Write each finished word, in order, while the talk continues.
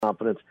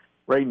confidence.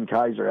 Braden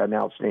Kaiser had an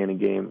outstanding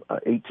game,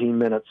 18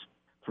 minutes,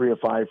 3 of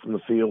 5 from the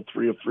field,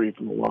 3 of 3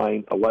 from the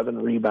line, 11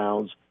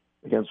 rebounds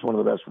against one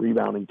of the best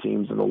rebounding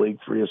teams in the league,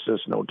 3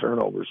 assists, no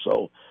turnovers.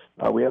 So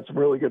we had some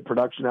really good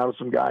production out of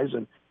some guys,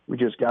 and we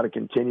just got to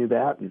continue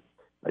that and,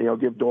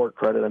 give Dort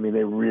credit. I mean,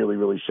 they really,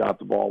 really shot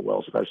the ball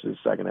well, especially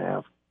the second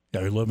half.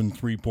 Yeah, 11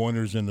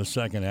 3-pointers in the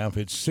second half.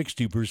 It's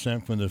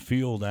 60% from the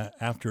field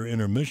after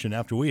intermission.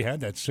 After we had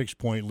that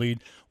 6-point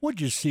lead,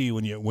 what'd you see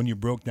when you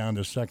broke down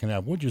the second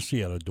half? What'd you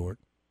see out of Dort?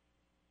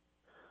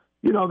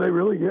 They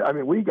really did. I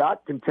mean, we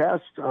got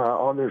contests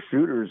on their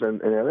shooters,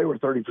 and they were a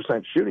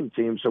 30% shooting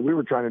team, so we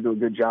were trying to do a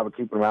good job of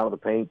keeping them out of the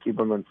paint,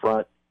 keeping them in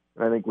front,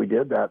 and I think we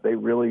did that. They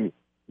really,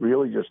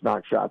 really just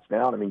knocked shots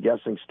down. I mean,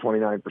 Gessing's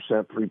 29%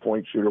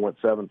 three-point shooter, went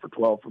 7 for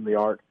 12 from the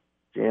arc.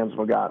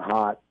 Jansma got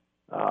hot.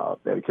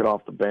 They had a kid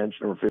off the bench,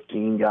 number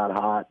 15, got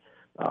hot.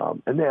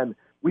 And then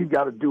we've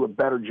got to do a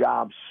better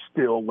job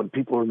still when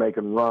people are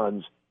making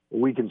runs.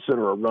 What we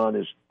consider a run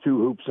is 2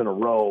 hoops in a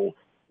row.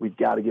 We've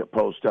got to get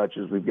post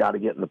touches. We've got to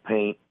get in the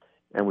paint,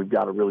 and we've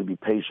got to really be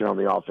patient on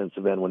the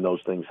offensive end when those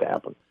things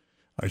happen.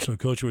 All right, so,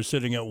 Coach, we're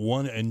sitting at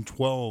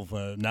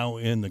 1-12 now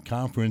in the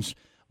conference.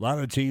 A lot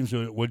of teams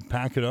would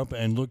pack it up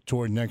and look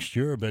toward next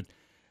year, but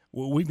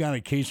we've got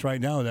a case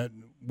right now that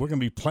we're going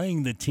to be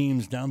playing the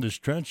teams down the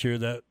stretch here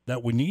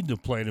that we need to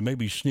play to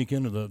maybe sneak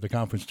into the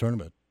conference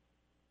tournament.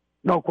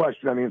 No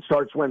question. I mean, it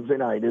starts Wednesday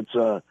night. It's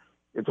a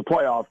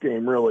playoff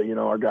game, really.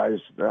 Our guys,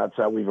 that's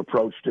how we've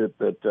approached it,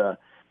 that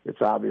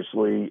it's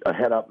obviously a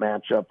head-up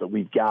matchup that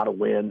we've got to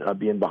win,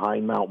 being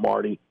behind Mount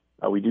Marty.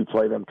 We do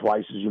play them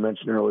twice, as you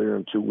mentioned earlier,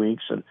 in 2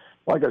 weeks. And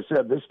like I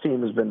said, this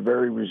team has been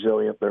very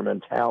resilient. Their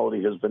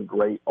mentality has been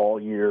great all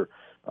year.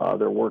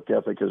 Their work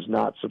ethic has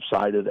not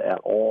subsided at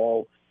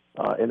all.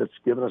 And it's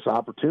given us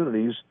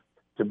opportunities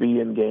to be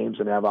in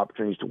games and have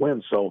opportunities to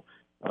win. So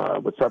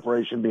with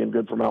separation being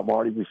good for Mount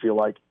Marty, we feel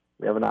like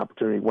we have an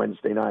opportunity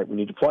Wednesday night. We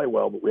need to play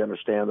well, but we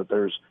understand that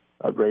there's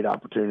a great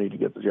opportunity to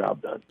get the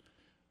job done.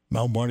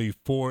 Mount Marty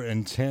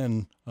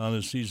 4-10 on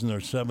the season. They're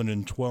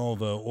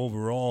 7-12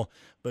 overall.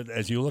 But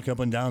as you look up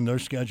and down their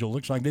schedule, it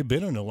looks like they've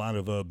been in a lot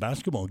of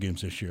basketball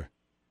games this year.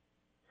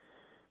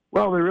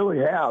 Well, they really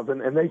have,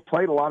 and they've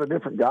played a lot of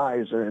different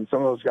guys, and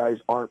some of those guys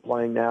aren't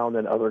playing now, and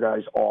then other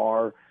guys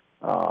are.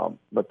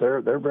 But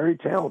they're very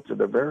talented.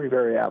 They're very,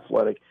 very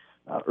athletic.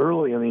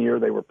 Early in the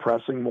year, they were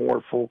pressing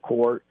more full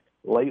court.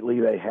 Lately,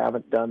 they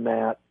haven't done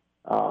that.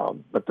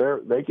 But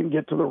they can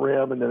get to the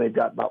rim, and then they've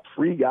got about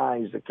 3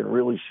 guys that can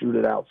really shoot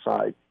it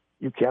outside.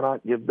 You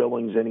cannot give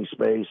Billings any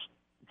space.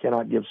 You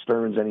cannot give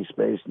Stearns any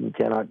space, and you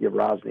cannot give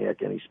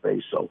Rosniak any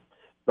space. So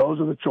those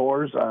are the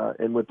chores.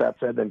 And with that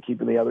said, then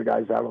keeping the other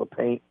guys out of the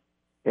paint.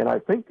 And I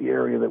think the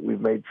area that we've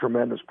made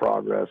tremendous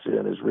progress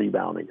in is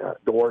rebounding.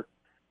 Dort,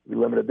 we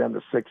limited them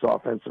to 6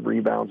 offensive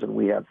rebounds, and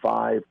we had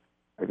 5.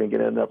 I think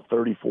it ended up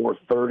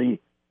 34-30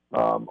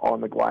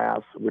 on the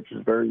glass, which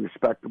is very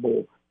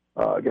respectable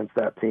against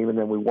that team. And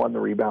then we won the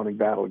rebounding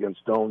battle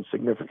against Doane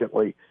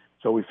significantly.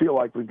 So we feel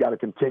like we've got to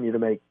continue to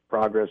make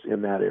progress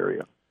in that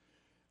area.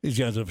 These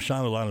guys have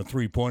shot a lot of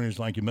three-pointers,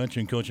 like you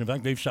mentioned, Coach. In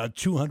fact, they've shot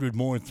 200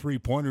 more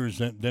three-pointers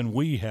than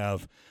we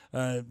have.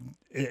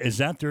 Is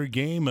that their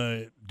game?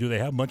 Do they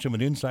have much of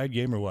an inside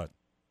game or what?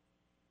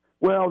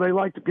 Well, they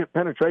like to get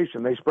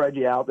penetration. They spread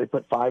you out. They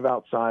put 5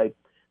 outside.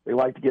 They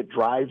like to get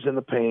drives in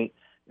the paint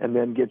and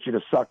then get you to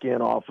suck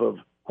in off of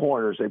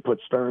corners. They put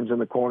Stearns in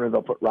the corner.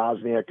 They'll put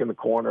Rosniak in the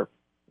corner.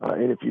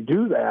 And if you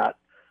do that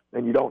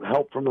and you don't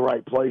help from the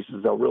right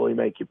places, they'll really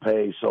make you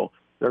pay. So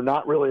they're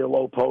not really a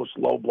low post,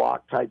 low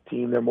block type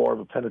team. They're more of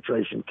a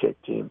penetration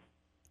kick team.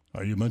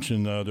 You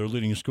mentioned their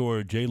leading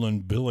scorer,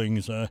 Jalen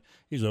Billings.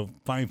 He's a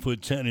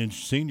 5'10"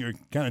 senior.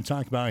 Kind of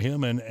talk about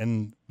him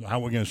and how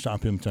we're going to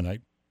stop him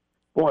tonight.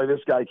 Boy,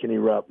 this guy can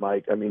erupt,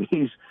 Mike. I mean,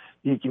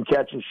 he can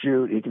catch and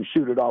shoot. He can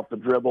shoot it off the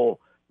dribble.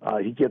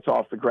 He gets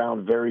off the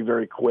ground very,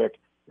 very quick.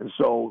 And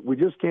so we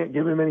just can't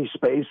give him any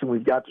space, and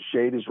we've got to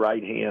shade his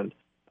right hand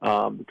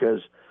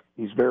because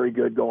he's very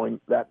good going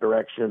that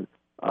direction.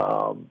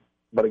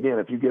 But again,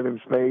 if you give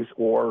him space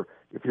or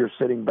if you're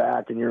sitting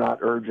back and you're not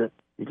urgent,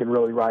 he can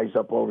really rise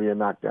up over you and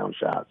knock down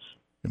shots.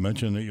 You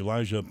mentioned that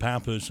Elijah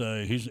Pappas,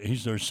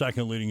 he's their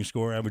second leading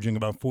scorer, averaging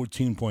about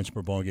 14 points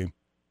per ball game.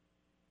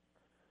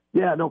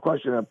 Yeah, no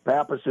question.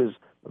 Pappas is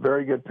a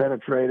very good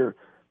penetrator,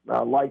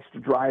 likes to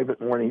drive it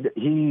more. And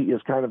he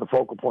is kind of the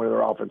focal point of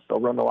their offense.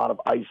 They'll run a lot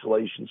of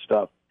isolation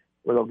stuff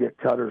where they'll get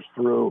cutters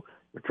through.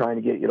 They're trying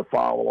to get you to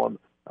follow them.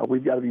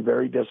 We've got to be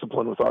very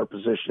disciplined with our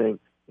positioning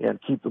and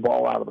keep the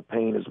ball out of the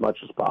paint as much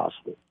as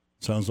possible.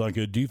 Sounds like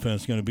a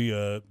defense is going to be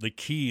the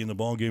key in the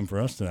ball game for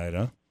us tonight,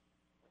 huh?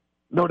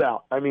 No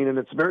doubt. I mean, and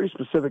it's very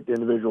specific to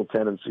individual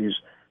tendencies.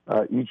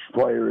 Each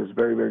player is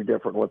very, very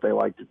different in what they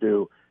like to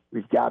do.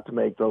 We've got to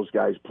make those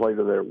guys play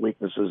to their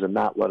weaknesses and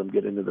not let them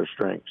get into their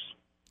strengths.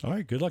 All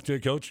right. Good luck to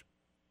you, Coach.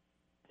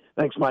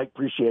 Thanks, Mike.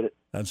 Appreciate it.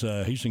 That's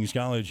Hastings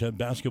College head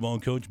basketball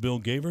coach Bill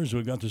Gavers.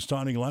 We've got the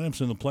starting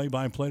lineups and the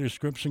play-by-play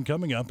description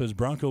coming up as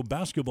Bronco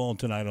basketball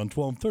tonight on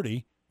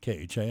 1230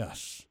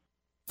 KHAS.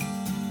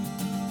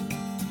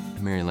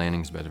 Mary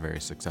Lanning's been a very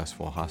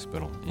successful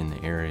hospital in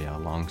the area, a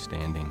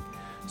long-standing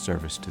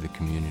service to the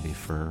community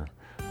for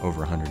over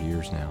 100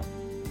 years now.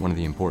 One of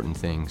the important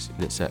things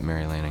that set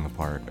Mary Lanning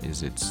apart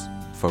is its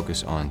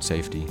focus on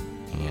safety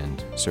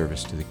and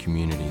service to the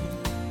community.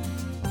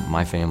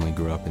 My family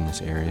grew up in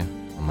this area.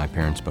 My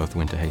parents both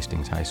went to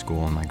Hastings High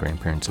School, and my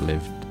grandparents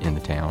lived in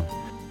the town.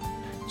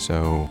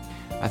 So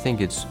I think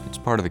it's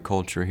part of the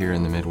culture here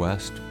in the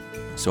Midwest.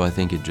 So I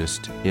think it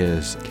just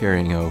is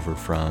carrying over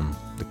from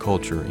the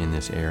culture in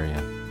this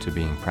area to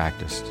being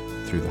practiced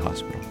through the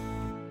hospital.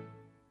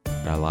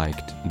 I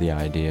liked the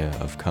idea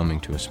of coming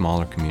to a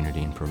smaller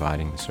community and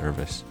providing the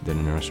service that a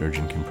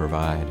neurosurgeon can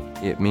provide.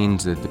 It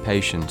means that the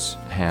patients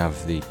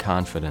have the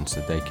confidence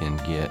that they can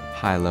get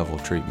high-level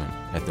treatment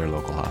at their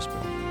local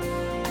hospital.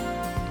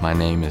 My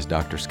name is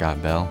Dr.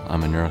 Scott Bell.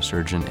 I'm a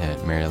neurosurgeon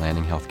at Mary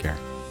Lanning Healthcare.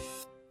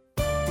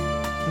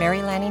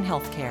 Mary Lanning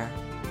Healthcare.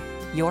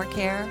 Your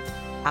care,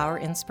 our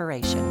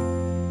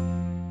inspiration.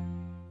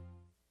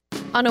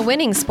 On a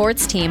winning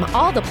sports team,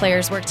 all the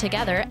players work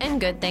together and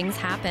good things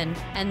happen.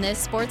 And this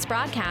sports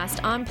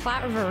broadcast on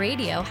Platte River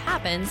Radio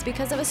happens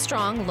because of a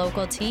strong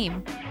local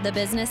team. The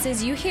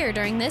businesses you hear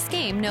during this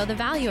game know the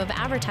value of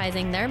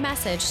advertising their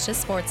message to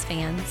sports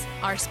fans.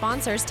 Our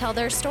sponsors tell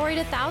their story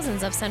to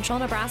thousands of Central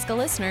Nebraska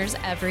listeners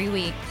every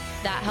week.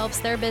 That helps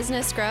their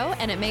business grow,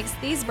 and it makes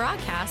these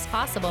broadcasts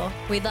possible.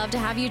 We'd love to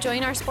have you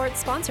join our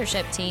sports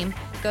sponsorship team.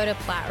 Go to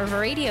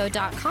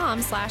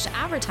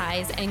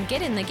PlatteRiverRadio.com/advertise and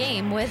get in the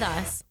game with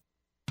us.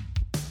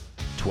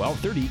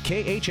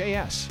 1230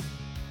 KHAS.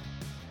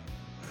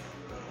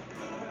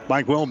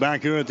 Mike Will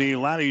back here at the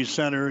Laddie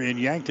Center in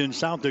Yankton,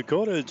 South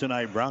Dakota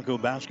tonight. Bronco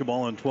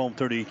basketball on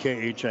 1230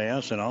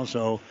 KHAS and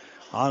also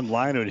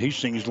online at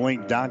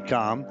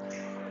HastingsLink.com.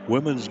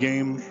 Women's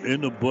game in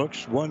the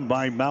books, won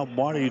by Mount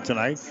Marty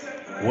tonight,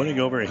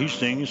 winning over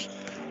Hastings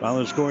by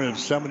the score of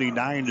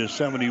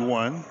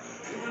 79-71.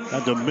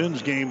 Got the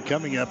men's game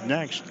coming up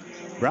next.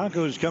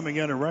 Broncos coming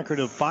in a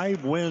record of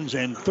 5 wins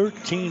and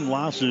 13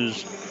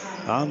 losses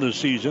on the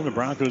season. The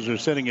Broncos are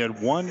sitting at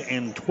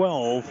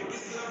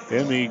 1-12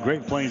 in the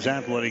Great Plains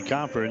Athletic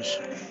Conference.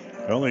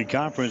 The only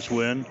conference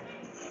win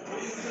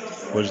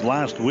was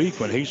last week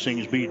when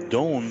Hastings beat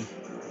Doane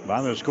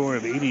by the score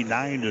of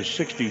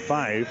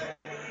 89-65.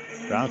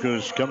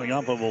 Broncos coming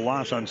off of a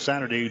loss on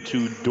Saturday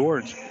to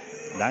Dort,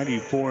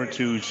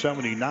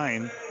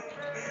 94-79.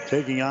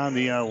 Taking on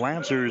the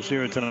Lancers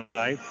here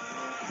tonight.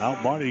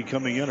 Mount Marty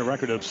coming in a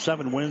record of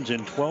 7 wins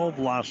and 12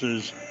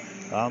 losses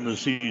on the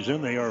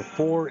season. They are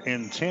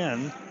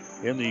 4-10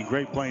 in the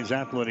Great Plains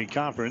Athletic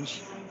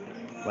Conference.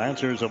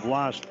 Lancers have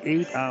lost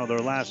 8 out of their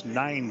last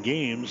 9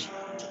 games.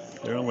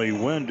 Their only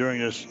win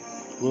during this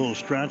little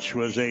stretch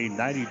was a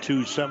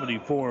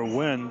 92-74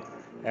 win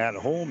at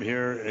home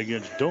here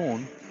against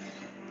Doane.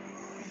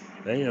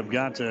 They have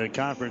got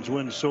conference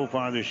wins so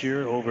far this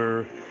year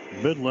over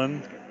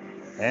Midland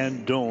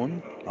and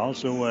Doane.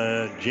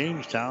 Also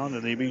Jamestown,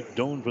 and they beat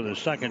Doane for the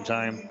second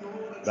time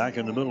back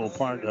in the middle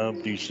part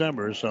of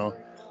December. So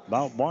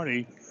Mount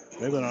Marty,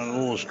 they've been on a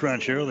little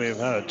stretch here. They've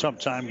had a tough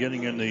time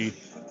getting in the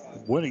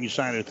winning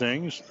side of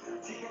things.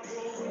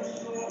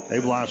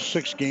 They've lost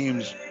 6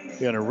 games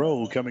in a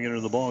row coming into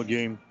the ball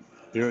game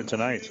here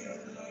tonight.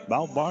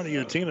 Mount Marty,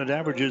 a team that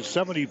averages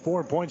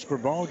 74 points per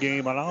ball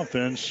game on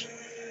offense.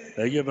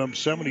 They give them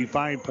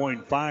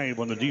 75.5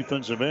 on the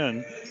defensive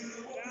end.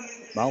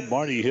 Mount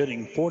Marty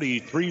hitting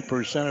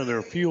 43% of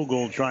their field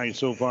goal tries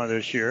so far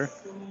this year.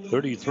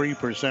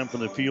 33%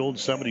 from the field,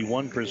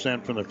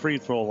 71% from the free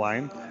throw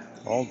line,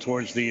 all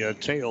towards the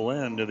tail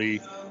end of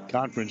the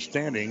conference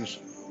standings.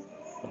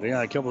 They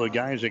got a couple of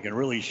guys that can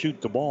really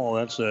shoot the ball.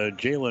 That's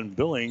Jalen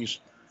Billings.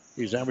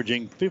 He's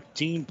averaging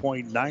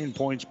 15.9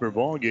 points per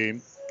ball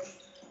game.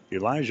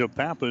 Elijah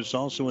Pappas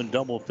also in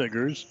double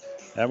figures,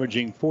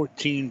 averaging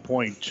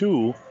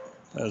 14.2.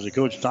 As the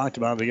coach talked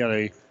about, they got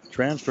a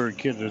transfer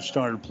kid that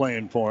started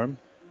playing for him,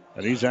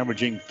 and he's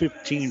averaging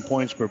 15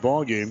 points per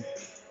ball game.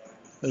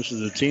 This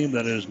is a team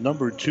that is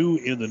number 2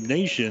 in the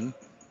nation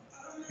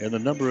in the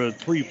number of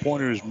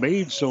three-pointers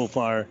made so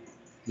far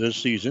this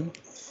season,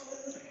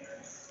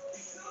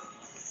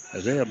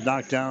 as they have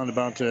knocked down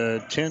about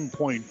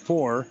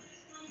 10.4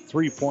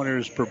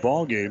 three-pointers per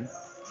ball game.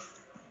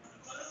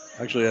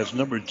 Actually, that's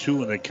number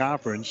 2 in the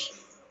conference,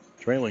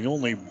 trailing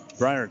only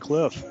Briar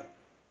Cliff,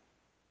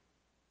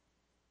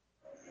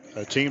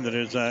 a team that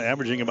is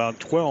averaging about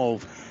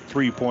 12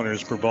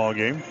 three-pointers per ball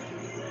game.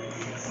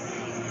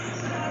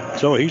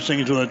 So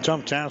Hastings with a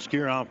tough task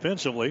here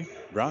offensively.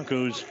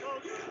 Broncos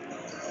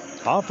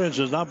offense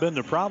has not been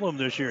the problem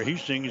this year.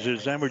 Hastings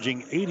is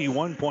averaging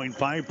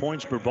 81.5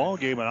 points per ball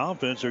game on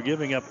offense. They're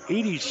giving up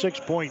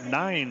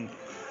 86.9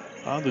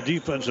 on the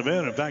defensive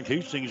end. In fact,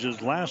 Hastings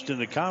is last in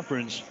the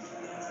conference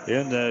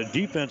in the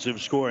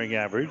defensive scoring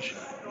average.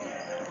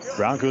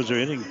 Broncos are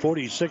hitting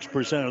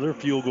 46% of their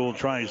field goal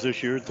tries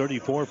this year,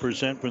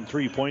 34% from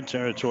three-point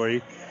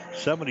territory,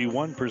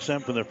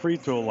 71% from the free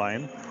throw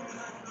line.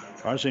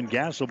 Carson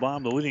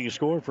Gasselbaum, the leading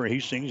scorer for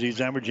Hastings.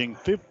 He's averaging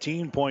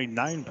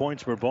 15.9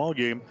 points per ball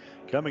game,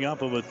 coming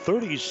off of a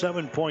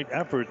 37-point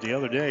effort the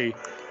other day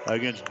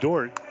against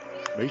Dort.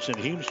 Mason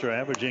Heemstra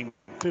averaging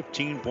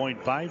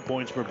 15.5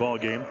 points per ball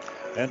game,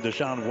 and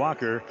Deshaun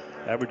Walker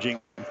averaging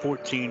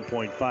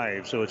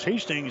 14.5. So it's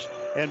Hastings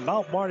and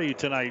Mount Marty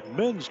tonight.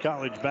 Men's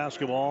college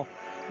basketball.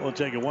 We'll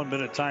take a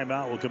 1-minute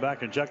timeout. We'll come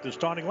back and check the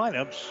starting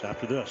lineups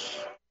after this.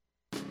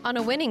 On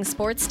a winning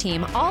sports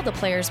team, all the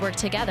players work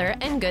together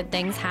and good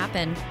things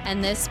happen.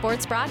 And this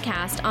sports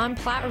broadcast on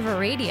Platte River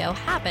Radio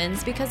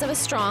happens because of a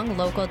strong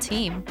local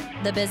team.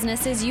 The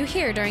businesses you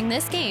hear during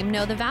this game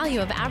know the value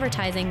of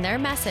advertising their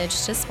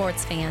message to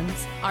sports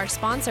fans. Our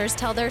sponsors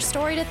tell their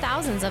story to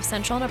thousands of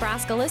Central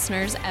Nebraska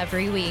listeners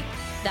every week.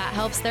 That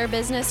helps their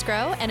business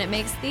grow, and it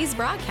makes these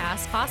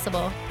broadcasts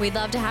possible. We'd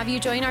love to have you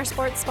join our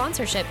sports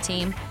sponsorship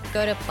team.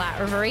 Go to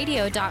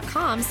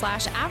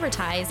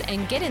PlatteRiverRadio.com/advertise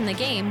and get in the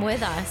game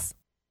with us.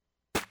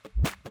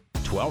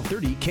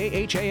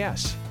 1230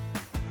 KHAS.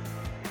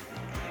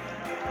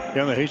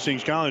 Yeah, the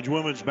Hastings College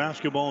women's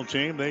basketball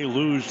team, they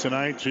lose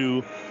tonight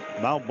to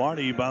Mount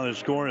Marty by the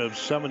score of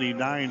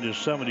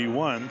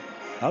 79-71.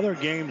 Other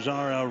games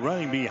are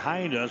running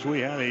behind us.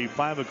 We had a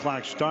 5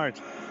 o'clock start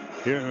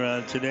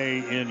here today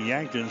in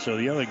Yankton, so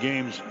the other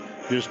games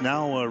just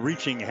now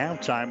reaching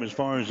halftime as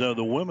far as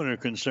the women are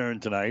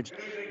concerned tonight.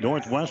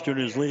 Northwestern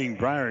is leading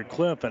Briar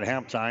Cliff at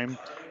halftime,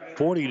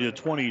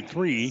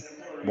 40-23.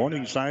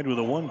 Morningside with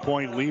a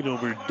 1-point lead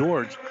over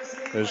Dort.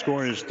 The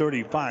score is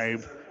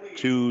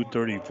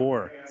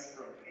 35-34.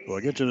 We'll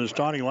get to the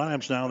starting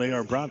lineups now. They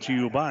are brought to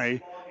you by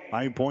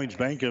 5 Points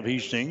Bank of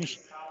Hastings.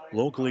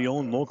 Locally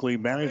owned, locally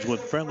managed with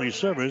friendly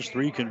service,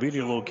 3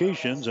 convenient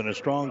locations, and a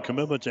strong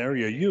commitment to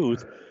area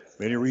youth.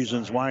 Many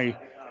reasons why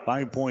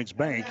 5 Points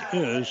Bank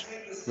is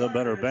the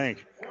better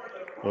bank.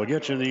 We'll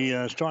get you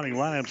the starting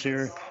lineups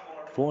here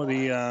for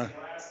the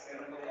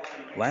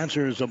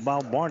Lancers of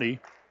Mount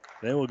Marty.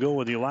 They will go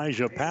with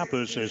Elijah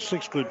Pappas, a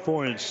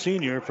 6'4"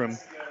 senior from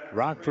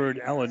Rockford,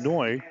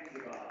 Illinois.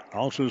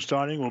 Also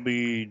starting will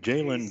be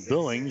Jalen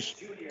Billings.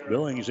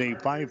 Billings, a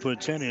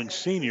 5'10"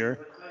 senior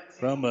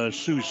from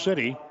Sioux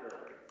City.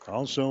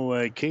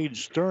 Also, Cade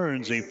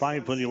Stearns, a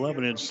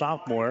 5'11"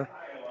 sophomore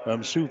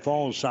from Sioux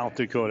Falls, South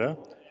Dakota.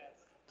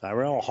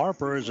 Tyrell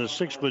Harper is a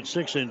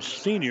 6'6"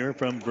 senior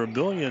from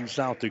Vermillion,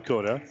 South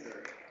Dakota.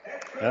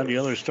 And the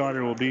other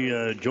starter will be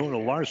Jonah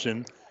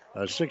Larson,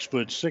 a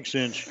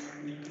 6'6"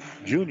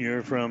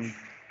 junior from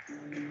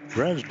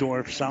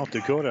Bresdorf, South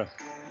Dakota.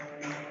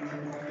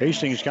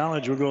 Hastings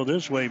College will go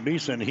this way.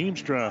 Mason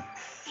Heemstra,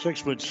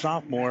 6'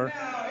 sophomore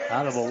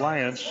out of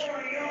Alliance.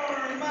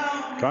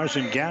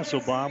 Carson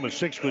Gasselbaum, a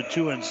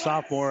 6'2" and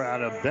sophomore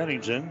out of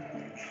Bennington.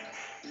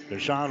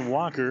 Deshaun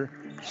Walker,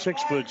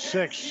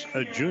 6'6",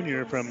 a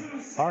junior from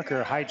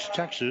Harker Heights,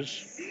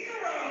 Texas.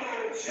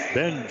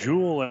 Ben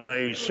Jewell,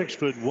 a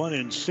 6'1"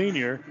 and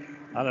senior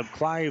out of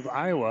Clive,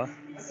 Iowa.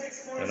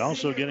 And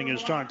also getting his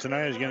start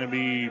tonight is going to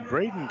be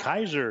Braden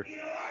Kaiser.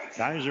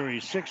 Kaiser,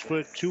 a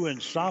 6'2" and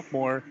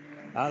sophomore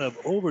out of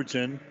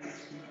Overton.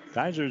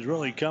 Kaiser's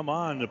really come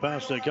on the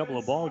past couple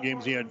of ball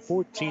games. He had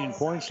 14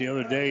 points the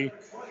other day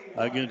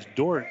against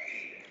Dort.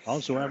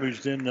 Also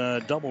averaged in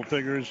double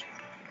figures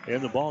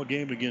in the ball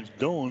game against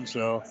Doane.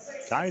 So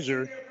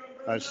Kaiser,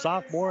 a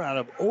sophomore out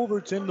of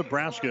Overton,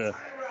 Nebraska,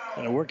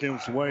 and working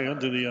its way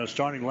into the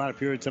starting lineup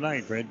here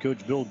tonight for head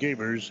coach Bill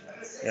Gabers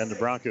and the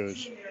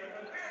Broncos.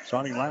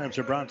 Starting lineups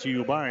are brought to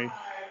you by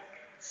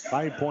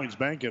 5 Points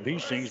Bank of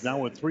Hastings, now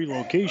with 3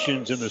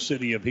 locations in the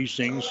city of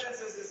Hastings.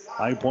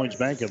 5 Points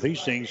Bank of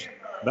Hastings,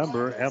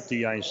 member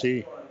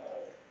FDIC.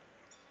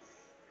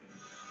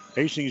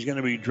 Hastings is going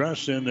to be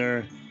dressed in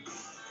their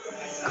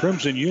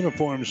crimson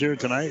uniforms here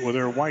tonight with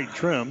their white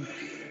trim.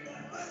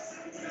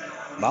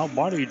 Mount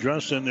Marty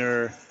dressed in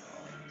their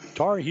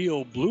Tar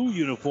Heel blue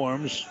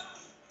uniforms,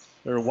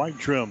 their white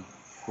trim.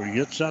 We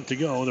get set to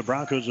go. The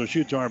Broncos will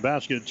shoot to our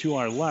basket to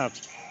our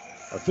left.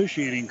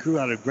 Officiating crew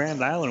out of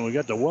Grand Island. We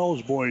got the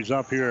Wells boys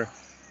up here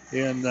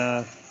in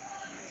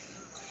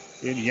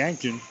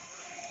Yankton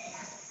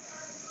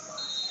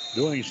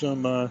doing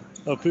some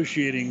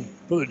officiating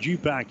for the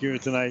G-Pack here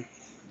tonight.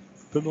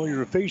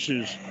 Familiar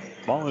faces.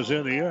 Ball is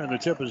in the air, and the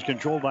tip is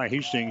controlled by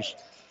Hastings.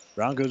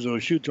 Broncos will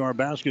shoot to our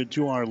basket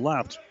to our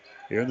left.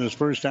 Here in this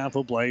first half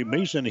of play,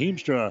 Mason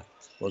Heemstra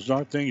will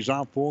start things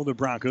off for the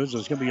Broncos.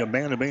 It's going to be a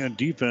man-to-man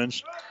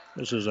defense.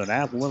 This is an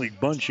athletic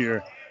bunch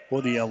here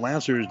for the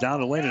Lancers.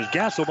 Down the lane is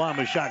Gasselbaum,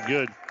 a shot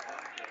good.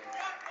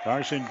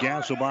 Carson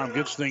Gasselbaum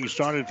gets things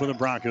started for the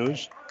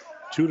Broncos.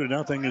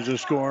 2-0 is the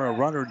score. A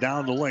runner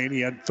down the lane.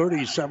 He had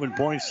 37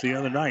 points the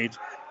other night,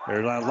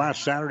 or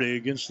last Saturday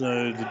against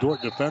the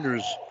Dort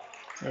defenders.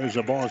 There's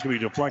a ball that's going to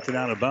be deflected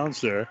out of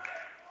bounds there.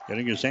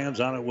 Getting his hands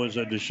on it was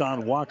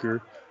Deshaun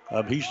Walker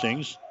of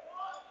Hastings.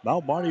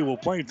 Mount Marty will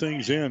play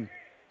things in.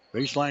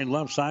 Baseline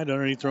left side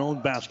underneath their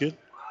own basket.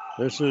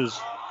 This is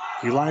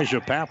Elijah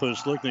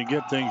Pappas looking to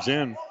get things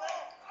in.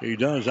 He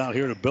does out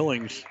here to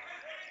Billings.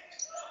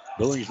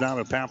 Billings now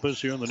to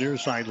Pappas here on the near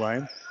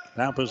sideline.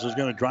 Pappas is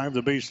going to drive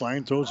the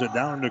baseline, throws it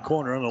down in the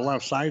corner on the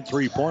left side.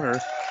 3-pointer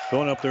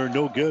going up there,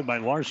 no good by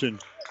Larson.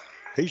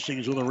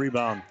 Hastings with a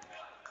rebound.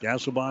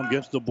 Gasselbaum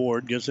gets the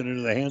board, gets it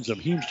into the hands of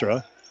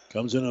Heemstra.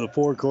 Comes into the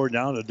forecourt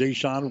now to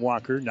Deshaun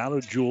Walker. Now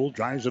to Jewell.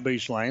 Drives the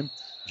baseline.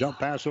 Jump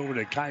pass over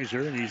to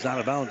Kaiser, and he's out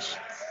of bounds.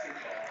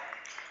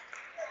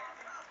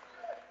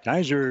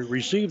 Kaiser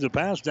received the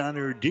pass down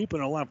there deep in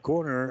the left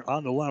corner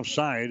on the left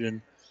side,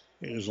 and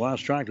his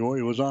last track away,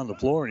 he was on the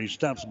floor, and he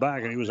steps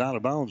back, and he was out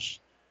of bounds.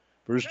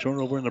 First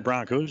turnover in the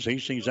Broncos.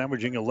 Hastings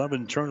averaging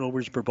 11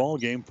 turnovers per ball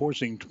game,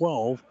 forcing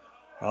 12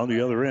 on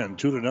the other end.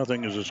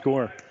 2-0 is the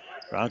score.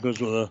 Broncos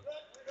with a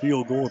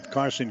field goal with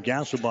Carson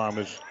Gasselbaum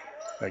as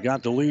they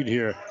got the lead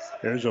here.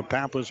 There's a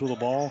Pappas with the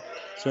ball.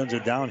 Sends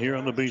it down here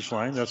on the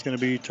baseline. That's going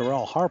to be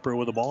Terrell Harper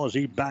with the ball as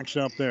he backs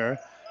up there.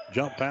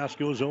 Jump pass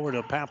goes over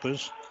to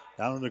Pappas.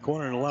 Down in the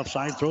corner on the left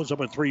side. Throws up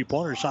a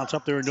three-pointer. Shots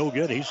up there. No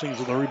good. Hastings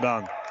with the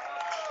rebound.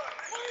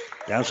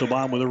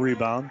 Gasselbaum with a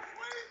rebound.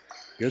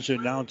 Gets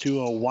it down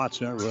to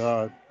Watson,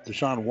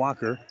 Deshaun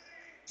Walker.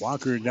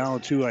 Walker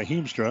down to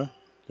Heemstra.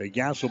 To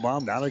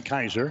Gasselbaum, down to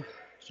Kaiser.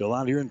 Still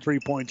out here in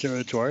three-point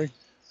territory.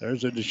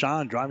 There's a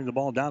Deshaun driving the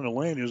ball down the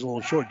lane. His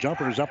little short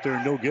jumper is up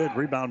there, no good.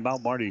 Rebound,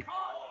 Mount Marty.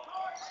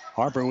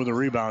 Harper with a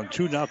rebound.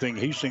 2-0.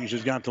 Hastings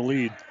has got the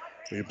lead.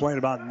 We've played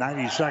about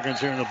 90 seconds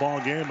here in the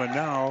ball game, and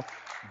now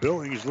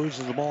Billings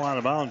loses the ball out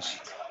of bounds.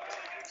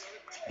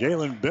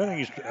 Jalen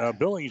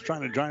Billings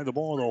trying to drive the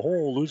ball in the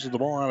hole, loses the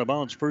ball out of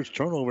bounds. First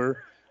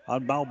turnover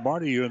on Mount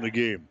Marty here in the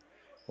game.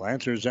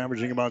 Lancers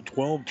averaging about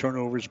 12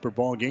 turnovers per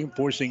ball game,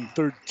 forcing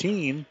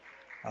 13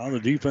 on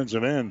the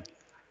defensive end.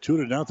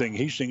 2-0.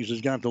 Hastings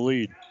has got the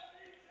lead.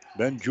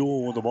 Ben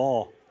Jewell with the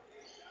ball.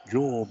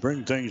 Jewell will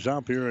bring things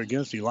up here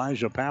against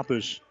Elijah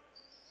Pappas.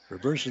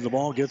 Reverses the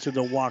ball, gets it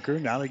to Walker.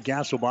 Now to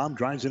Gasselbaum,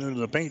 drives it into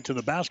the paint to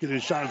the basket.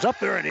 His shot is up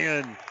there and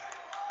in.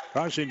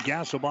 Carson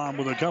Gasselbaum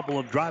with a couple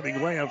of driving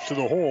layups to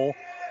the hole.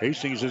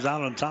 Hastings is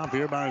out on top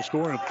here by a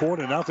score of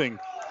 4-0.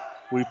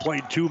 We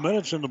played 2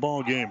 minutes in the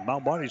ball game.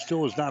 Mount Marty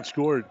still has not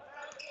scored.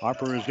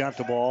 Harper has got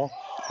the ball.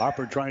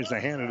 Harper tries to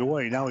hand it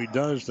away. Now he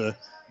does to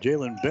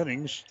Jalen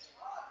Billings.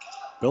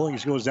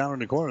 Billings goes down in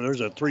the corner. There's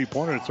a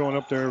three-pointer thrown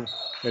up there.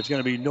 It's going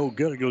to be no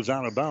good. It goes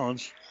out of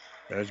bounds.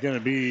 It's going to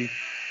be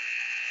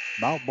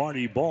Mount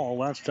Marty ball.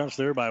 Last touch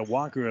there by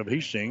Walker of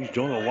Hastings.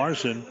 Jonah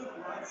Larson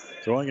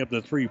throwing up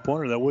the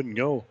three-pointer that wouldn't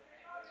go.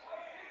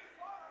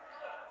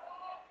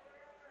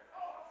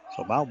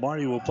 So Mount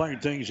Marty will play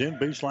things in.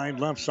 Baseline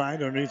left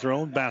side underneath their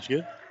own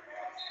basket.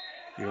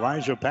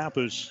 Elijah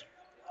Pappas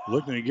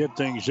looking to get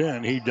things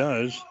in. He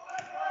does.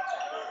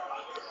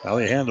 Now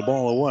they hand the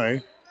ball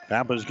away.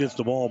 Pappas gets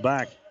the ball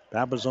back.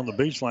 Pappas on the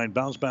baseline.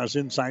 Bounce pass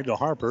inside to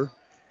Harper.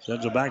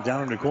 Sends it back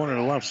down in the corner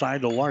to the left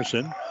side to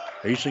Larson.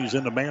 Hastings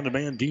in the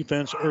man-to-man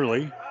defense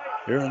early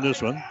here in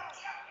this one.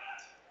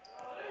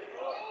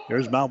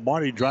 There's Mount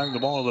Marty driving the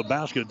ball to the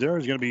basket. There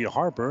is going to be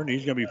Harper, and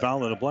he's going to be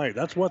fouled in the play.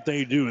 That's what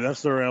they do.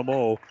 That's their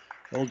MO.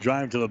 They'll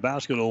drive to the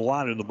basket a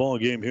lot in the ball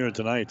game here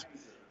tonight.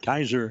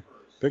 Kaiser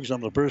picks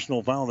up the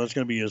personal foul. That's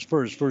going to be his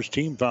first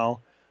team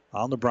foul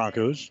on the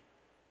Broncos.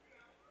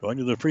 Going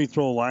to the free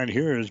throw line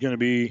here is going to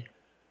be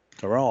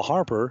Terrell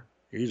Harper.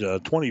 He's a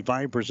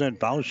 25%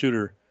 foul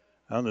shooter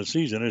on the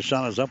season. His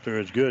shot is up there.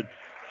 It's good.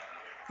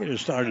 He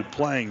just started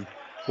playing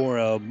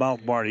for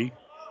Mount Marty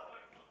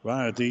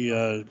right at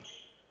the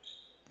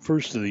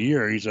first of the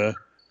year. He's a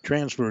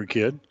transfer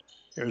kid.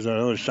 There's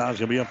another shot that's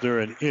going to be up there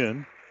and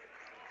in.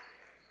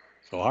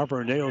 So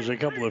Harper nails a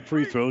couple of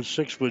free throws.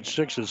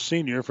 6'6", a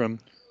senior from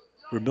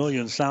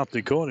Vermillion, South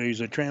Dakota.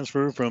 He's a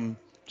transfer from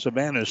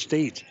Savannah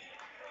State.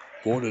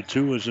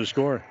 4-2 is the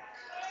score.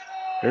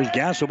 There's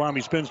Gasselbaum.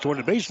 He spins toward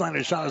the baseline.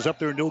 His shot is up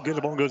there. No good.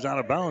 The ball goes out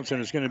of bounds,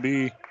 and it's going to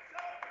be,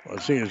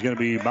 it's going to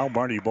be Mount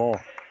Marty ball.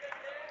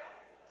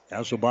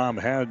 Gasselbaum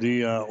had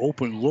the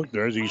open look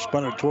there as he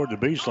spun it toward the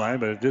baseline,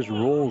 but it just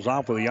rolls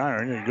off of the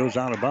iron and it goes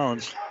out of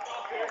bounds.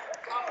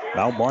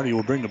 Mount Marty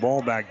will bring the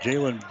ball back.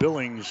 Jalen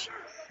Billings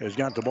has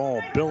got the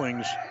ball.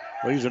 Billings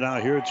lays it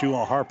out here to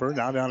Harper.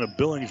 Now down to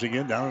Billings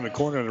again, down in the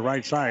corner on the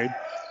right side.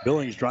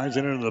 Billings drives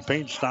it into the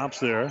paint, stops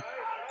there.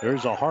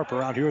 There's a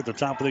Harper out here at the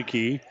top of the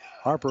key.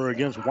 Harper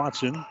against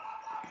Watson.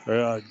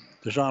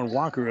 Deshaun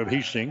Walker of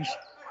Hastings.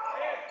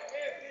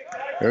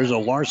 There's a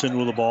Larson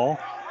with the ball.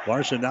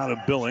 Larson down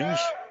to Billings.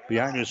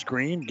 Behind the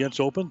screen,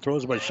 gets open,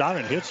 throws up a shot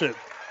and hits it.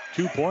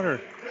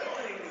 Two-pointer.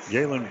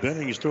 Jalen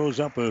Billings throws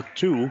up a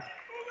two.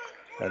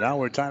 And now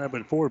we're tied up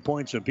at 4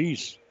 points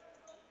apiece.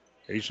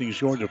 Hastings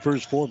scored the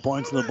first 4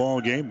 points in the ball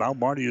game. Mount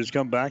Marty has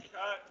come back.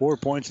 4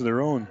 points of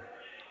their own.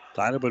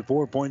 Tied up at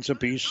 4 points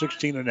apiece.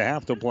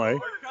 16.5 to play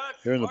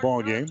here in the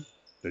ball game.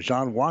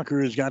 Deshaun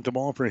Walker has got the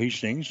ball for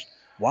Hastings.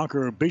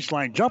 Walker,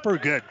 baseline jumper,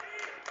 good.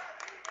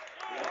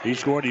 He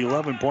scored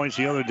 11 points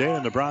the other day,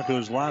 and the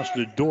Broncos lost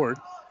to Dort.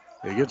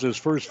 He gets his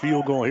first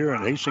field goal here,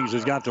 and Hastings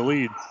has got the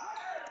lead.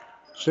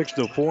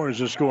 6-4 is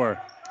the score.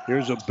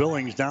 Here's a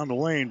Billings down the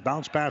lane.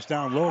 Bounce pass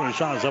down low, and the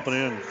shot is up and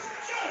in.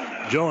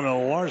 Jonah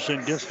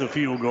Larson gets the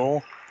field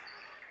goal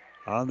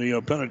on the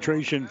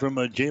penetration from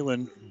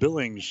Jalen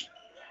Billings.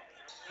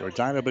 We're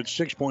tied up at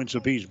 6 points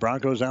apiece.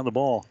 Broncos on the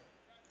ball.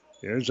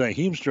 Here's a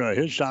Heemstra.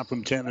 His shot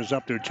from 10 is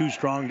up there. Too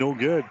strong, no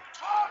good.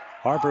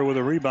 Harper with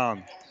a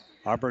rebound.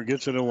 Harper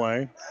gets it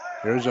away.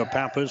 There's a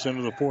Pappas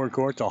into the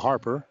forecourt to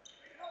Harper.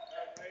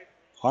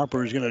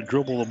 Harper is going to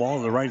dribble the ball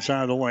to the right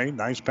side of the lane.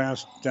 Nice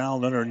pass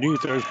down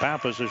underneath. There's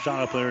Pappas. A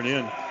shot up there and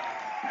in.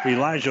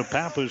 Elijah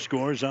Pappas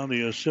scores on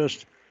the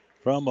assist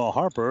from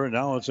Harper. And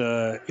now it's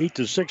a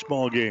 8-6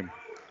 ball game.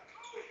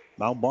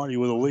 Mount Marty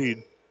with a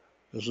lead.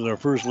 This is their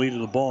first lead of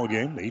the ball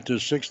game.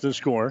 8-6 to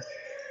score.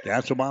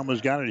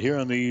 Gatsabama's got it here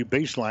on the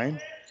baseline.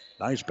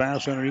 Nice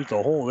pass underneath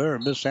the hole there.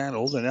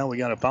 Mishandled. And now we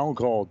got a foul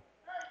called.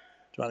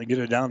 Trying to get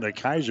it down to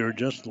Kaiser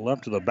just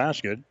left of the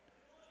basket.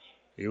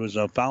 He was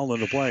fouled in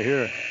the play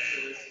here.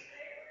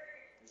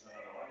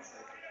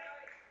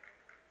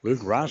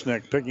 Luke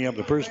Rosnick picking up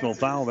the personal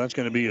foul. That's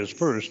going to be his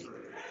first.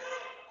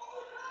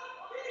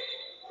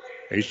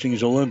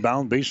 Hastings will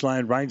inbound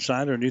baseline right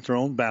side underneath their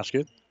own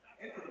basket.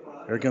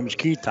 Here comes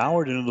Keith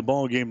Howard into the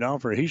ball game now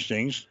for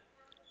Hastings.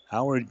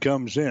 Howard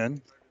comes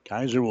in.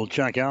 Kaiser will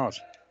check out.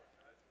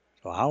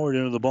 So Howard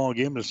into the ball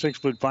game, a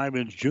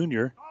 6'5"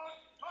 junior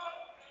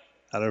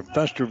out of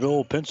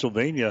Festerville,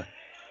 Pennsylvania.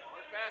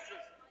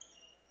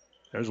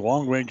 There's a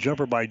long-range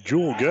jumper by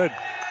Jewell. Good.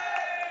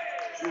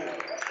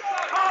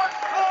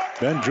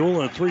 Ben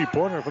Jewell, a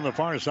three-pointer from the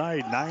far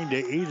side.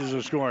 9-8 is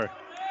the score.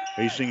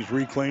 Hastings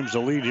reclaims the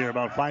lead here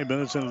about 5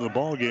 minutes into the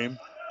ball game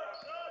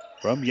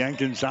from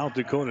Yankton, South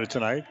Dakota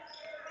tonight.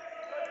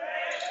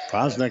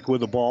 Rosnick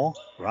with the ball.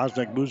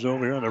 Rosnick moves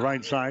over here on the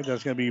right side.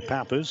 That's going to be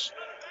Pappas.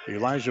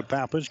 Elijah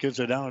Pappas gets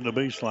it down on the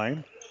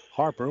baseline.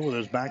 Harper with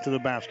his back to the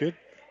basket.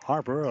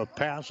 Harper, a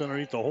pass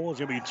underneath the hole. Is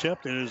going to be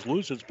tipped. It is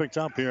loose. It's picked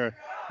up here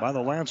by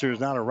the Lancers.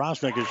 Now to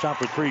Rosnick. His shot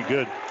for three.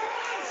 Good.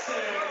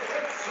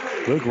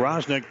 Luke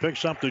Rosnick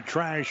picks up the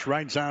trash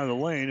right side of the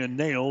lane and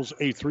nails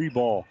a three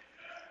ball.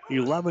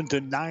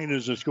 11-9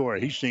 is the score.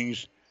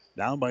 Hastings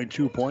down by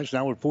 2 points.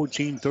 Now with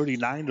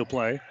 14:39 to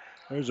play.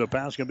 There's a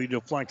pass going to be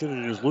deflected.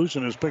 It is loose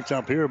and is picked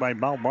up here by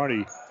Mount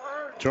Marty.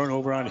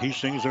 Turnover on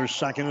Hastings. Their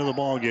second of the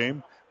ball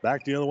game.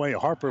 Back the other way.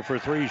 Harper for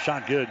three.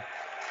 Shot good.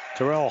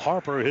 Terrell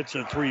Harper hits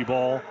a three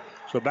ball.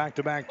 So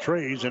back-to-back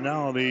trays. And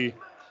now the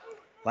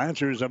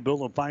Lancers have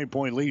built a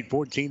 5-point lead.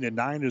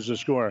 14-9 is the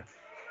score.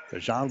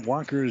 Deshaun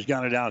Walker has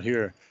got it out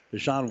here.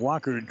 Deshaun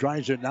Walker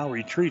drives it now.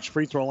 Retreats.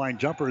 Free throw line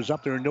jumper is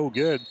up there. No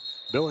good.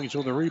 Billings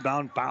with the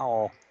rebound.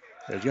 Foul.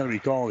 It's going to be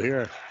called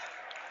here.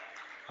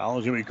 Foul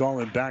is going to be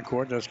called in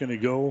backcourt. That's going to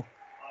go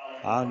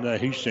on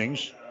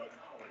Hastings.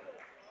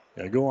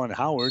 Going to go on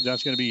Howard.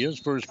 That's going to be his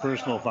first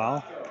personal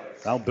foul.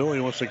 Now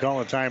Billy wants to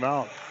call a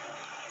timeout.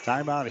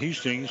 Timeout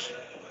Hastings.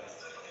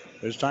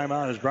 This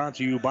timeout is brought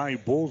to you by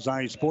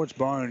Bullseye Sports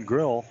Bar and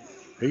Grill.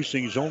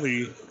 Hastings'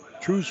 only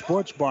true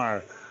sports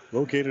bar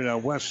located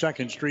on West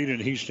 2nd Street in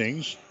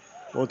Hastings.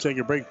 We'll take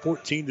a break.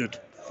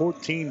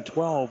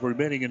 14-12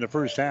 remaining in the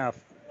first half.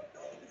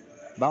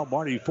 Mount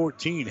Marty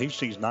 14,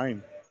 Hastings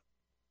 9.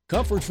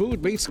 Comfort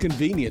food meets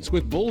convenience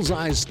with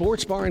Bullseye's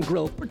Sports Bar and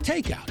Grill for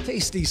takeout.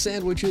 Tasty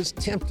sandwiches,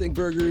 tempting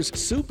burgers,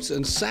 soups,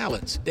 and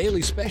salads.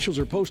 Daily specials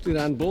are posted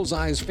on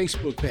Bullseye's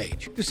Facebook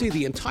page. To see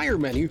the entire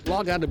menu,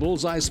 log on to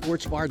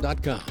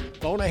bullseyesportsbar.com.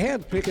 Phone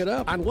ahead, pick it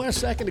up on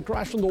West 2nd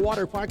across from the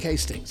Water Park,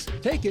 Hastings.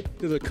 Take it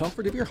to the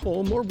comfort of your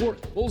home or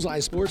work.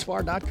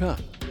 bullseyesportsbar.com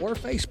or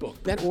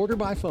Facebook. Then order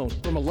by phone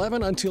from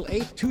 11 until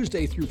 8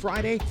 Tuesday through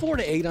Friday, 4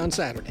 to 8 on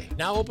Saturday.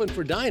 Now open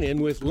for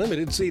dine-in with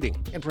limited seating.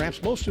 And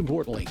perhaps most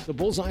importantly, the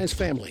Bullseye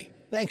family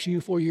thanks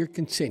you for your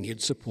continued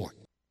support.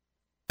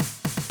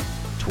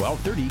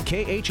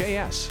 1230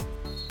 KHAS.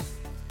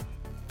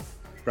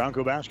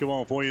 Bronco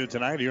basketball for you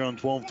tonight here on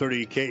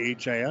 1230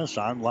 KHAS.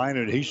 Online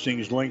at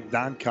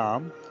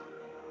hastingslink.com.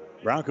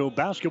 Bronco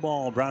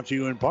basketball brought to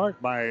you in part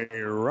by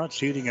Ruts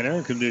Heating and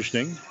Air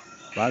Conditioning,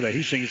 by the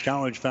Hastings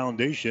College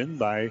Foundation,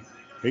 by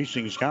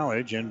Hastings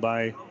College, and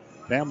by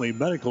Family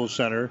Medical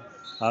Center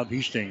of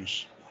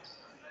Hastings.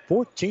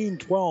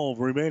 14-12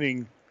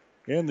 remaining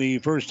in the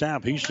first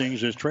half.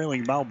 Hastings is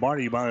trailing Mount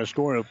Marty by a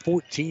score of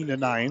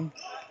 14-9.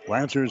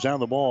 Lancers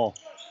have the ball.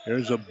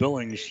 Here's a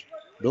Billings.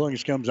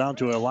 Billings comes out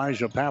to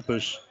Elijah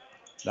Pappas.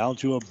 Down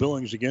to a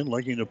Billings again,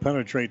 looking to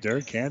penetrate there.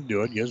 Can't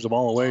do it. Gives the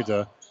ball away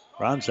to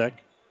Ronsek.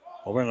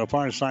 Over on the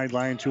far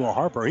sideline to a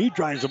Harper. He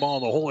drives the ball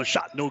in the hole. A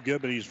shot no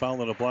good, but he's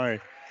fouled in the play.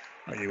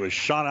 He was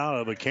shot out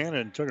of a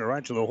cannon. Took it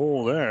right to the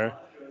hole there.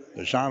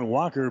 Deshaun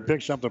Walker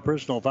picks up the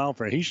personal foul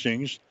for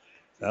Hastings.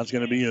 That's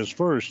going to be his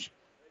first.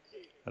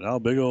 And now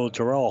big old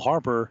Terrell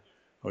Harper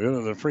will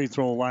go to the free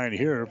throw line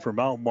here for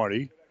Mount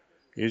Marty.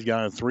 He's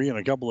got a three and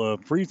a couple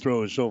of free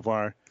throws so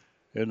far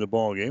in the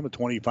ball game. A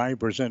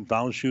 25%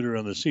 foul shooter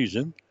in the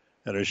season.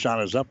 And his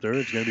shot is up there.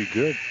 It's going to be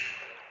good.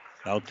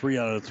 Now 3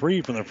 out of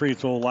 3 from the free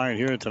throw line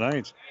here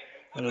tonight.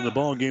 And in the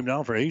ball game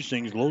now for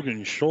Hastings,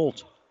 Logan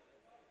Schultz,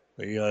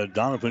 the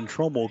Donovan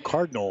Trumbull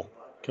Cardinal,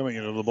 coming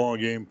into the ball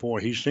game for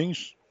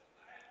Hastings.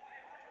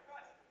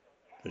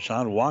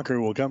 Deshaun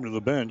Walker will come to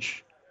the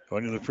bench.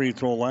 Going to the free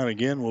throw line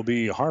again will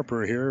be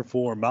Harper here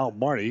for Mount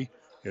Marty.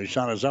 His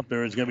shot is up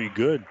there. It's going to be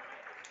good.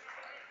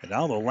 And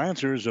now the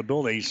Lancers have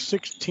built a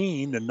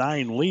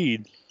 16-9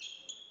 lead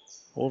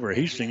over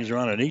Hastings. They're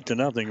on an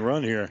 8-0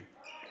 run here.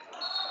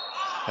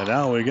 And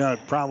now we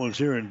got problems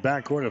here in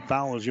backcourt. A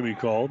foul is going to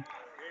be called.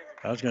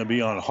 That's going to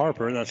be on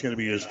Harper. That's going to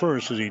be his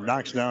first as he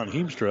knocks down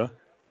Heemstra.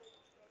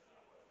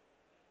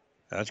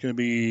 That's going to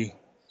be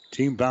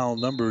team foul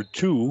number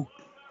 2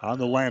 on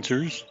the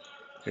Lancers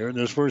here in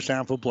this first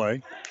half of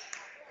play.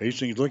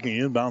 Hastings looking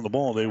to inbound the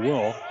ball. They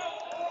will.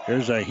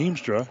 Here's a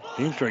Heemstra.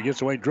 Heemstra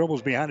gets away,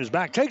 dribbles behind his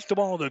back, takes the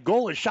ball. The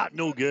goal is shot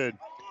no good.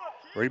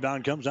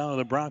 Rebound comes out of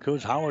the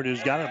Broncos. Howard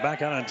has got it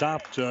back out on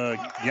top to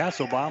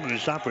Gasselbaum, and a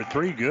shot for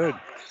 3. Good.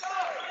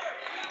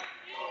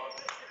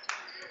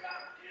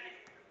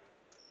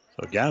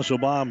 So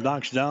Gasselbaum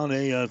knocks down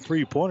a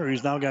three-pointer.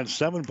 He's now got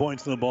 7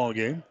 points in the ball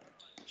game.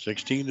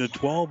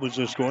 16-12 was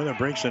the score that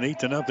breaks an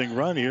 8-0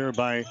 run here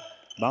by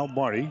Mount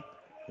Marty.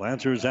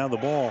 Lancers have the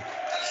ball.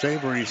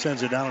 Savory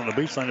sends it down on the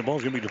baseline. The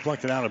ball's going to be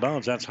deflected out of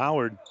bounds. That's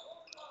Howard.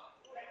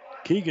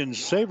 Keegan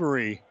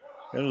Savory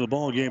into the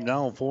ball game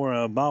now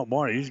for Mount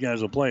Marty. These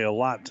guys will play a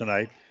lot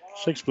tonight.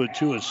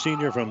 6'2", a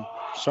senior from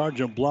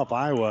Sergeant Bluff,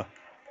 Iowa.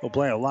 Will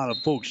play a lot of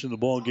folks in the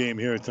ball game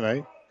here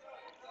tonight.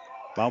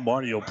 Mount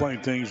Marty will play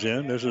things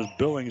in. This is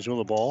Billings with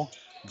the ball.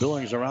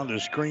 Billings around the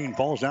screen,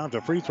 falls down to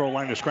free throw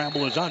line. The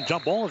scramble is on.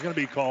 Jump ball is going to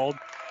be called.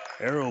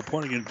 Arrow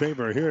pointing in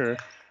favor here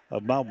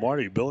of Mount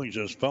Marty. Billings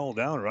just fell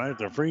down right at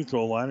the free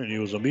throw line, and he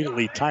was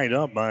immediately tied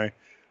up by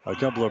a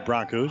couple of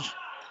Broncos.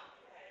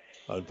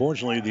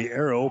 Unfortunately, the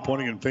arrow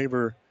pointing in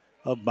favor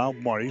of Mount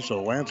Marty,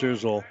 so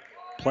Lancers will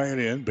play it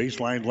in.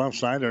 Baseline left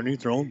side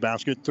underneath their own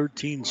basket,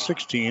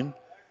 13-16.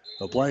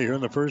 The play here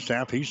in the first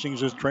half.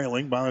 Hastings is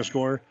trailing by a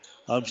score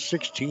of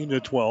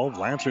 16-12.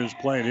 Lancers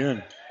play it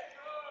in.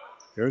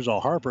 Here's a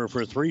Harper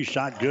for 3,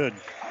 shot good.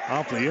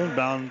 Off the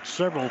inbound,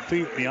 several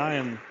feet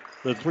behind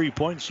the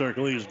three-point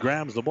circle. He just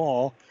grabs the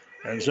ball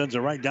and sends it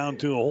right down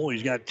to a hole.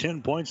 He's got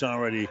 10 points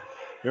already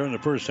here in the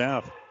first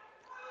half.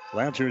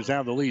 Lancers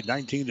have the lead,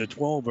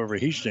 19-12 over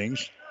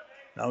Hastings.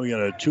 Now we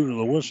got a 2 to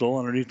the whistle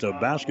underneath the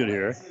basket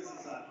here.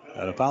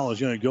 And a foul is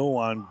going to go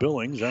on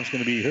Billings. That's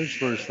going to be his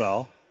first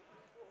foul.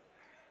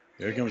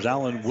 Here comes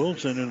Alan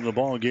Wilson into the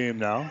ball game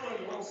now.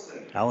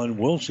 Alan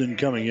Wilson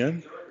coming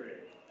in.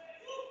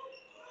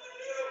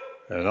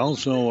 And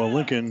also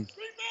Lincoln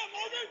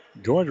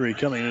Daughtry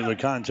coming into the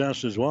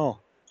contest as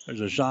well. There's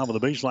a shot with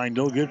the baseline,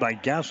 no good by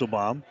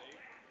Gasselbaum.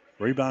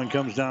 Rebound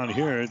comes down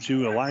here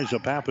to Elijah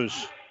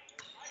Pappas.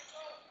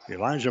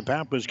 Elijah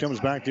Pappas comes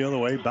back the other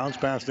way. Bounce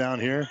pass down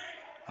here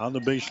on the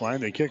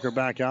baseline. They kick her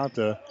back out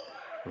to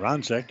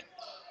Ronczek.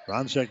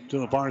 Ronczek to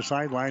the far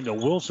sideline to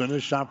Wilson.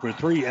 His shot for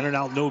 3. In and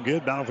out, no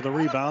good. Bound for the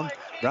rebound.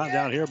 Brought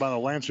down here by the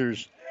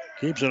Lancers.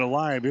 Keeps it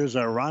alive. Here's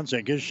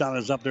Ronczek. His shot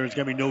is up there. It's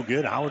going to be no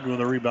good. Howard with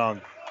a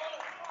rebound.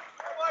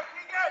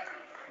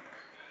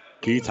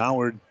 Keith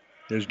Howard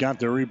has got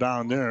the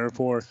rebound there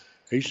for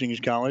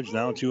Hastings College.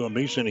 Now to a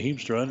Mason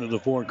Heemstra into the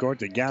forecourt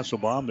to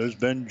Gasselbaum. There's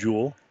Ben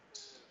Jewell.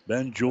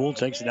 Ben Jewell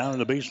takes it down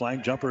to the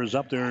baseline. Jumper is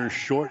up there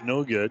short,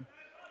 no good.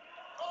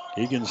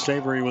 Keegan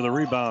Savory with a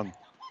rebound.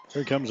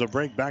 Here comes a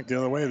break back the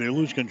other way. They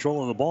lose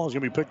control of the ball. It's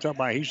going to be picked up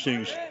by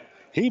Hastings.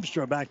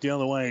 Heemstra back the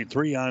other way.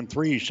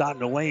 3-on-3. Shot in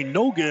the lane.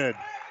 No good.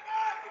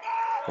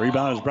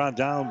 Rebound is brought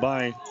down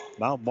by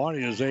Mount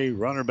Marty as they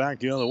runner back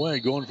the other way.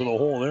 Going for the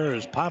hole there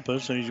is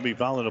Pappas, and he's going to be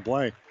fouling the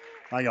play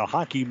like a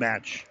hockey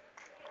match.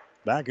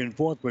 Back and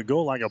forth would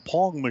go like a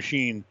pong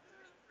machine.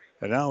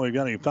 And now we've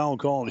got a foul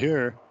called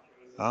here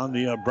on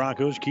the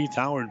Broncos. Keith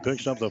Howard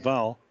picks up the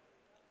foul.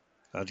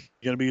 That's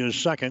going to be his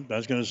second.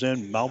 That's going to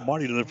send Mount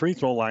Marty to the free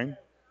throw line.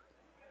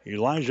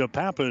 Elijah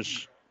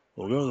Pappas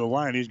will go to the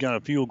line. He's got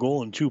a field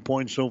goal and 2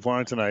 points so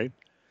far tonight.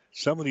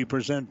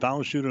 70%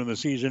 foul shooter in the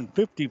season,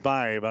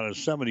 55 out of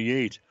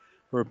 78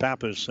 for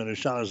Pappas. And his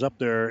shot is up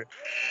there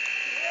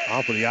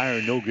off of the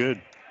iron, no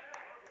good.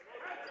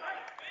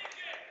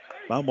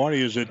 Mount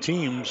Marty is a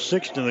team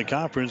 6th in the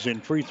conference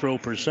in free throw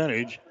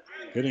percentage,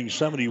 hitting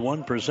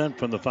 71%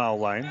 from the foul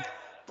line,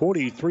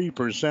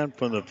 43%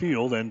 from the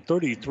field, and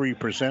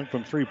 33%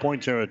 from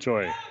three-point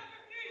territory.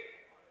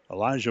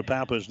 Elijah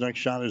Pappas' next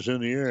shot is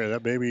in the air.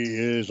 That baby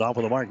is off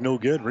of the mark, no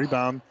good.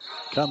 Rebound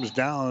comes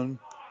down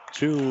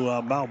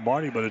to Mount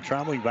Marty, but a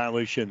traveling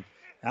violation.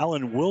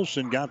 Alan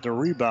Wilson got the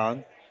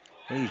rebound.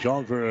 He's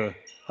called for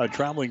a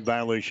traveling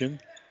violation.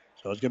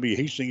 So it's going to be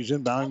Hastings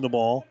inbounding the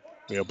ball.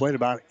 We have played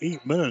about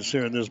 8 minutes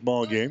here in this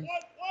ball game.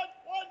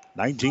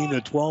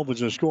 19-12 is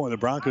the score. The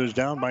Broncos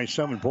down by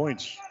 7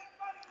 points.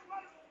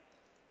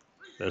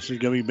 This is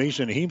going to be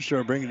Mason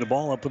Heemstra bringing the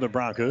ball up for the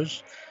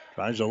Broncos.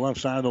 Tries the left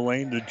side of the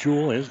lane to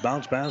Jewell. His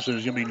bounce pass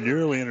is going to be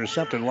nearly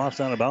intercepted. Lost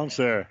out of bounds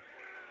there.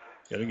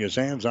 Getting his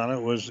hands on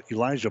it was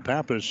Elijah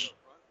Pappas.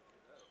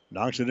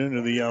 Knocks it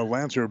into the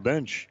Lancer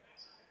bench.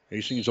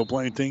 Hastings will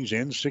play things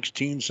in.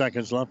 16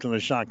 seconds left on the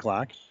shot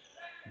clock.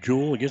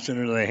 Jewell gets it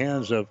into the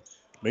hands of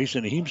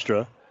Mason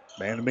Heemstra.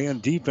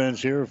 Man-to-man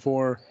defense here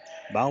for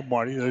Mount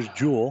Marty. There's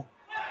Jewell.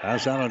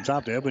 Pass out on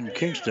top to Evan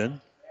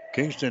Kingston.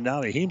 Kingston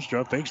down to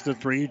Heemstra. Fakes the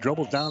 3.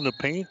 Dribbles down the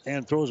paint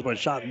and throws up a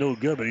shot. No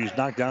good, but he's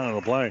knocked down on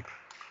the play.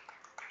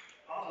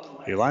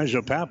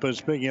 Elijah Pappas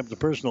picking up the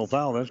personal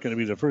foul. That's going to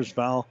be the first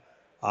foul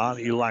on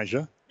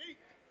Elijah.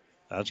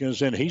 That's going to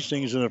send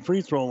Hastings to the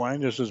free throw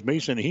line. This is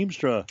Mason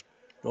Heemstra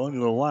going to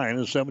the line,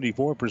 a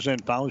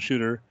 74% foul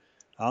shooter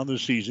on the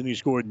season. He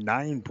scored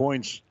 9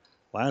 points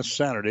last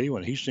Saturday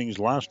when Hastings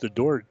lost to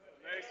Dort.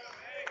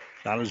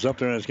 Shot is up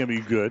there, and it's going to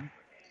be good.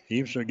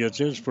 Heemster gets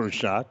his first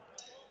shot.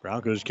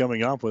 Broncos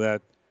coming off with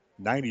that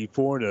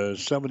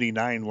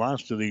 94-79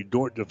 loss to the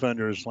Dort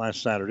defenders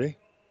last Saturday.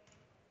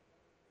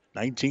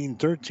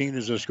 19-13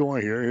 is the score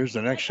here. Here's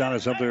the next shot.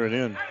 It's up there and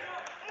in.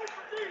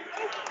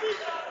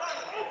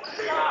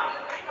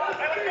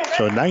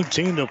 So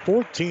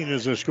 19-14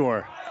 is the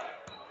score.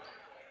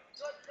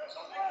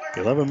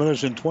 11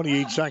 minutes and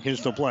 28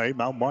 seconds to play.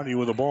 Mount Marty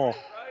with the ball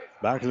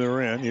back to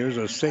their end. Here's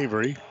a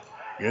Savory.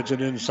 Gets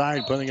it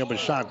inside, putting up a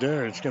shot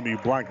there. It's going to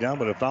be blocked down,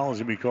 but a foul is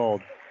going to be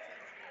called.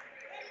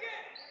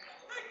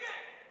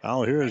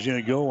 Foul here is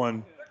going to go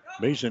on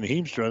Mason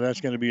Heemstra. That's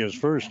going to be his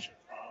first.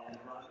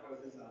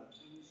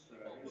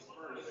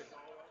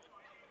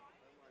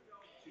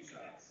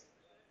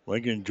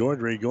 Lincoln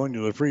Jordry going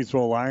to the free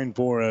throw line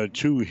for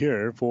 2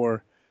 here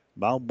for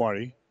Mount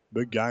Marty.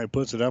 Big guy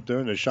puts it up there,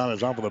 and the shot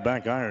is off of the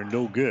back iron.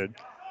 No good.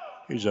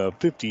 He's a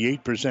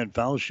 58%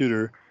 foul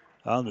shooter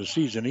on the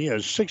season. He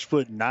is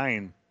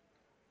 6'9".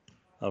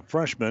 A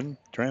freshman,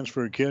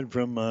 transfer kid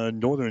from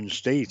Northern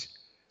State.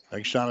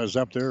 Next shot is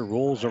up there,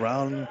 rolls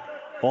around,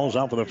 falls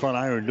off of the front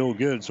iron. No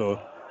good. So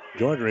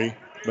Jordry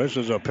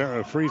misses a pair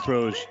of free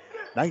throws.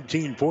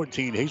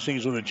 19-14.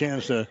 Hastings with a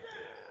chance to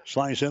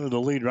slice into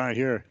the lead right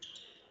here.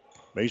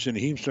 Mason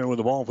Heemster with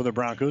the ball for the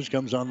Broncos.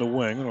 Comes on the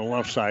wing on the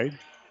left side.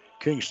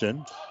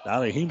 Kingston.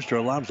 Now to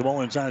Heemster. Lobs the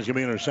ball inside. It's going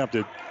to be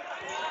intercepted.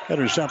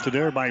 Intercepted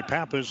there by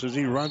Pappas as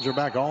he runs her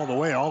back all the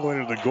way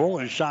to the goal.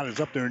 His shot is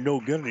up there.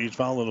 No good. And he's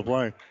fouled in the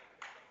play.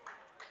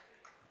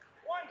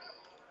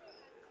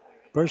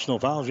 Personal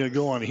foul is going to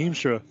go on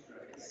Heemster.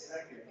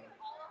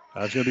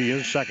 That's going to be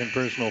his second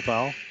personal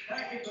foul.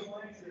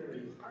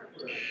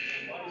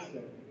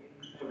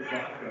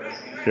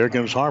 Here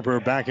comes Harper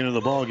back into the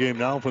ball game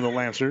now for the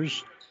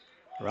Lancers.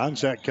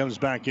 Ronsack comes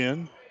back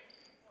in.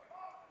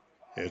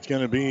 It's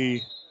going to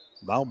be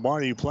Mount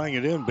Marty playing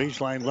it in.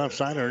 Baseline left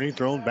side underneath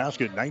their own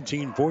basket.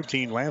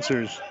 19-14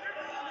 Lancers.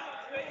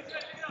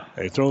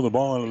 They throw the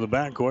ball into the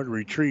backcourt.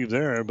 Retrieved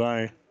there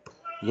by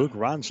Luke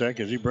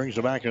Ronsack as he brings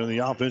it back into the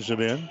offensive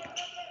end.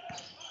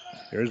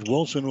 Here's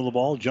Wilson with the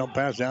ball. Jump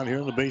pass down here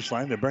in the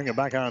baseline. They bring it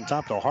back on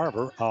top to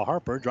Harper.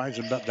 Harper drives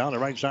it down the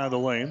right side of the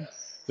lane.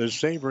 There's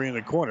Savory in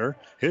the corner.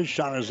 His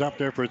shot is up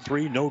there for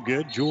 3. No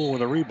good. Jewell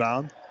with a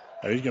rebound.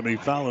 And he's going to be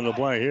fouling the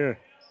play here.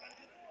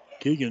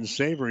 Keegan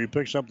Savory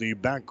picks up the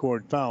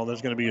backcourt foul.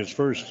 That's going to be his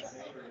first.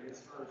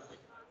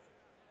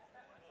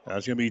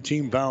 That's going to be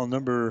team foul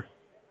number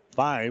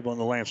 5 on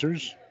the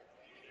Lancers.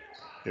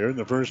 Here in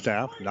the first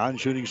half.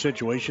 Non-shooting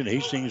situation.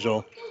 Hastings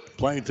will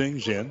play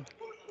things in.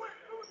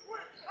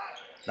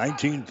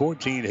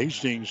 19-14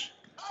 Hastings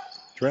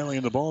trailing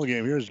in the ball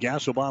game. Here's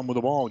Gasselbaum with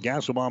the ball.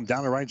 Gasselbaum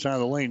down the right side of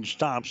the lane.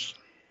 Stops.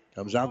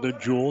 Comes out to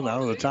Jewell.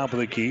 Down to the top of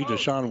the key.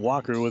 Deshaun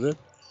Walker with it.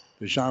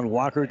 Deshaun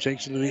Walker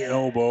takes it to the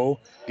elbow.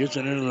 Gets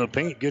it into the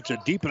paint. Gets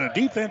it deep in the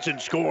defense and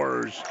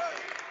scores.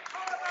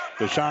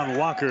 Deshaun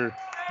Walker.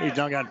 He's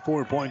now got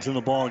 4 points in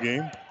the ball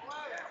game.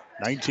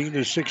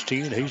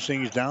 19-16.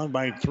 Hastings down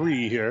by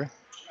 3 here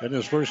in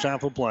this first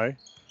half of play.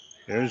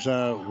 There's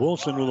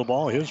Wilson with the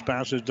ball. His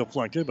pass is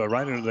deflected, but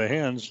right into the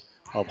hands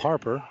of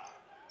Harper.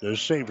 There's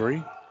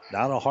Savory.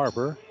 Now to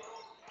Harper.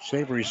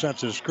 Savory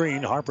sets his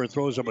screen. Harper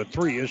throws up a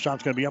 3. His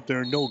shot's going to be up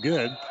there. No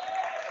good.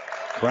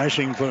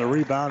 Crashing for the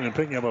rebound and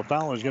picking up a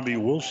foul is going to be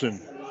Wilson.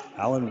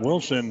 Alan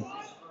Wilson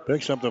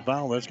picks up the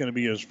foul. That's going to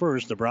be his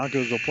first. The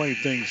Broncos will play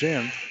things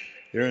in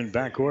here in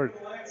backcourt.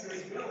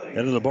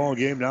 Into the ball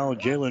game now,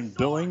 Jalen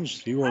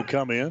Billings. He will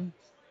come in.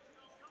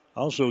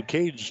 Also,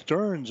 Cade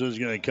Stearns is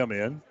going to come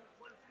in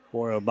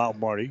for Mount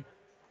Marty.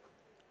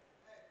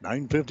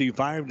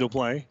 9:55 to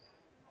play.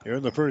 Here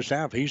in the first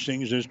half,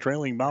 Hastings is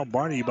trailing Mount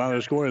Marty by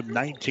a score of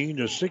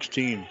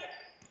 19-16.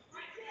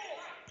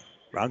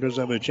 Broncos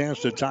have a chance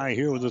to tie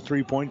here with a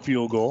 3-point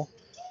field goal.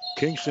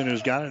 Kingston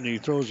has got it, and he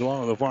throws the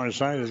ball on the far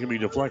side. It's going to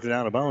be deflected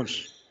out of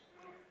bounds.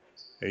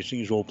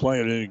 Hastings will play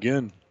it in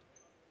again.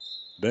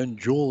 Ben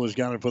Jewell has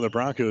got it for the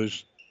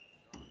Broncos.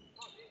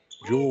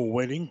 Jewell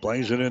waiting,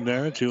 plays it in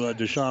there to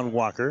Deshaun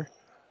Walker.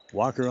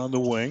 Walker on the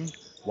wing.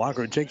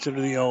 Walker takes it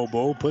to the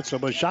elbow, puts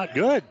up a shot.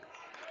 Good.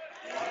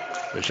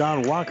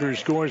 Deshaun Walker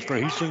scores for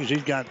Hastings.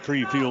 He's got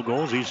 3 field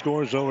goals. He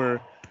scores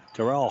over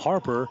Terrell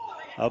Harper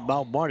of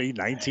Mount Marty,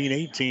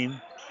 19-18.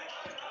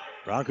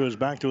 Broncos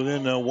back to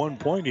within 1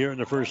 point here in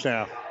the first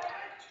half.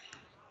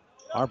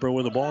 Harper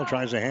with the ball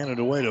tries to hand it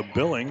away to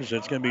Billings.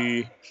 It's going to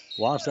be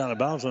lost out of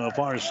bounds on the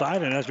far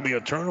side, and that's going to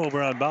be a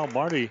turnover on Mount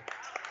Marty.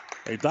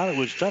 They thought it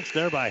was touched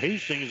there by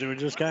Hastings. They were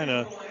just kind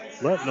of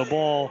letting the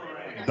ball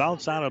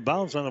bounce out of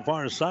bounds on the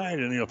far side,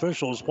 and the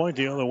officials point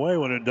the other way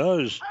when it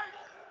does.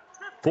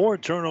 4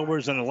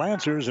 turnovers in the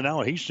Lancers, and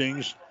now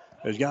Hastings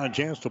has got a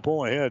chance to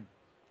pull ahead.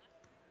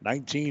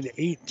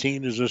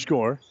 19-18 is the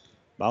score.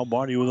 Mount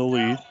Marty with a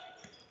lead.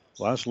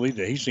 Last lead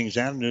that Hastings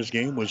had in this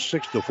game was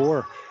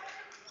 6-4.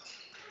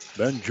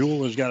 Ben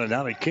Jewell has got it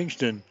down to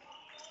Kingston.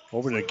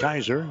 Over to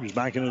Kaiser, who's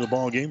back into the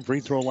ball game.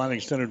 Free throw line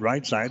extended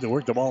right side. They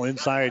work the ball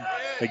inside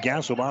the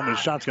Gasselbaum. His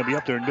shot's going to be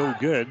up there, no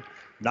good.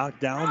 Knocked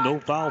down, no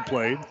foul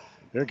played.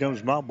 Here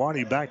comes Mount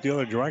Marty back the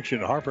other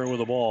direction. Harper with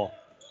the ball.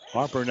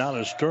 Harper now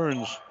to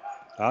Stearns.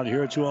 Out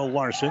here to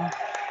Larson.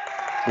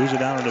 Moves it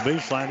down to the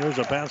baseline. There's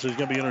a pass that's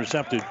going to be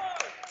intercepted.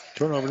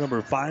 Turnover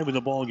number 5 in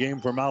the ball game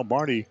for Mount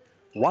Marty.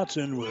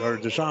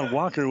 Deshaun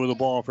Walker with the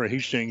ball for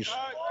Hastings.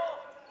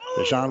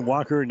 Deshaun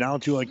Walker now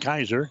to a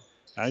Kaiser.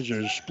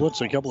 Kaiser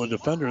splits a couple of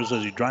defenders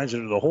as he drives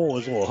into the hole.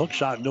 His little hook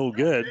shot no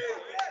good.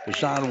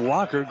 Deshaun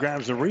Walker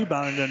grabs the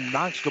rebound and then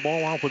knocks the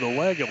ball off with a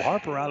leg of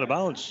Harper out of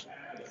bounds.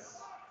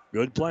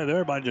 Good play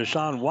there by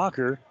Deshaun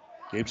Walker.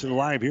 Keeps it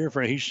alive here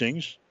for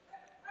Hastings.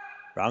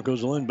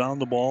 Broncos will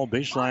inbound the ball.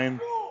 Baseline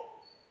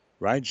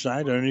right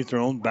side underneath their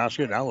own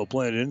basket. Now we'll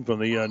play it in from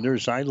the near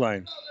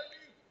sideline.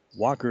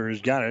 Walker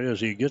has got it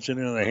as he gets it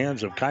into the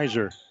hands of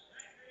Kaiser.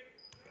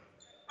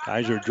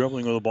 Kaiser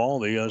dribbling with the ball.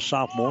 The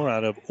sophomore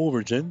out of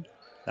Overton.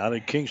 Out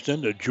of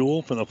Kingston to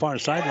Jewell from the far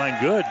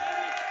sideline. Good.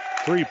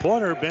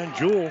 Three-pointer, Ben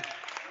Jewell.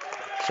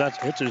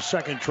 Hits his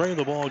second tray of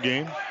the ball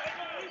game.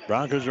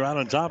 Broncos are out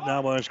on top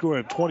now by a score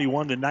of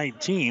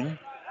 21-19.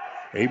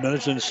 8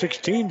 minutes and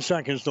 16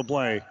 seconds to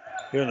play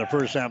here in the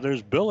first half.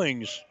 There's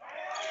Billings.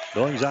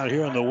 Billings out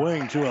here on the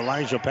wing to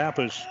Elijah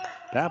Pappas.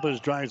 Pappas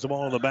drives the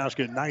ball in the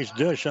basket. Nice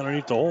dish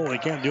underneath the hole. They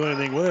can't do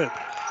anything with it.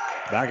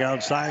 Back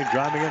outside,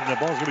 driving it, and the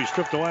ball's going to be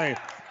stripped away.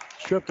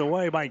 Stripped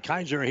away by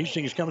Kaiser.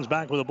 Hastings comes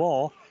back with the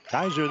ball.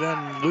 Kaiser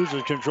then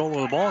loses control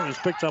of the ball and is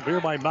picked up here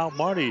by Mount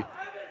Marty.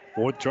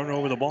 4th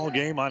turnover of the ball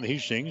game on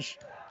Hastings.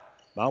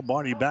 Mount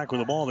Marty back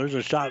with the ball. There's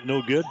a shot,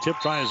 no good. Tip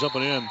try is up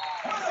and in.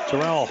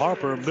 Terrell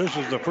Harper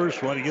misses the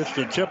first one. He gets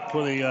the tip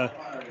for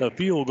the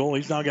field goal.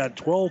 He's now got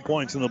 12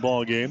 points in the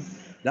ball game.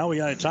 Now we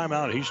got a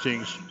timeout,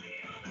 Hastings.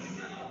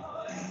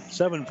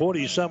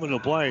 7:47 to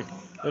play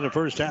in the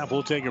first half.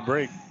 We'll take a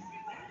break.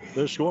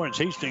 The score is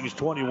Hastings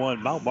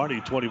 21, Mount Marty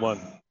 21.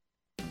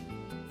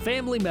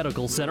 Family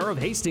Medical Center of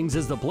Hastings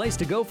is the place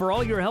to go for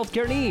all your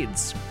healthcare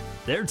needs.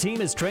 Their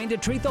team is trained to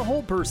treat the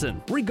whole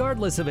person,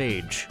 regardless of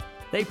age.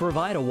 They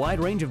provide a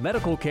wide range of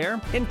medical care,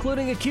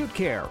 including acute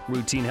care,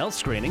 routine health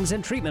screenings,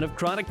 and treatment of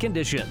chronic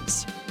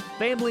conditions.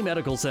 Family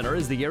Medical Center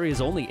is the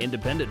area's only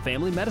independent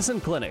family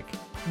medicine clinic.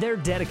 They're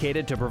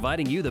dedicated to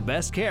providing you the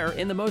best care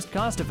in the most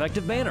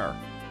cost-effective manner.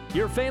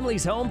 Your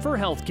family's home for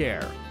health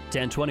care.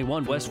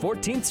 1021 West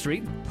 14th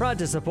Street, proud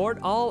to support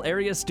all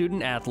area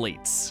student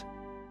athletes.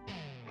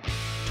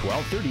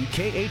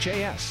 1230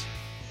 KHAS.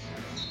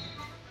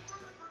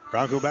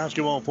 Bronco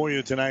basketball for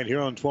you tonight here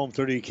on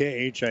 1230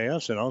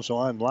 KHAS and also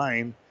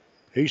online,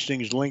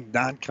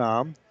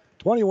 HastingsLink.com.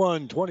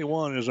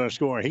 21-21 is our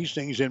score.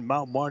 Hastings in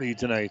Mount Marty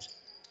tonight.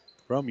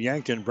 From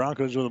Yankton,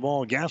 Broncos with the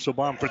ball.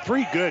 Gasselbaum for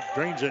 3, good,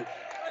 drains it.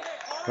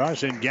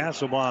 Carson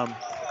Gasselbaum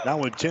now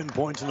with 10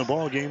 points in the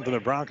ball game for the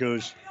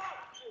Broncos.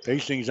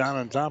 Hastings out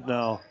on top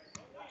now,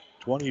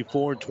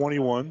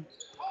 24-21.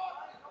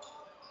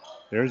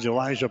 There's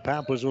Elijah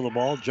Pappas with the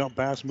ball. Jump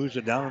pass, moves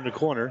it down in the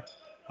corner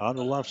on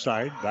the left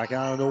side. Back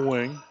out on the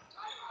wing.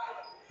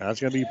 That's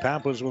going to be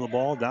Pappas with the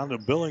ball. Down to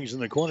Billings in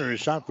the corner. His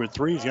shot for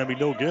 3 is going to be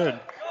no good.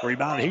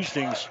 Rebound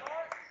Hastings.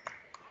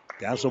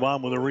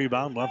 Gasselbaum with a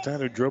rebound.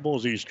 Left-handed dribble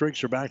as he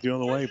streaks her back the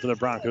other way for the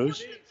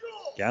Broncos.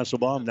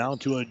 Gasselbaum down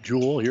to a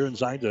Jewell here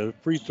inside the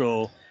free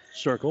throw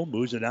circle.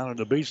 Moves it down on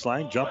the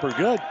baseline. Jumper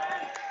good.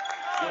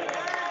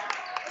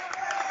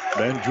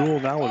 Ben Jewell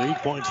now with 8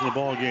 points in the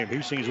ball game.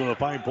 Hastings with a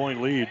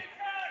 5-point lead.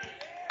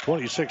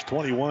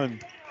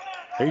 26-21.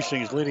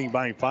 Hastings leading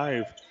by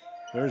 5.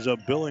 There's a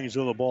Billings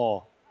with the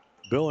ball.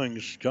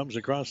 Billings comes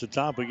across the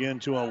top again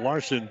to a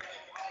Larson.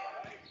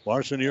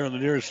 Larson here on the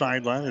near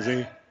sideline as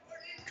they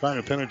try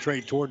to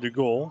penetrate toward the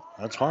goal.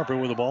 That's Harper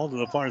with the ball to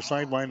the far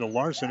sideline to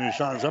Larson. His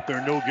shot is up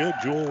there, no good.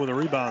 Jewell with a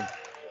rebound.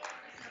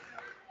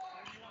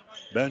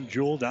 Ben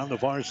Jewell down the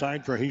far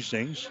side for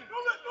Hastings.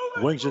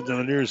 Wings it to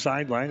the near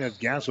sideline. That's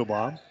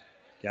Gasselbaum.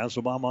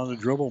 Gasselbaum on the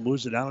dribble,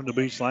 moves it down on the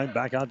baseline.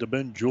 Back out to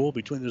Ben Jewell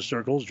between the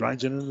circles.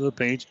 Drives it into the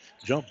paint.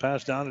 Jump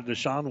pass down to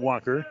Deshaun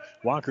Walker.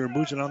 Walker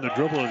moves it on the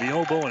dribble to the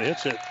elbow and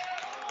hits it.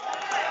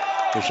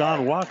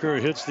 Deshaun Walker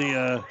hits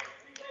the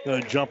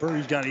jumper.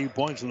 He's got 8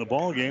 points in the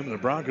ball game. The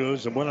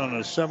Broncos have went on a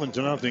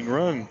 7-0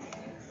 run.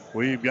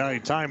 We've got a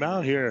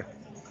timeout here.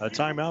 A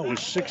timeout with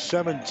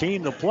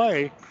 6:17 to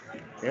play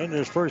in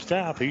this first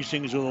half.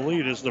 Hastings with the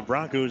lead is the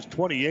Broncos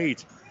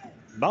 28.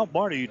 Mount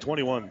Marty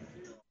 21.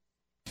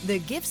 The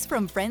gifts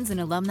from friends and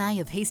alumni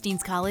of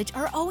Hastings College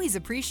are always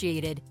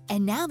appreciated.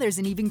 And now there's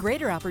an even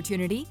greater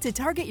opportunity to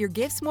target your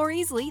gifts more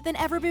easily than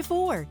ever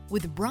before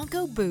with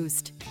Bronco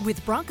Boost.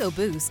 With Bronco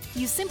Boost,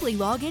 you simply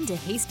log into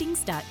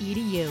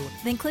hastings.edu,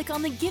 then click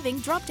on the Giving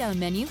drop-down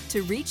menu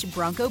to reach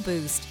Bronco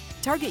Boost.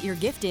 Target your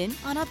gift in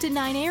on up to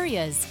 9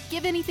 areas.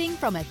 Give anything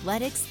from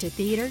athletics to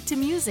theater to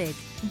music.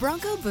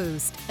 Bronco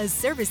Boost, a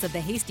service of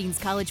the Hastings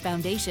College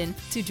Foundation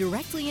to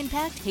directly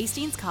impact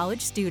Hastings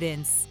College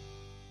students.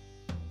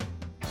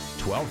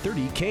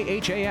 1230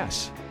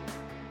 KHAS.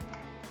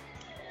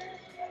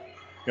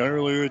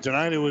 Earlier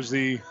tonight, it was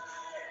the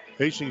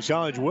Hastings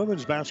College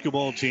women's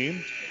basketball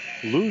team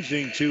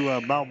losing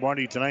to Mount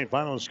Marty tonight.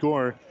 Final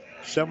score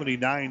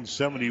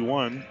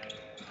 79-71.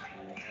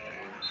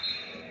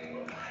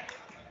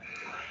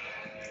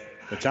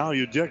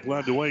 Natalia Dick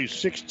led the way,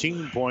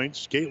 16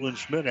 points. Caitlin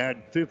Schmidt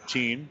had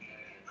 15.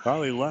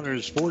 Carly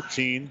Leonard's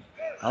 14.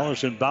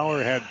 Allison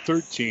Bauer had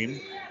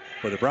 13.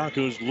 But the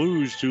Broncos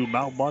lose to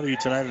Mount Marty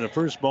tonight in the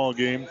first ball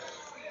game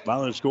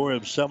by a score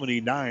of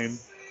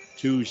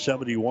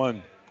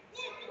 79-71.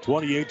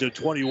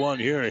 28-21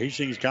 here.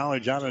 Hastings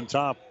College out on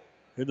top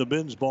in the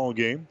men's ball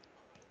game.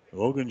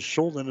 Logan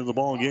Schultz into the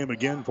ball game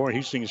again for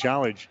Hastings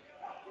College.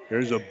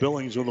 Here's a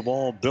Billings with the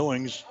ball.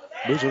 Billings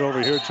moves it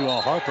over here to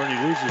a Harper, and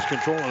he loses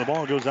control, and the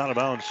ball goes out of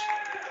bounds.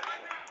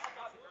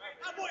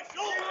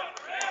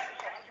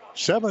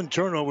 7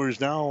 turnovers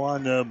now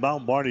on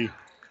Mount Marty.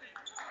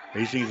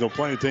 Hastings will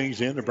play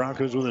things in. The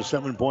Broncos with a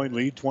 7-point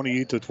lead,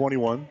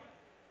 28-21.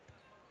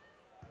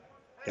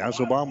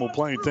 Gasselbaum will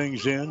play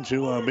things in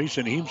to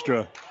Mason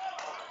Heemstra.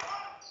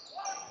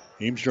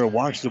 Heemstra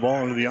walks the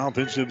ball into the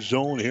offensive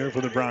zone here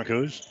for the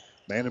Broncos.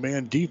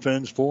 Man-to-man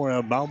defense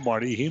for Mount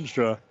Marty.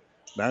 Heemstra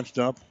matched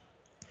up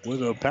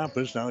with a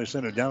Pappas. Now they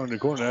send it down in the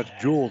corner. That's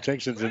Jewell.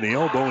 Takes it to the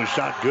elbow and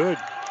shot good.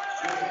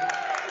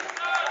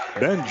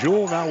 Ben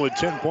Jewell now with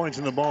 10 points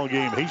in the ball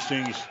game.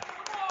 Hastings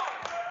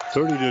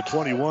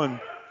 30-21.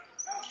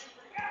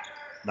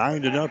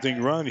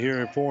 9-0 run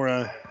here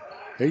for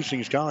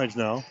Hastings College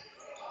now.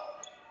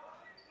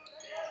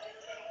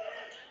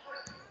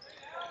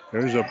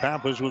 There's a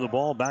Pappas with the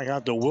ball back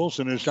out to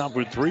Wilson. His shot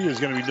for 3 is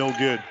going to be no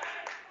good.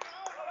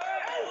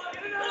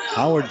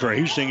 Howard for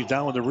Hastings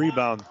down with the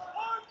rebound.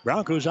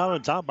 Broncos out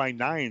on top by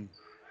 9.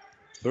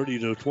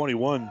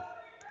 30-21.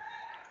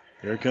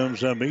 Here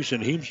comes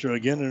Mason Heemstra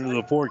again into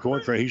the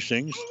forecourt for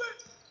Hastings.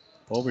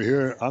 Over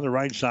here on the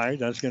right side,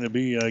 that's going to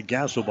be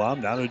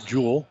Gasselbaum. Down to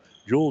Jewell.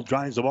 Jewell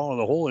drives the ball in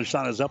the hole. His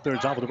shot is up there,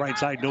 top of the right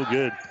side, no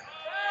good.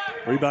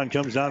 Rebound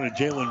comes down to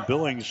Jalen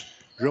Billings.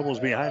 Dribbles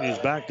behind his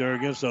back there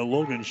against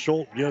Logan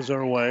Schultz. Gives her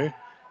away.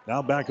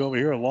 Now back over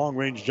here. A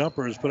long-range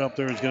jumper is put up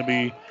there. It's going to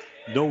be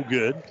no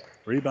good.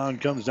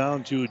 Rebound comes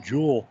down to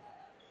Jewell.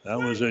 That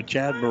was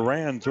Chad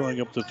Moran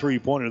throwing up the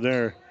three-pointer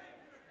there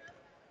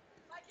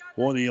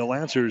for the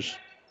Lancers.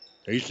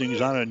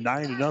 Hastings on a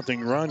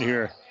 9-0 run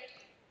here.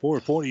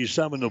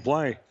 4:47 to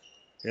play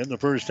in the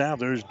first half.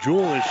 There's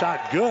Jewell. His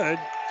shot good.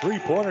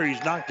 Three-pointer.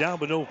 He's knocked down,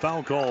 but no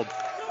foul called.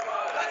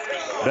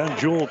 Ben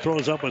Jewell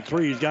throws up a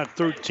 3. He's got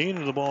 13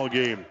 in the ball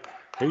game.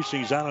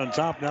 Hastings out on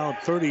top now,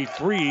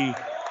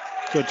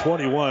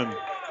 33-21.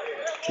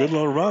 Good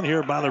little run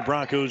here by the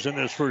Broncos in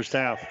this first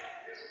half.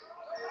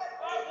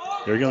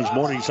 Here comes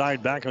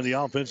Morningside back on the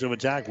offensive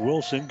attack.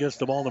 Wilson gets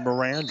the ball to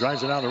Moran,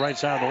 drives it down the right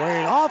side of the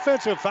lane.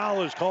 Offensive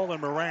foul is called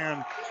on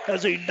Moran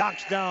as he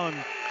knocks down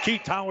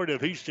Keith Howard of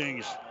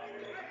Hastings.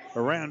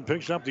 Moran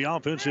picks up the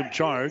offensive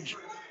charge.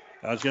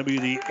 That's going to be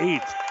the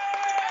 8th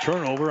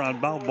turnover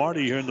on Mount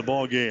Marty here in the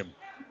ball game.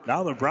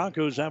 Now the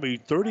Broncos have a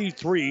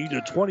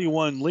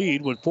 33-21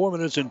 lead with 4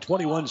 minutes and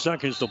 21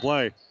 seconds to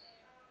play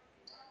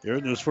here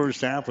in this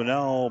first half. And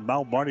now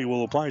Mount Marty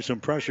will apply some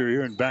pressure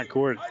here in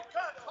backcourt.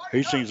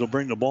 Hastings will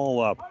bring the ball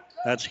up.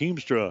 That's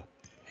Heemstra.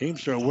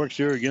 Heemstra works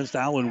here against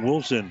Allen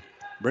Wilson.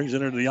 Brings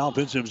it into the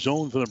offensive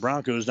zone for the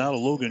Broncos. Now to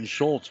Logan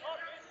Schultz.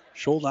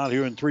 Schultz out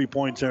here in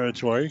three-point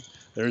territory.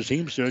 There's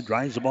Heemstra.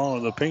 Drives the ball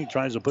in the paint.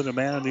 Tries to put a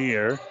man in the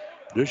air.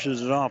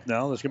 Dishes it off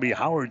now. That's going to be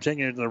Howard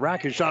taking it to the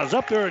rack. His shot is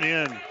up there and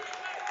in.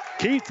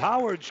 Keith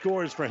Howard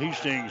scores for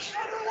Hastings.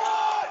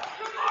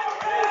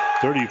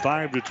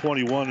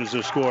 35-21 is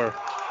the score.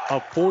 A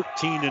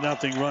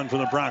 14-0 run for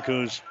the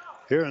Broncos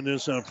here in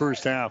this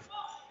first half.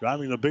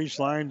 Driving the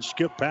baseline,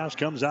 skip pass,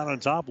 comes out on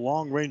top.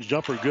 Long-range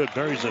jumper, good.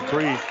 Buries a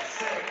 3.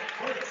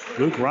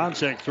 Luke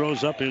Ronczek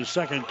throws up his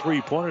second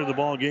three-pointer of the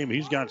ball game.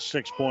 He's got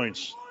 6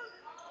 points.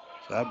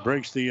 So that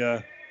breaks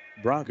the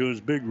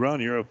Broncos' big run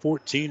here, a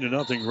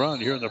 14-0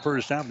 run here in the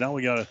first half. Now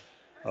we got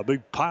a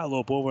big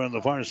pile-up over on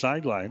the far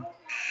sideline.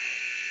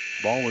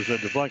 Ball was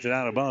deflected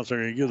out of bounds. They're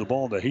going to give the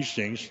ball to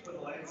Hastings.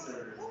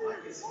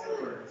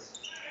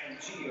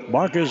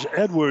 Marcus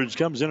Edwards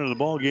comes into the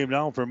ball game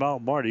now for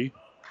Mount Marty.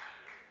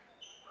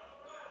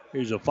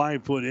 He's a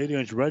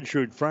 5'8"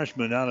 redshirt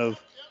freshman out of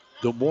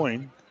Des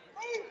Moines.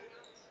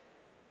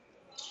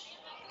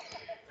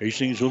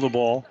 Hastings with the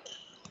ball.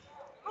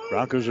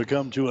 Broncos will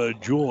come to a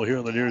Jewell here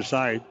on the near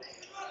side.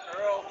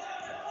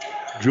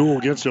 Jewell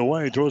gets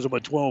away, throws up a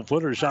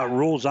 12-footer. Shot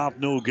rolls off,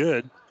 no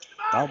good.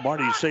 Mount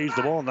Marty saves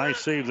the ball. Nice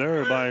save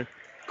there by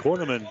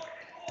Korteman.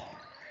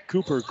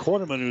 Cooper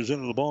Korteman, who's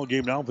into the ball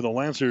game now for the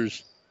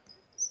Lancers.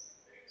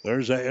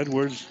 There's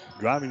Edwards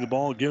driving the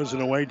ball, gives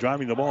it away,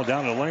 driving the ball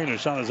down the lane. The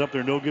shot is up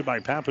there, no good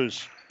by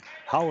Pappas.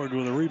 Howard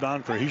with a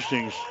rebound for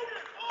Hastings.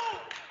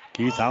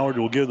 Keith Howard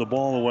will give the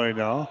ball away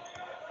now.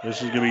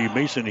 This is going to be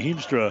Mason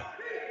Heemstra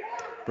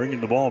bringing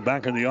the ball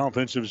back in the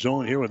offensive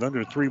zone here with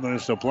under 3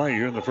 minutes to play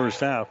here in the first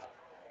half.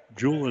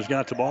 Jewell has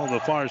got the ball on the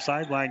far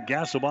sideline.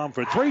 Gasselbaum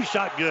for 3,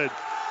 shot good.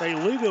 They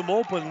leave him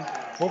open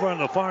over on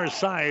the far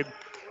side.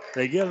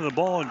 They get him the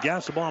ball, and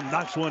Gasselbaum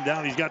knocks one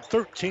down. He's got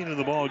 13 in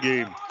the ball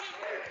game.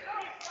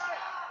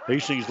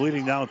 Hastings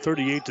leading now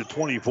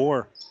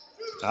 38-24.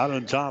 Out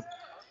on top.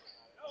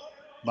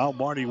 Mount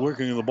Marty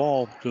working the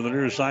ball to the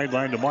near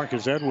sideline to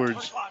Marcus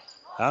Edwards.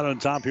 Out on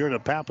top here to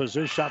Pappas.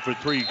 This shot for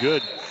three,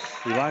 good.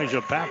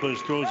 Elijah Pappas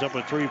throws up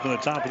a three from the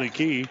top of the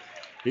key.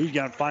 He's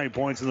got 5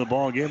 points in the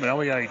ball game. And now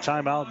we got a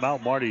timeout,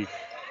 Mount Marty.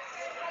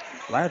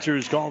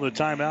 Lancers called the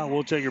timeout.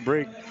 We'll take a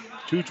break.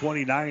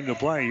 2:29 to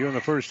play here in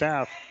the first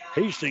half.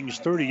 Hastings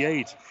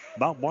 38,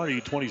 Mount Marty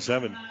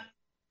 27.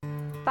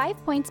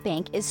 5 Points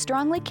Bank is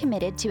strongly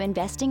committed to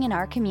investing in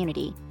our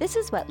community. This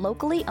is what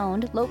locally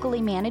owned,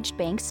 locally managed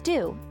banks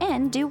do,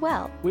 and do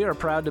well. We are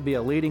proud to be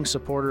a leading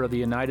supporter of the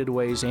United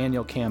Way's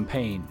annual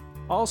campaign.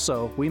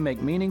 Also, we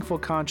make meaningful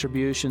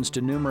contributions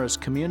to numerous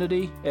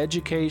community,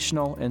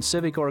 educational, and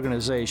civic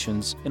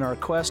organizations in our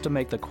quest to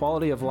make the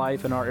quality of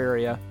life in our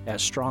area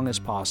as strong as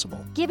possible.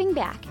 Giving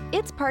back.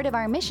 It's part of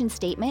our mission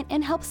statement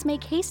and helps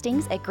make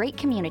Hastings a great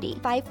community.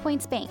 5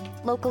 Points Bank.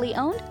 Locally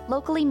owned,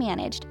 locally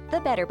managed. The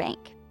better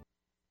bank.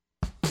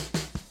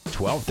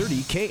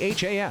 1230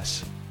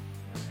 KHAS.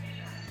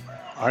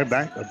 All right,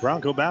 back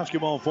Bronco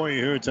basketball for you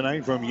here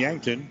tonight from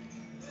Yankton.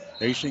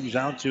 Hastings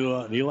out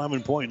to the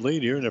 11-point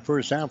lead here in the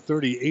first half,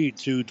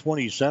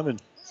 38-27.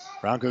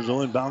 Broncos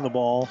will inbound the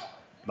ball.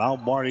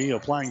 Mount Marty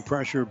applying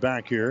pressure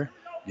back here.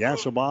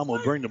 Gasselbaum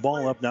will bring the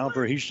ball up now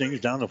for Hastings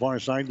down the far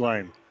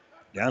sideline.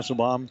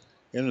 Gasselbaum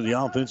into the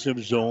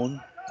offensive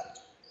zone.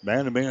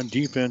 Man-to-man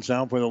defense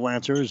out for the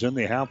Lancers in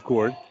the half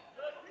court.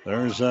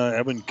 There's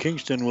Evan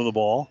Kingston with the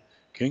ball.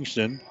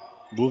 Kingston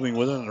moving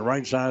with it on the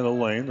right side of the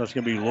lane. That's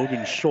going to be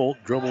Logan Schultz.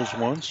 Dribbles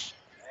once.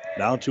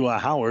 Now to a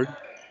Howard.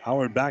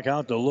 Howard back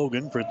out to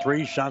Logan for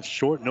three. Shots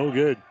short, no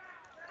good.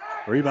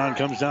 Rebound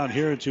comes down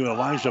here to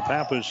Elijah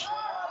Pappas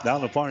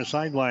down the far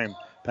sideline.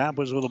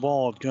 Pappas with the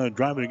ball, going to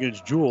drive it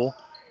against Jewell.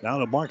 Now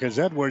to Marcus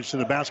Edwards to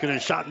the basket,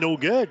 and shot no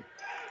good.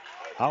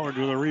 Howard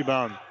with a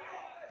rebound.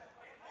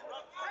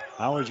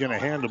 Howard's going to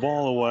hand the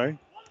ball away.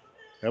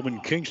 Evan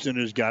Kingston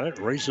has got it.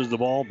 Races the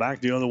ball back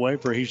the other way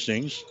for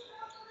Hastings.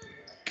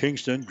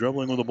 Kingston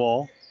dribbling with the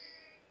ball.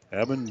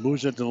 Evan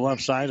moves it to the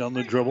left side on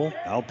the dribble.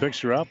 Now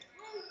picks her up.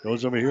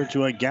 Goes over here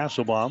to a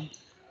Gasselbaum.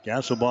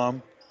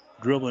 Gasselbaum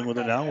dribbling with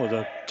it now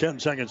with 10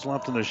 seconds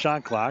left in the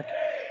shot clock.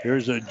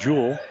 Here's a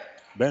Jewell.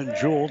 Ben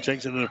Jewell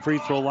takes it to the free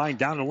throw line,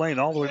 down the lane,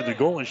 all the way to the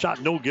goal, and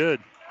shot no good.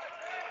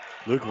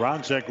 Luke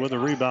Ronczek with a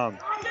rebound.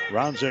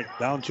 Ronczek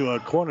down to a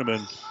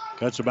Cornerman.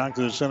 Cuts it back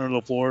to the center of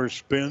the floor,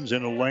 spins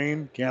in the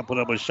lane, can't put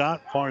up a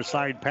shot. Far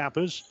side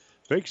Pappas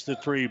fakes the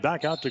three,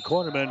 back out to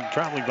Cornerman,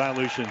 traveling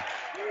violation.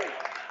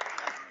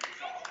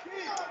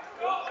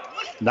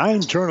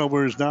 9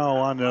 turnovers now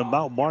on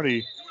Mount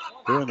Marty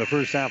here in the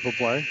first half of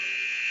play.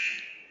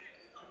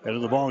 Head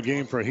of the ball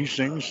game for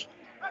Hastings.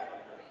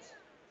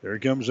 There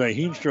comes a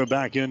Heemstra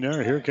back in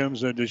there. Here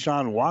comes a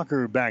Deshaun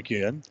Walker back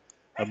in.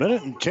 1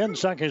 minute and 10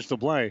 seconds to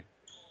play.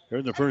 Here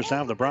in the first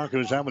half, the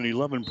Broncos have an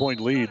 11-point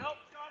lead,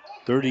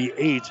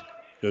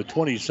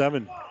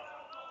 38-27.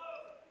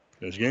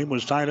 This game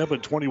was tied up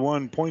at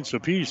 21 points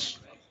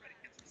apiece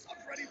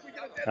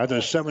at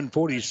the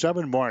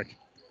 7:47 mark.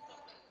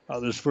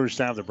 This first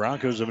half, the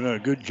Broncos have done a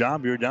good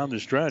job here down the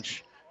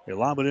stretch. They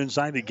lob it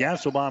inside to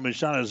Gasselbaum. His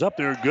shot is up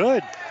there.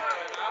 Good.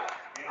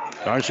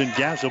 Carson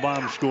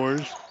Gasselbaum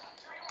scores.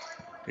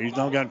 He's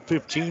now got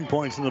 15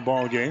 points in the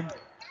ball game.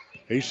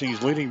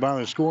 Hastings leading by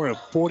the score of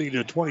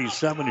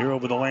 40-27 here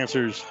over the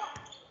Lancers.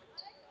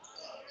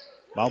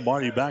 Mount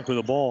Marty back with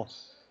the ball.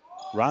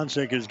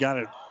 Ronczek has got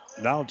it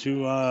now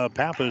to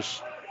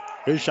Pappas.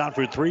 His shot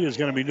for three is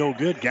going to be no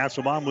good.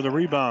 Gasselbaum with a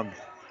rebound.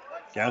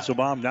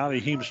 Gasselbaum now to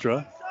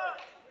Heemstra.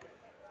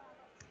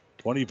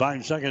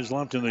 25 seconds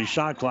left in the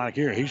shot clock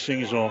here.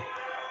 Hastings will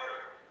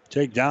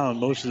take down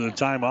most of the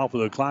time off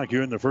of the clock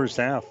here in the first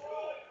half.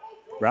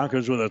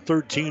 Broncos with a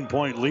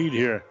 13-point lead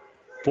here,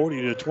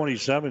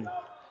 40-27.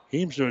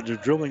 Heemstra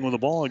just dribbling with the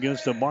ball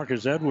against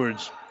Marcus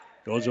Edwards.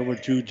 Goes over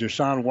to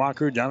Deshaun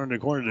Walker, down in the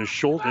corner to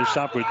Schultz. His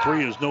shot for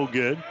three is no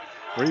good.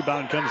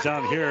 Rebound comes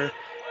down here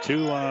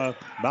to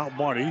Mount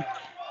Marty.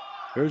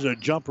 There's a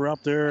jumper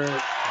up there,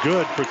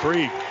 good for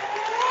three.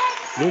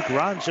 Luke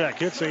Ronczek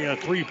hits a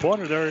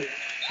three-pointer there.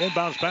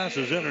 Inbounds pass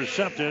is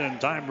intercepted and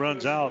time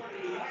runs out.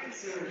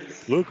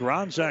 Luke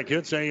Ronczek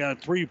hits a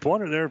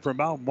three-pointer there for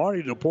Mount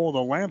Marty to pull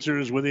the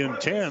Lancers within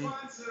 10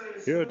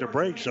 here at the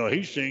break. So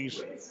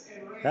Hastings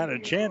had a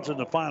chance in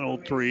the final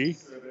three.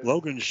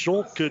 Logan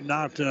Schultz could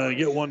not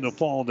get one to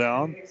fall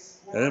down.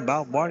 And then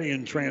Mount Marty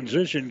in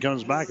transition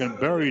comes back and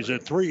buries a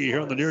three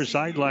here on the near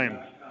sideline.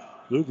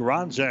 Luke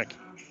Ronczek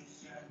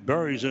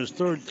buries his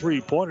third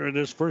three-pointer in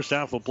this first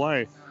half of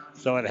play.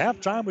 So at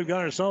halftime, we've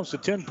got ourselves a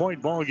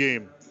 10-point ball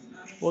game.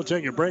 We'll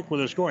take a break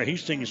with a score.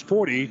 Hastings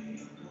 40,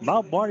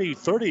 Mount Marty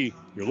 30.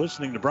 You're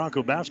listening to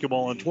Bronco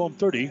Basketball on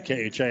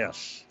 1230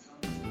 KHAS.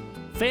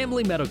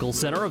 Family Medical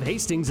Center of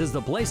Hastings is the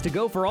place to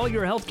go for all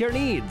your healthcare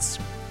needs.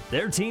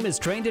 Their team is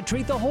trained to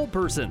treat the whole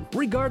person,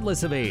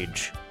 regardless of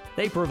age.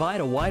 They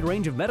provide a wide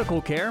range of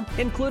medical care,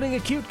 including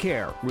acute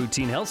care,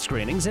 routine health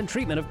screenings, and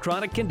treatment of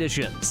chronic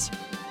conditions.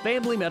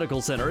 Family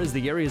Medical Center is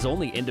the area's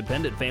only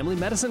independent family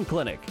medicine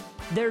clinic.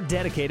 They're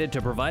dedicated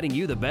to providing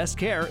you the best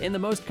care in the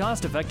most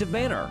cost-effective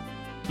manner.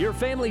 Your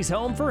family's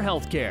home for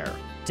health care.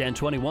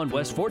 1021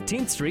 West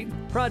 14th Street,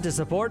 proud to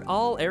support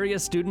all area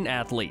student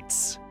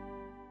athletes.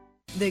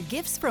 The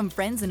gifts from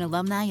friends and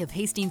alumni of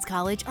Hastings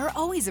College are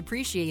always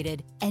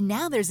appreciated. And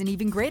now there's an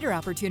even greater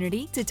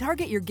opportunity to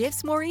target your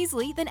gifts more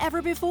easily than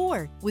ever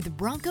before with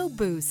Bronco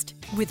Boost.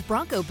 With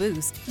Bronco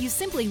Boost, you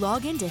simply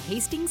log into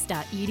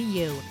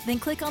hastings.edu, then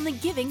click on the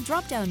Giving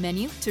drop-down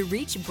menu to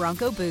reach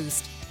Bronco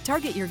Boost.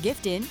 Target your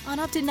gift in on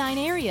up to 9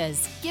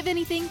 areas. Give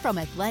anything from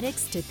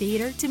athletics to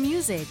theater to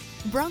music.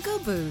 Bronco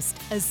Boost,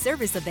 a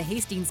service of the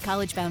Hastings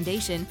College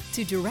Foundation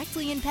to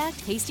directly impact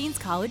Hastings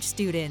College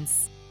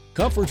students.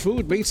 Comfort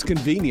food meets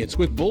convenience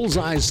with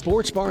Bullseye's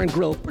Sports Bar and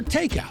Grill for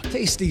takeout.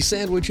 Tasty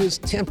sandwiches,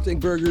 tempting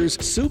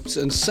burgers, soups,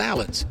 and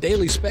salads.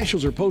 Daily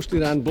specials are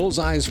posted on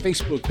Bullseye's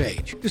Facebook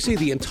page. To see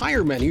the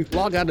entire menu,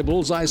 log on to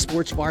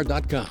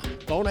bullseyesportsbar.com.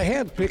 Phone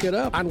ahead, pick it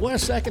up on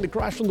West 2nd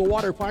across from the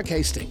Water Park,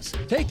 Hastings.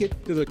 Take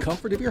it to the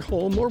comfort of your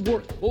home or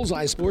work.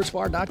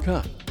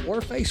 bullseyesportsbar.com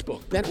or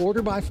Facebook. Then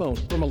order by phone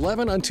from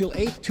 11 until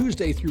 8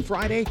 Tuesday through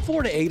Friday,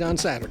 4 to 8 on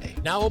Saturday.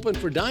 Now open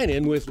for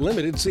dine-in with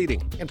limited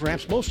seating. And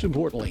perhaps most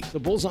importantly, the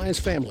Bullseye's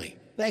family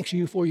thanks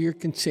you for your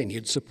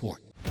continued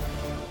support.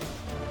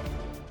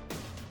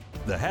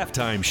 The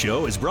Halftime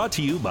Show is brought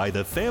to you by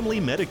the Family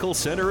Medical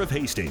Center of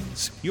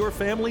Hastings, your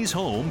family's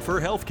home for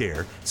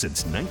healthcare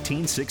since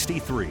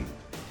 1963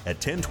 at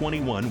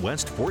 1021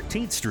 West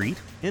 14th Street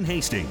in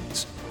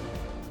Hastings.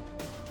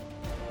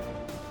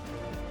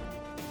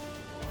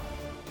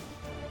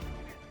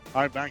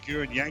 All right, back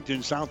here in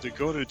Yankton, South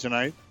Dakota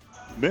tonight.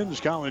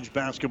 Men's college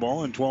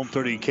basketball and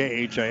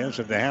 1230 KHIS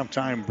at the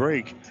halftime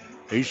break.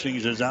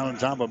 Hastings is out on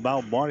top of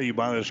Mount Marty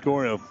by the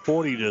score of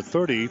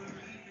 40-30.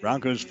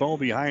 Broncos fell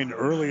behind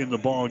early in the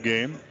ball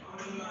game.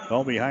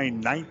 Fell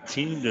behind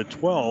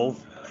 19-12.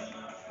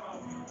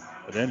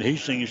 But then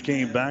Hastings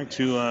came back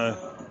to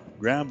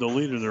grab the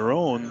lead of their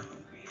own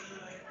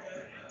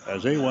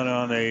as they went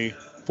on a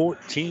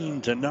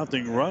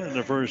 14-0 run in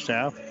the first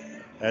half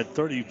at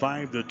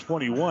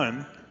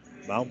 35-21.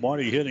 Mount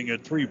Marty hitting a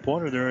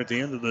three-pointer there at the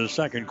end of the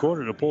second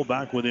quarter to pull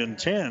back within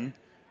 10.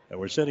 And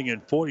we're sitting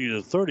at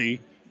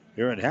 40-30.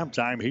 Here at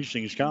halftime,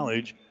 Hastings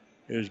College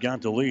has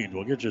got the lead.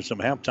 We'll get you some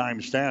halftime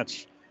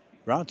stats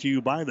brought to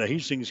you by the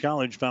Hastings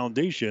College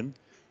Foundation.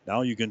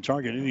 Now you can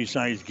target any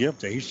size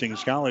gift to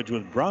Hastings College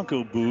with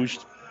Bronco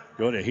Boost.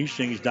 Go to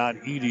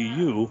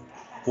hastings.edu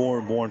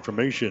for more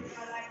information.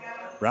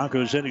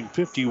 Broncos hitting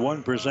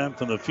 51%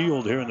 from the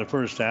field here in the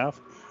first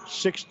half,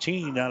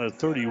 16 out of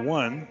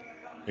 31.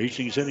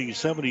 Hastings hitting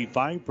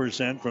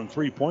 75% from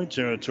three-point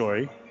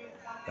territory.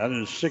 That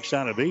is 6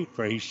 out of 8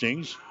 for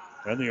Hastings.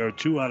 And they are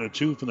 2 out of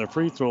 2 from the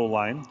free throw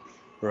line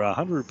for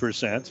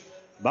 100%.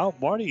 Mount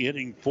Marty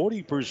hitting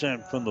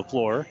 40% from the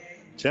floor,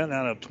 10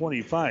 out of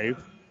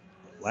 25.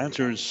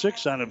 Lancers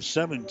 6 out of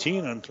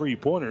 17 on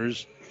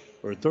three-pointers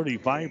for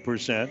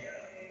 35%.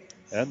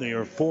 And they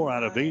are 4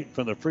 out of 8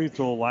 from the free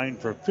throw line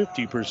for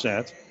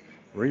 50%.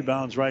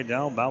 Rebounds right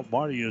now, Mount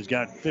Marty has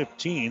got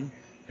 15.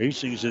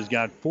 Hastings has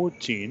got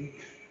 14.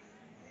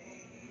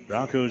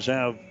 Broncos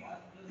have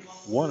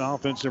 1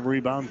 offensive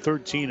rebound,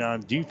 13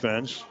 on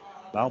defense.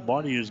 Mount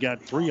Marty has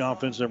got 3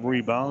 offensive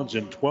rebounds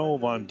and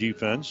 12 on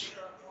defense.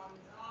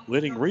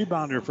 Leading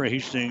rebounder for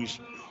Hastings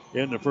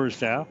in the first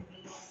half.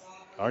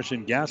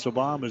 Carson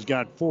Gasselbaum has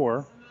got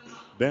 4.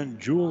 Ben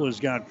Jewell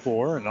has got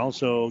 4. And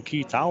also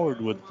Keith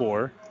Howard with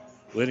 4.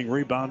 Leading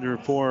rebounder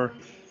for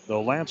the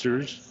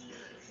Lancers.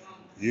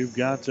 You've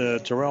got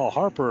Terrell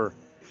Harper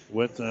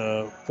with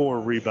 4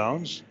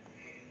 rebounds.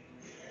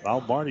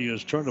 Mount Marty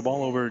has turned the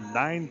ball over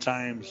 9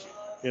 times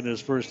in his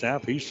first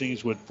half.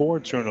 Hastings with 4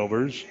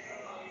 turnovers.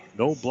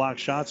 No block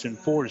shots and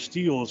 4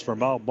 steals for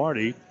Mount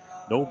Marty.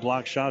 No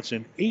block shots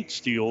and 8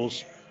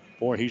 steals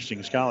for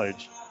Hastings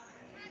College.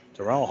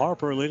 Terrell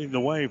Harper leading the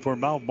way for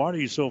Mount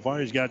Marty so far.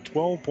 He's got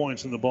 12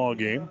 points in the ball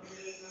game.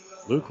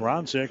 Luke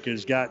Ronsick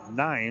has got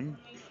 9.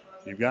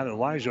 You've got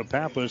Elijah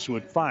Pappas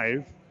with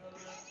 5.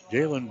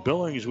 Jalen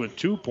Billings with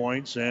 2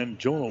 points. And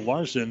Jonah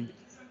Larson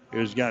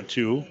has got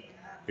 2.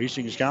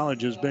 Hastings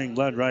College is being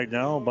led right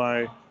now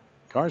by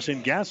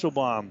Carson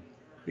Gasselbaum.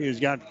 He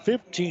has got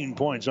 15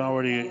 points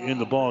already in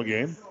the ball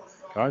game.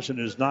 Carson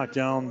has knocked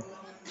down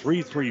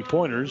 3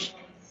 3-pointers.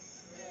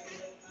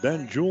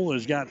 Ben Jewell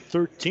has got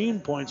 13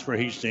 points for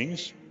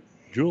Hastings.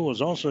 Jewell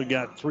has also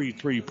got 3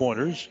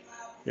 3-pointers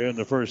in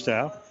the first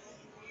half.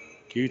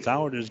 Keith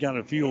Howard has got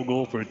a field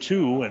goal for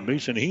 2, and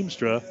Mason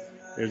Heemstra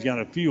has got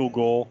a field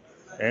goal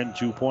and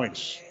 2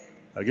 points.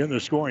 Again,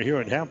 the score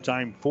here at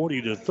halftime,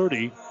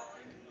 40-30.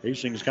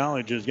 Hastings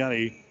College has got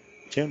a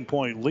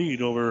 10-point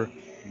lead over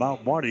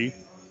Mount Marty.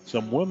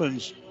 Some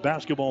women's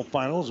basketball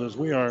finals as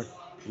we are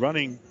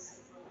running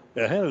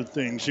ahead of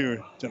things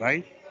here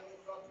tonight.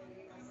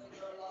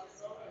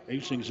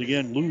 Hastings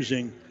again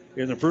losing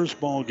in the first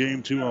ball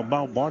game to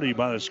Mount Marty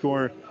by the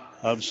score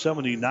of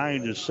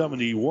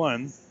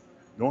 79-71.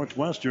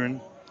 Northwestern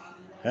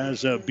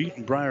has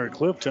beaten Briar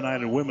Cliff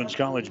tonight in women's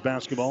college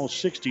basketball,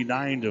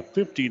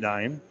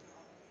 69-59.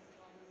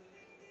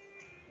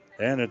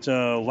 And at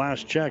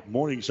last check,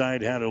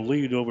 Morningside had a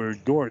lead over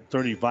Dort,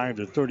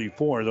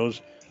 35-34.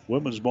 Those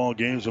women's ball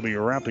games will be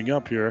wrapping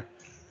up here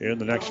in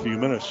the next few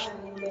minutes.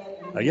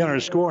 Again, our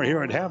score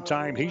here at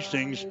halftime,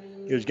 Hastings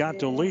has got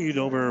the lead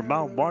over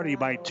Mount Marty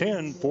by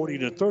 10,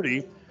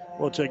 40-30.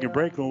 We'll take a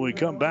break. When we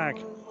come back,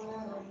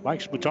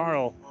 Mike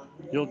Spataro,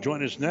 he'll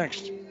join us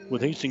next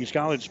with Hastings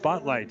College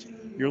Spotlight.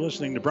 You're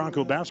listening to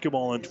Bronco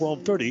Basketball on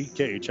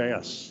 1230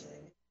 KHAS.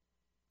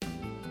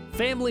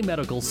 Family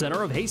Medical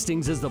Center of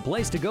Hastings is the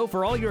place to go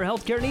for all your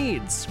healthcare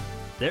needs.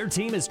 Their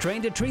team is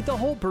trained to treat the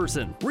whole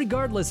person,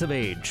 regardless of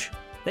age.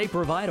 They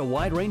provide a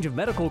wide range of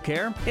medical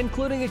care,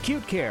 including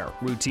acute care,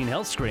 routine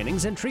health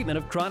screenings, and treatment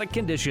of chronic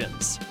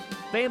conditions.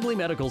 Family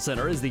Medical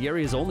Center is the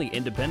area's only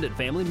independent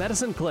family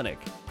medicine clinic.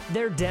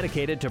 They're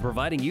dedicated to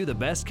providing you the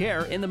best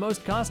care in the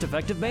most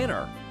cost-effective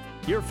manner.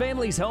 Your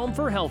family's home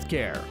for health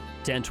care.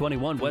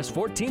 1021 West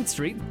 14th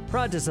Street,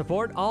 proud to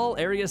support all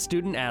area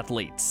student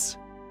athletes.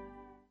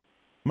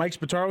 Mike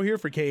Spataro here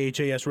for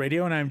KHAS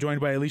Radio, and I'm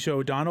joined by Alicia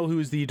O'Donnell, who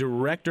is the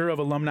Director of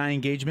Alumni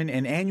Engagement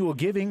and Annual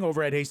Giving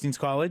over at Hastings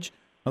College.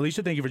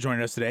 Alicia, thank you for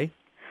joining us today.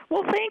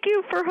 Well, thank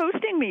you for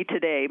hosting me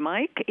today,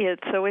 Mike.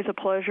 It's always a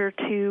pleasure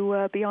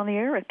to be on the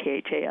air at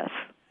KHAS.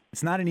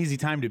 It's not an easy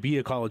time to be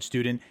a college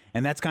student,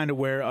 and that's kind of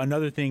where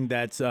another thing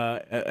that's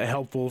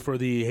helpful for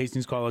the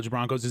Hastings College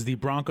Broncos is the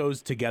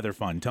Broncos Together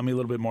Fund. Tell me a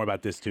little bit more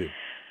about this, too.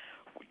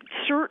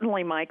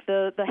 Certainly, Mike.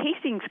 The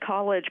Hastings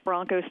College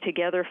Broncos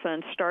Together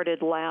Fund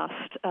started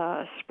last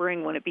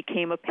spring when it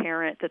became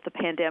apparent that the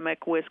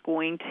pandemic was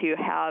going to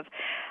have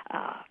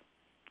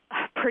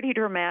pretty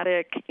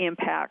dramatic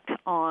impact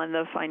on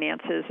the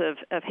finances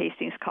of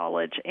Hastings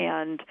College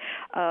and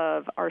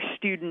of our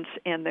students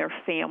and their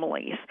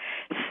families.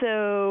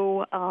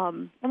 So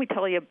let me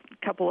tell you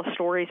a couple of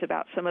stories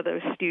about some of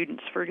those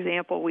students. For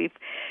example, we've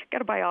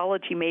got a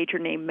biology major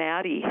named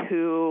Marty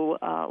who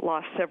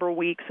lost several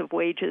weeks of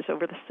wages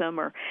over the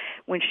summer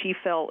when she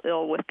fell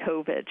ill with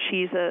COVID.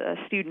 She's a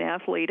student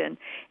athlete and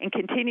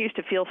continues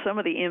to feel some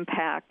of the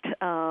impact.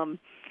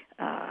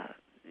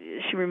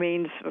 She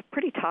remains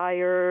pretty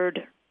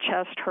tired,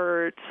 chest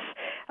hurts,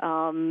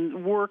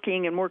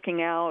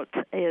 working out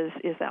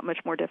is that much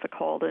more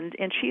difficult.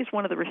 And she's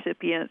one of the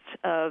recipients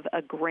of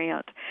a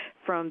grant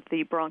from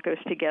the Broncos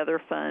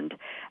Together Fund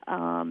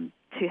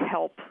to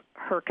help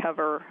her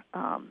cover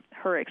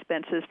her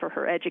expenses for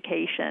her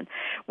education.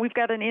 We've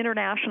got an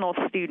international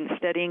student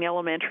studying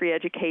elementary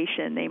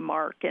education named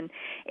Mark, and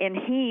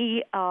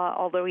he,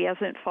 although he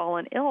hasn't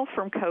fallen ill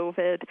from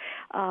COVID,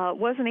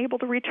 wasn't able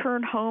to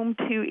return home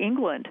to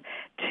England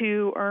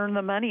to earn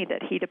the money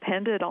that he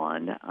depended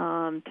on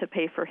to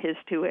pay for his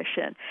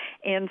tuition.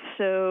 And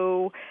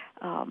so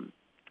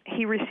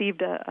he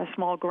received a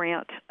small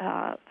grant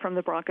from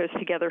the Broncos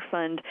Together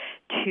Fund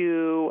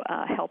to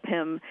help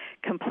him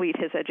complete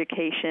his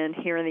education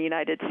here in the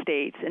United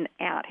States and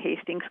at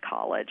Hastings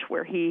College,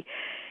 where he,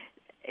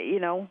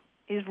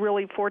 is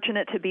really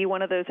fortunate to be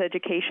one of those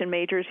education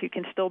majors who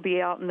can still be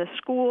out in the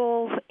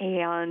schools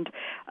and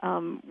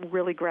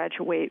really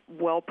graduate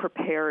well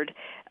prepared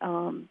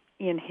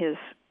in his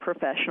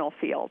professional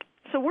field.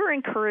 So we're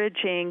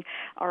encouraging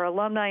our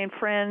alumni and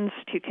friends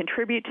to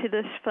contribute to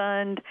this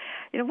fund.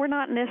 We're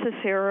not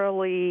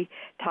necessarily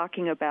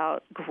talking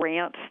about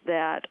grants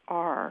that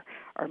are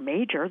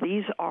major.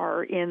 These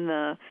are in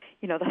the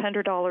the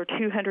 $100,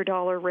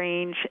 $200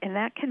 range, and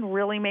that can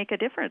really make a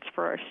difference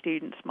for our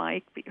students,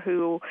 Mike,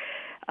 who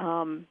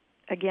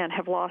again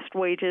have lost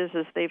wages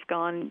as they've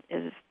gone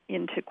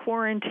into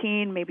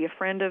quarantine. Maybe a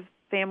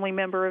family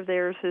member of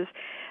theirs has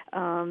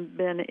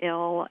been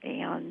ill,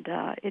 and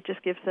it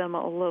just gives them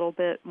a little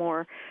bit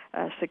more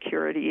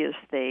security as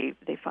they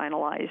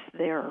finalize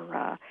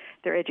their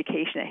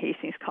education at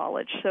Hastings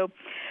College. So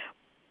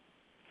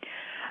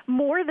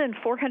more than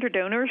 400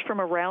 donors from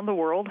around the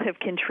world have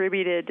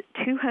contributed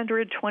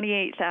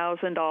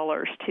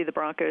 $228,000 to the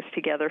Broncos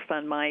Together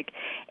Fund, Mike,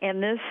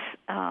 and this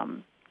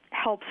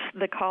helps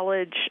the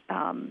college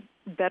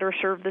better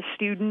serve the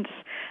students.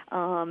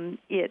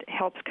 It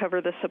helps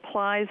cover the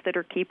supplies that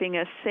are keeping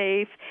us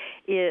safe.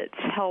 It's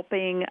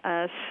helping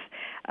us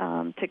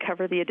to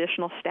cover the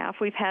additional staff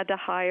we've had to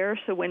hire.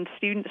 So when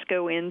students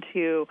go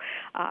into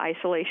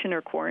isolation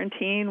or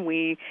quarantine,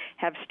 we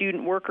have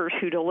student workers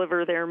who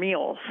deliver their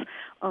meals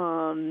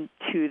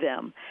to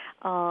them.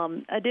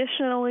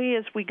 Additionally,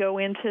 as we go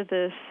into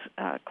this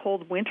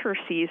cold winter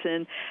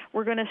season,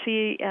 we're going to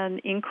see an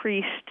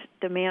increased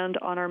demand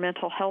on our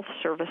mental health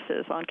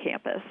services on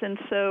campus. And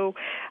so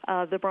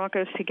the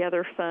Broncos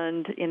Together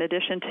Fund, in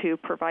addition to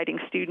providing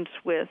students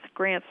with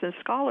grants and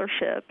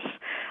scholarships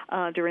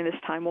during this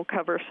time, will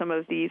cover some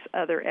of these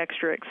other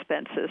extra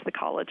expenses the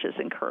college is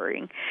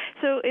incurring.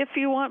 So if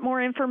you want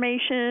more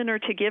information or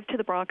to give to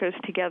the Broncos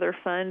Together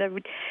Fund, I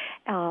would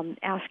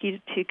ask you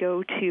to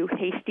go to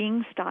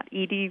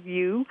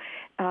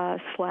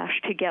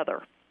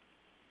hastings.edu/together.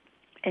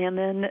 And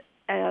then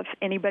if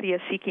anybody is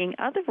seeking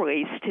other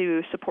ways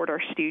to support our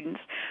students,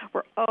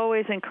 we're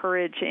always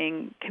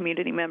encouraging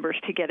community members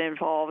to get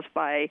involved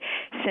by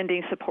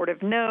sending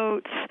supportive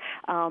notes,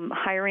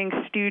 hiring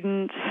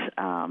students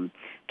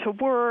to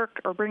work,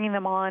 or bringing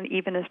them on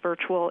even as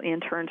virtual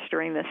interns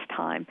during this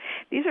time.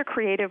 These are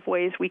creative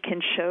ways we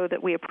can show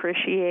that we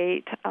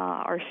appreciate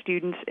our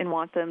students and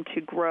want them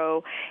to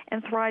grow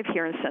and thrive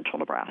here in Central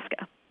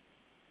Nebraska.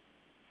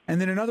 And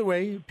then another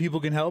way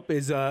people can help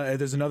is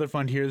there's another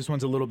fund here. This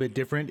one's a little bit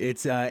different.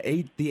 It's the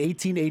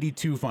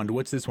 1882 Fund.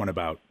 What's this one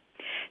about?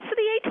 So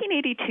the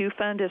 1882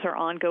 Fund is our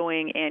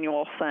ongoing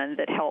annual fund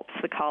that helps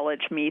the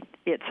college meet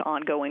its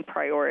ongoing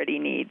priority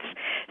needs.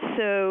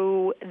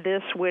 So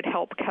this would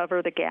help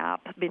cover the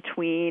gap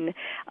between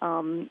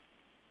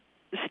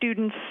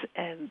students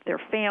and their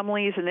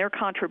families and their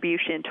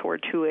contribution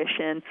toward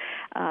tuition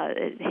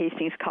at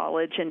Hastings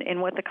College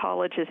and what the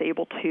college is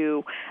able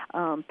to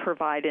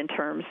provide in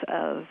terms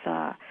of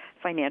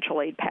financial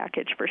aid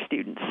package for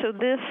students. So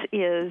this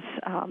is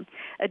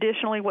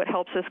additionally what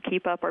helps us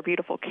keep up our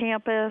beautiful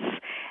campus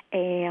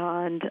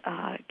and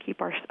keep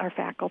our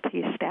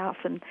faculty, staff,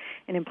 and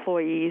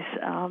employees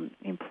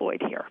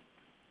employed here.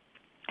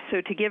 So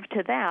to give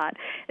to that,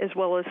 as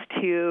well as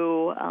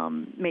to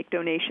make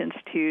donations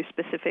to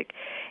specific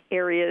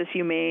areas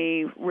you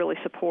may really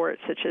support,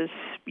 such as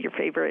your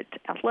favorite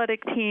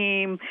athletic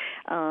team,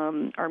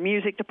 our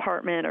music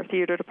department, our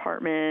theater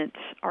department,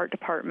 art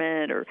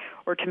department, or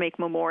to make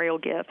memorial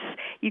gifts,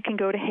 you can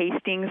go to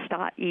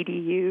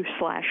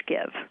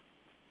hastings.edu/give.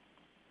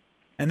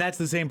 And that's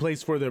the same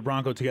place for the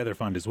Bronco Together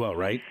Fund as well,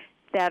 right?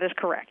 That is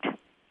correct.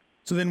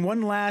 So then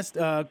one last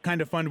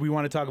kind of fund we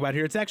want to talk about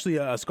here. It's actually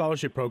a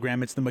scholarship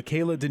program. It's the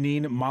Michaela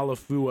Deneen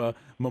Malafua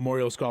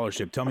Memorial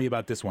Scholarship. Tell me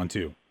about this one,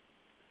 too.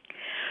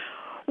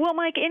 Well,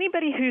 Mike,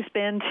 anybody who's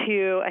been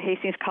to a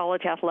Hastings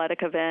College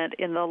athletic event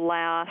in the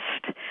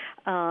last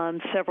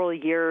several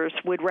years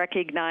would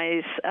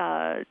recognize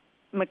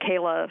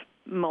Michaela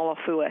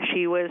Malafua.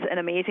 She was an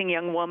amazing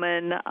young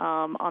woman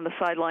on the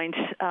sidelines,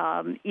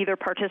 either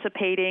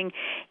participating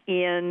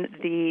in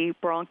the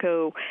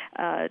Bronco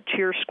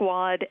cheer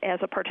squad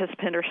as a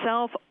participant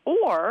herself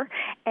or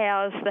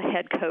as the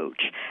head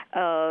coach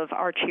of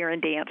our cheer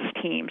and dance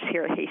teams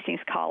here at Hastings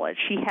College.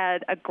 She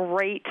had a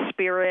great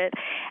spirit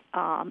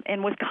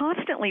and was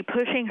constantly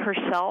pushing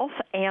herself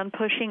and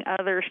pushing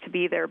others to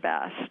be their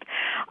best.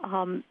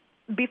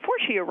 Before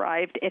she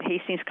arrived at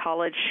Hastings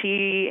College,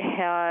 she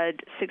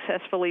had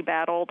successfully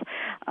battled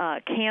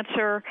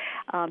cancer.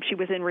 She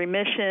was in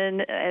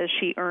remission as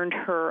she earned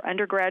her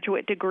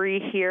undergraduate degree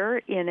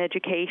here in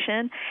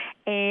education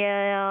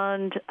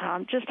and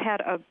just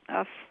had a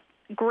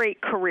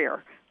great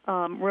career.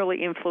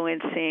 Really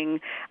influencing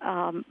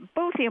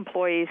both the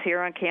employees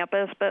here on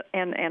campus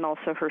and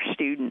also her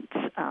students.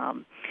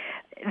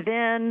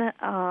 Then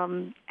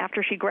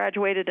after she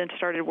graduated and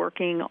started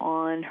working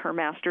on her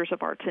Master's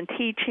of Arts in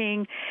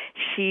Teaching,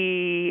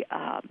 she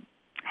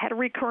had a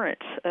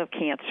recurrence of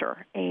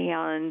cancer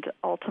and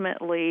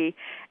ultimately,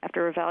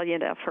 after a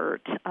valiant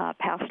effort,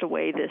 passed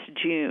away this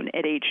June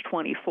at age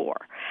 24.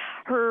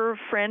 Her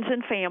friends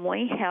and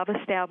family have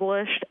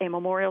established a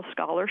memorial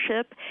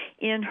scholarship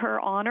in her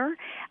honor.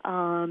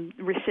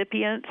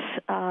 Recipients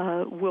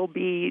will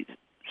be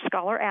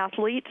scholar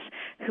athletes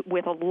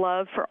with a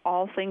love for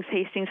all things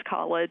Hastings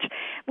College,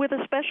 with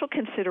a special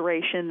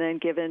consideration then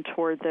given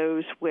toward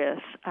those with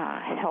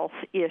health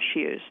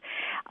issues.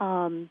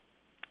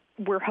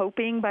 We're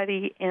hoping by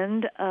the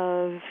end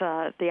of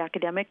the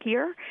academic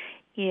year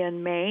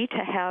in May to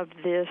have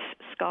this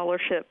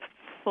scholarship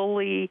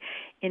fully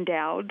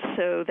endowed,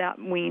 so that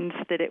means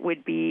that it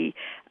would be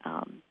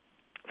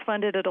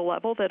funded at a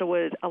level that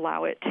would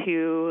allow it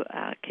to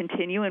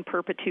continue in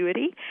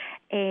perpetuity,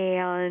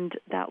 and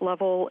that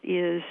level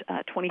is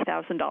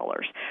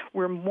 $20,000.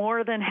 We're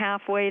more than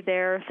halfway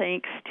there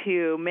thanks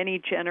to many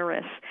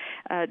generous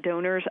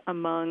donors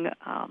among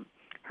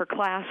her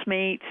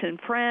classmates and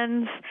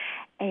friends,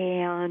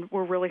 and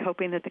we're really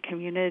hoping that the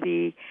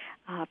community,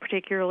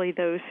 particularly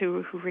those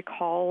who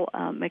recall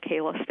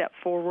Michaela, step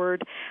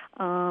forward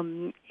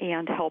and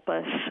help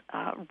us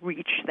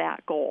reach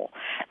that goal.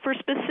 For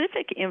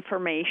specific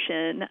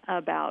information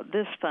about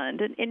this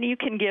fund, and you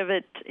can give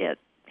it at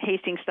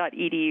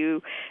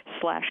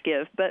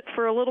hastings.edu/give, but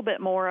for a little bit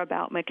more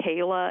about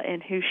Michaela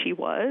and who she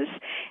was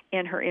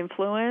and her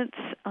influence,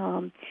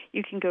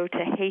 you can go to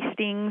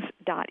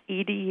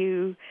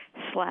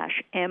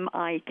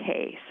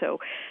hastings.edu/MIK. So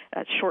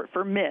that's short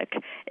for Mick,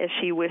 as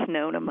she was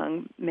known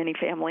among many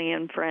family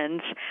and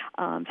friends.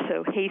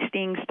 So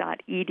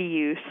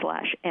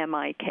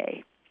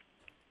hastings.edu/MIK.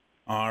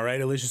 All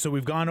right, Alicia. So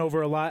we've gone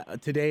over a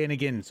lot today. And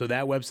again, so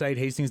that website,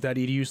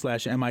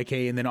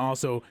 hastings.edu/MIK, and then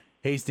also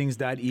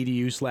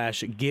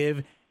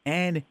hastings.edu/give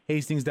and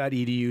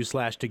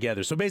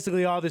hastings.edu/together. So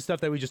basically all this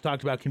stuff that we just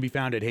talked about can be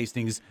found at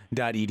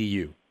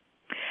hastings.edu.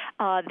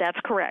 That's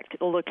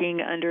correct, looking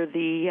under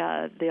the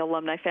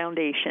Alumni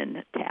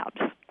Foundation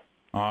tabs.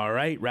 All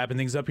right, wrapping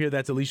things up here,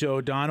 that's Alicia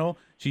O'Donnell.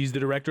 She's the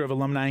Director of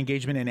Alumni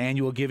Engagement and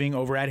Annual Giving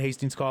over at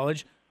Hastings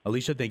College.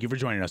 Alicia, thank you for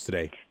joining us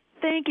today.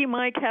 Thank you,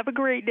 Mike. Have a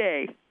great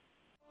day.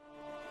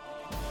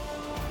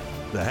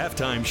 The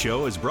Halftime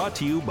Show is brought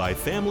to you by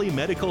Family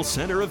Medical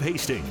Center of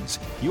Hastings,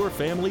 your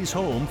family's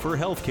home for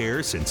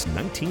healthcare since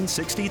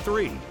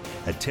 1963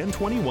 at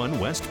 1021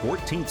 West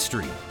 14th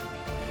Street.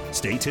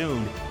 Stay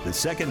tuned. The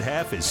second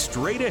half is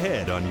straight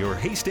ahead on your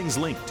Hastings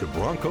link to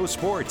Bronco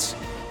Sports,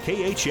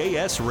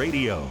 KHAS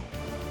Radio.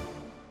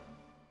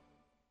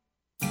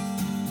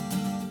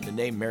 The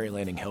name Mary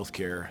Lanning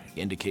Healthcare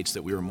indicates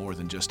that we are more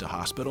than just a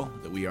hospital,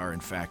 that we are in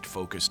fact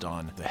focused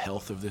on the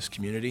health of this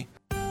community.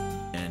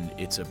 And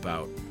it's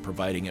about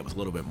providing it with a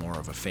little bit more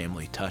of a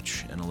family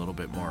touch and a little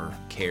bit more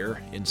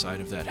care inside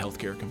of that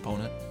healthcare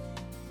component.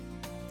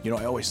 You know,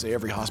 I always say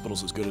every hospital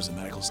is as good as the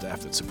medical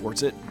staff that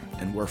supports it,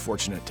 and we're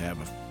fortunate to have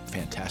a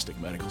fantastic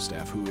medical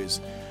staff who is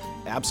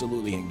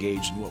absolutely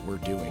engaged in what we're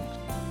doing.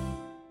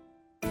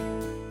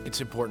 It's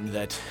important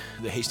that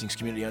the Hastings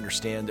community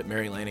understand that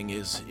Mary Lanning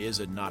is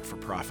a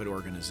not-for-profit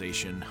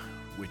organization,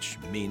 which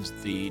means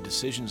the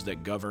decisions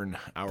that govern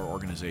our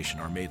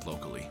organization are made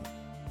locally.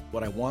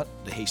 What I want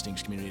the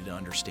Hastings community to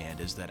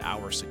understand is that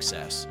our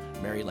success,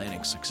 Mary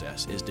Lanning's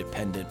success, is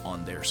dependent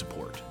on their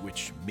support,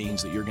 which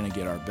means that you're going to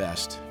get our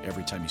best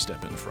every time you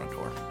step in the front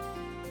door.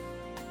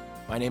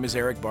 My name is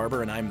Eric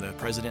Barber, and I'm the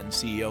president and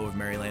CEO of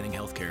Mary Lanning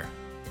Healthcare.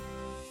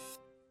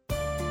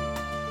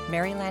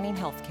 Mary Lanning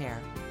Healthcare.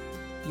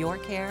 Your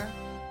care,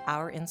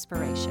 our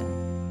inspiration.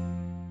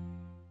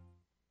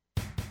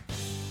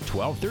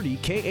 1230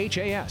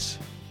 KHAS.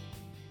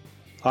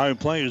 All right,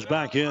 play is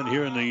back in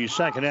here in the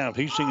second half.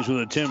 Hastings with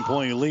a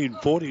 10-point lead,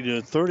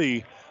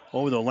 40-30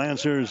 over the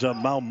Lancers of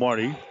Mount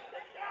Marty.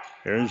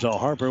 Here's a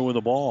Harper with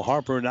the ball.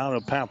 Harper now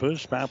to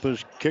Pappas.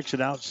 Pappas kicks it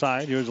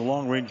outside. Here's a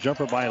long-range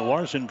jumper by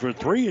Larson for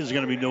three. Is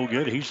going to be no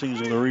good. Hastings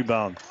with the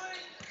rebound.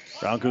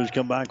 Broncos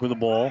come back with the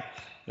ball.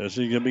 This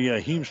is going to be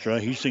a Heemstra.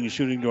 Hastings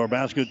shooting to our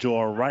basket to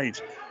our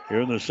right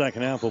here in the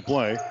second half of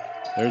play.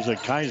 There's a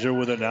Kaiser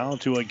with it now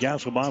to a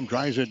Gasselbaum.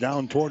 Drives it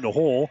down toward the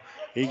hole.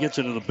 He gets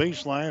it to the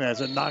baseline,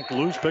 has it knocked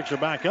loose, picks her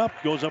back up,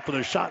 goes up with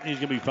a shot, and he's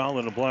going to be fouled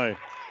in the play.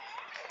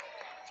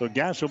 So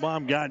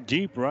Gasselbaum got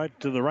deep right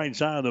to the right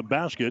side of the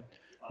basket,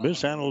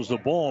 mishandles the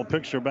ball,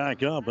 picks her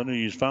back up, and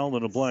he's fouled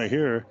in the play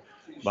here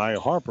by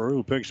Harper,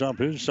 who picks up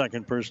his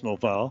second personal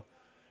foul.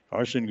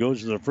 Carson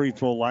goes to the free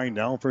throw line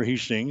now for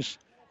Hastings.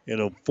 In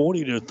a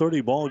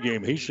 40-30 ball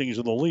game, Hastings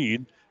in the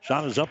lead.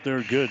 Shot is up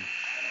there, good.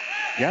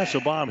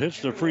 Gasselbaum hits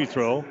the free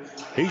throw.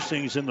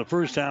 Hastings in the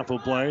first half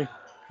of play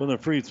from the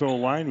free throw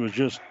line was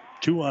just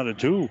 2 out of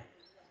 2.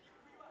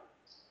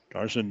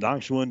 Carson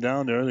knocks one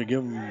down there. They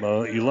give him an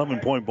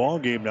 11-point ball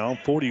game now,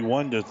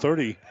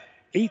 41-30.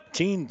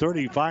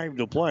 18:35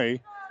 to play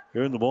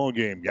here in the ball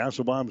game.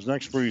 Gasselbaum's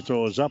next free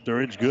throw is up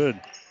there. It's good.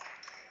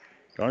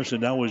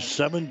 Carson now with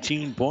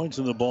 17 points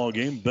in the ball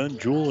game. Ben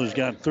Jewell has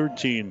got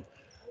 13.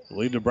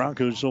 Lead the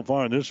Broncos so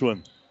far in this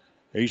one.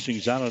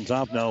 Hastings out on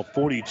top now,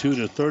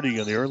 42-30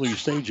 in the early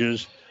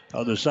stages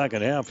of the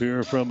second half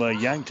here from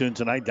Yankton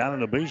tonight. Down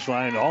in the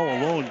baseline, all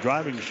alone,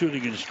 driving,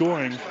 shooting, and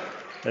scoring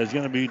is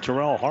going to be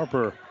Terrell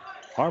Harper.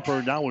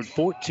 Harper now with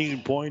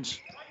 14 points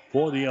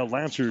for the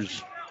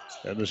Lancers.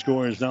 And the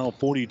score is now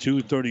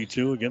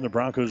 42-32. Again, the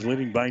Broncos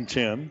leading by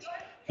 10.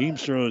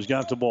 Heemstra has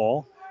got the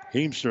ball.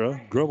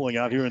 Heemstra dribbling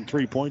out here in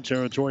three-point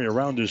territory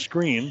around the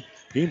screen.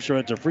 Heemstra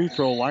at the free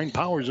throw line,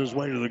 powers his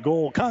way to the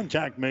goal.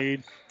 Contact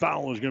made.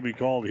 Foul is going to be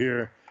called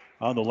here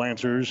on the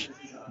Lancers.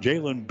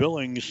 Jalen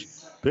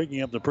Billings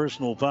picking up the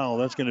personal foul.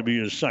 That's going to be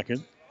his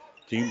second.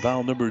 Team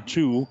foul number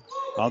 2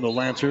 on the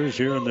Lancers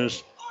here in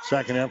this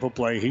second half of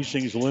play.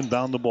 Hastings will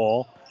inbound the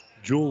ball.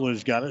 Jewell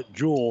has got it.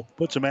 Jewell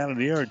puts a man in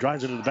the air,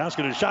 drives it to the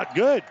basket, and shot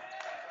good.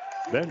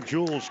 Ben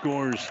Jewell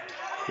scores.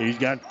 He's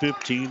got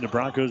 15. The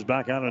Broncos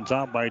back out on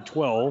top by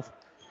 12.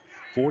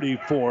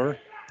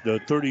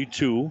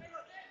 44-32.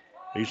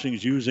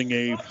 Hastings using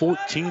a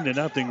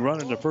 14-0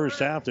 run in the first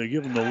half to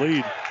give them the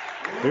lead.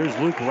 Here's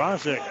Luke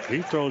Rosick.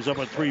 He throws up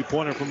a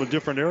three-pointer from a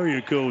different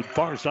area code,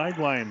 far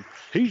sideline.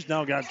 He's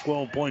now got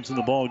 12 points in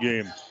the ball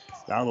game.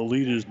 Now the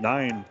lead is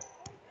 9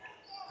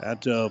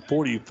 at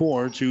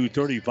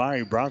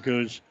 44-35.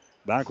 Broncos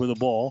back with the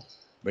ball.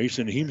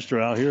 Mason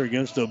Heemstra out here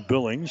against the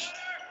Billings.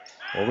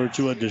 Over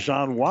to a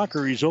Deshaun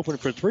Walker. He's open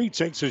for three.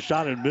 Takes a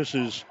shot and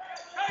misses.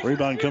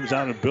 Rebound comes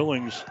out of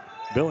Billings.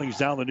 Billings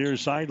down the near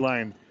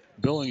sideline.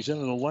 Billings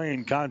into the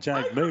lane.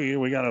 Contact made.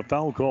 We got a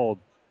foul called.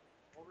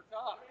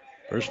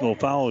 Personal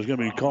foul is going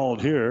to be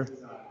called here.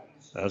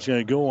 That's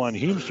going to go on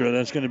Heemstra.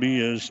 That's going to be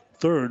his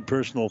third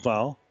personal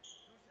foul.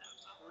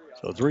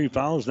 So 3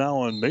 fouls now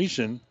on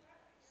Mason.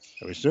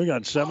 And we still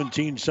got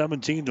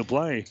 17-17 to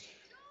play.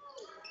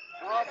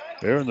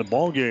 There in the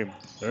ball game.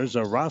 There's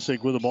a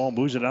Rosick with the ball.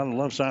 Moves it out on the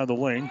left side of the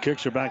lane.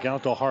 Kicks her back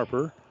out to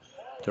Harper.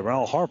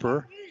 Terrell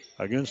Harper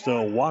against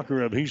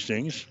Walker of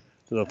Hastings.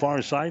 To the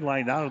far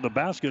sideline, out of the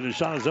basket. The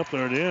shot is up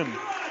there and in.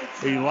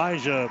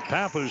 Elijah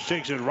Pappas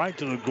takes it right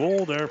to the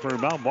goal there for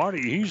Mount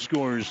Marty. He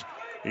scores.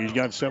 He's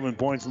got 7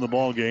 points in the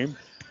ball game.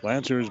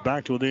 Lancers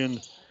back to within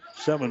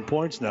 7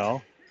 points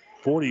now.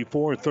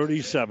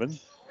 44-37.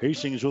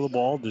 Hastings with the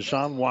ball.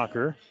 Deshaun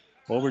Walker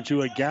over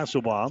to a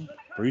Gasselbaum.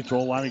 Free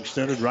throw line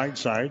extended right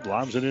side.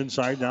 Lobs it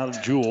inside now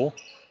to Jewell.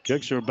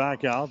 Kicks her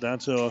back out.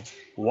 That's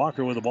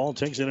Walker with the ball.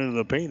 Takes it into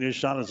the paint. His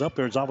shot is up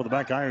there. It's off of the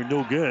back iron.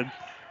 No good.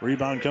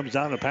 Rebound comes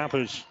down to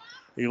Pappas.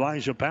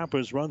 Elijah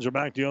Pappas runs her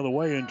back the other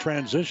way in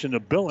transition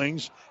to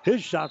Billings.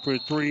 His shot for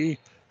three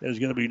is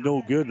going to be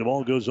no good. The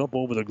ball goes up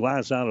over the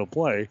glass out of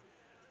play.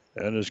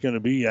 And it's going to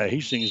be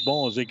Hastings'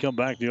 ball as they come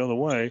back the other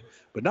way.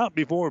 But not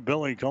before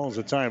Billings calls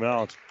a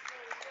timeout.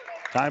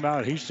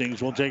 Timeout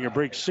Hastings. We'll take a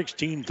break.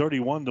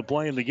 16:31 to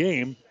play in the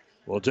game.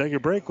 We'll take a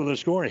break with a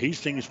score.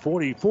 Hastings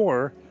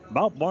 44,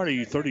 Mount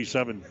Marty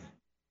 37.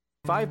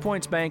 5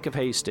 Points Bank of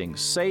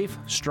Hastings, safe,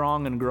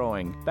 strong, and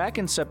growing. Back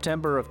in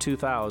September of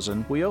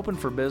 2000, we opened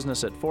for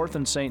business at 4th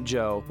and St.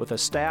 Joe with a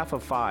staff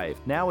of 5.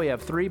 Now we have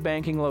 3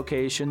 banking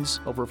locations,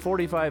 over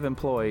 45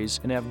 employees,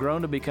 and have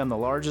grown to become the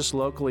largest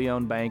locally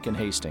owned bank in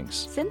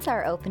Hastings. Since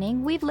our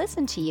opening, we've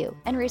listened to you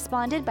and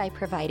responded by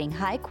providing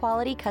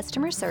high-quality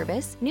customer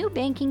service, new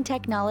banking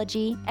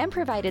technology, and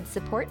provided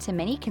support to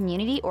many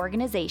community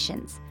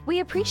organizations.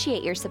 We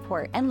appreciate your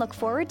support and look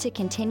forward to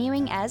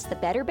continuing as the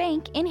better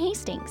bank in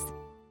Hastings.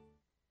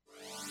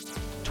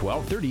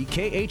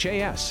 1230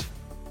 KHAS.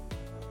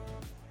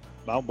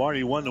 Mount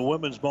Marty won the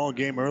women's ball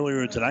game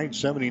earlier tonight,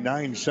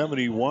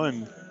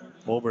 79-71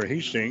 over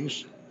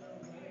Hastings.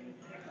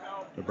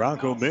 The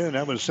Bronco men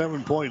have a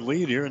 7-point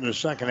lead here in the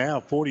second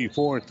half,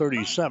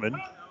 44-37.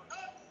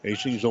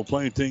 Hastings will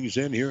play things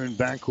in here in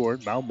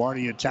backcourt. Mount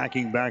Marty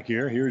attacking back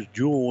here. Here's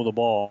Jewell with the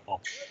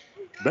ball.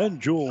 Ben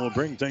Jewell will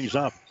bring things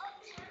up.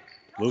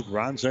 Luke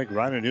Ronzek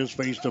right in his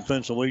face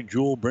defensively.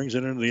 Jewell brings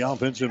it into the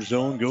offensive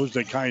zone. Goes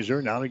to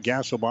Kaiser. Now to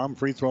Gasselbaum.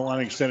 Free throw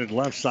line extended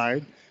left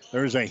side.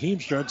 There's a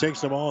Heemstra.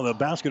 Takes the ball. The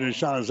basket. His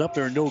shot is up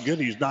there. No good.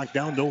 He's knocked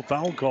down. No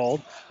foul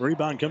called.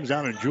 Rebound comes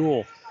down to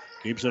Jewell.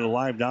 Keeps it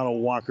alive down to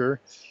Walker.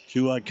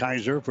 To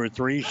Kaiser for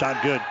 3.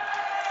 Shot good.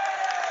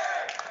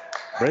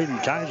 Braden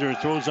Kaiser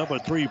throws up a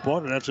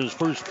 3-pointer. That's his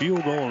first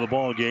field goal of the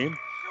ball game.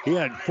 He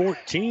had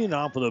 14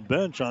 off of the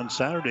bench on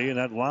Saturday and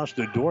that lost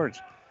to Dort.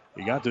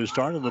 He got the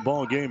start of the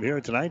ball game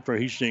here tonight for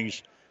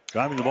Hastings.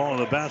 Driving the ball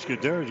to the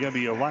basket there is going to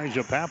be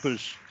Elijah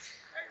Pappas.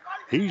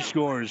 He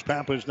scores.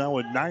 Pappas now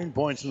with 9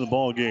 points in the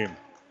ball game.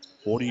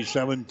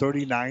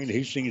 47-39.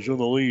 Hastings with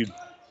the lead.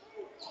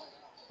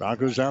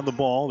 Broncos on the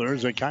ball.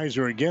 There's a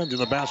Kaiser again to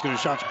the basket.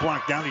 His shot's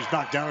blocked down. He's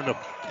knocked down into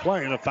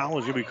play, and a foul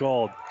is going to be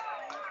called.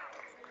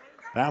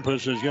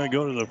 Pappas is going to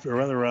go to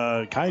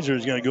the, Kaiser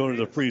is going to go to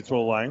the free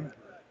throw line.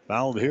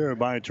 Fouled here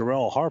by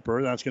Terrell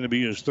Harper. That's going to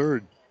be his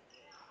third.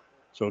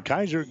 So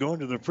Kaiser going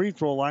to the free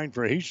throw line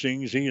for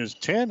Hastings. He is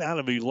 10 out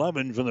of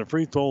 11 from the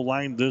free throw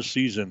line this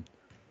season.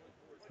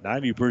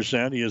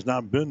 90%. He has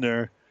not been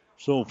there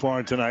so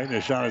far tonight.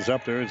 The shot is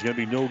up there. It's going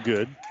to be no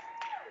good.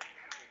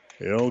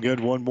 He'll get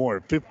one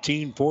more.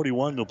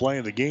 15:41 to play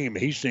in the game.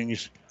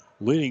 Hastings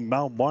leading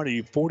Mount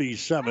Marty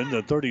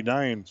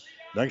 47-39.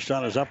 Next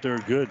shot is up there.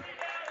 Good.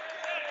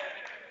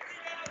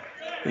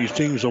 These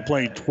teams will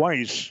play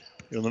twice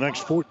in the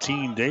next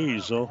 14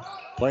 days. They'll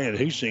play at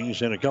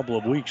Hastings in a couple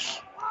of weeks.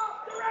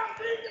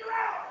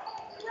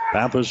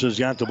 Pappas has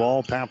got the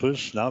ball.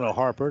 Pappas now to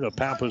Harper, to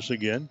Pappas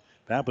again.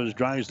 Pappas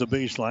drives the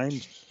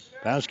baseline.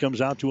 Pass comes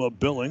out to a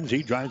Billings.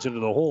 He drives into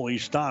the hole. He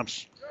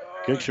stops.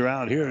 Kicks her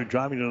out here,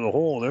 driving to the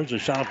hole. There's a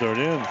shot up there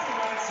and in.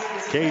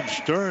 Cade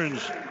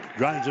Stearns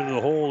drives into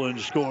the hole and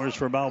scores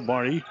for Mount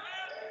Marty.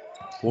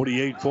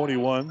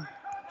 48-41.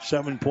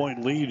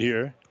 7-point lead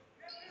here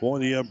for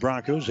the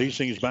Broncos.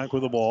 Hastings back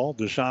with the ball.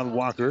 Deshaun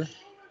Walker.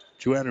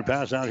 Two-hander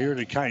pass out here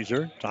to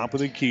Kaiser. Top of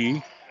the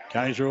key.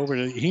 Kaiser over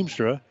to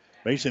Heemstra.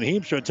 Mason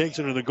Heemstra takes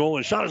it to the goal.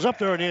 His shot is up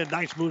there and in.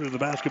 Nice move to the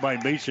basket by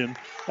Mason.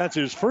 That's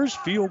his first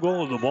field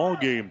goal of the ball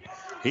game.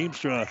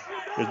 Heemstra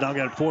has now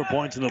got 4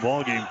 points in the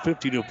ball game,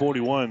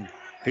 50-41.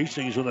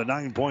 Hastings with a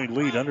 9-point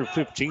lead, under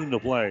 15 to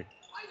play.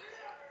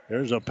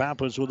 There's a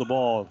Pappas with the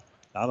ball.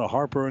 Now to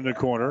Harper in the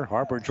corner.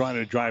 Harper trying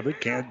to drive it.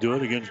 Can't do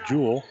it against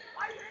Jewell.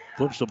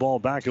 Flips the ball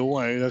back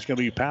away. That's going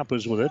to be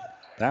Pappas with it.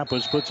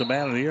 Pappas puts a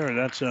man in the air, and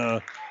that's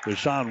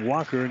Deshaun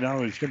Walker.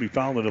 Now he's going to be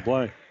fouled in the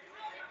play.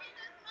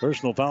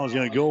 Personal foul is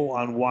going to go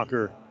on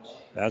Walker.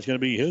 That's going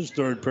to be his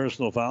third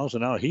personal foul. So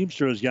now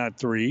Heemstra has got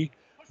 3.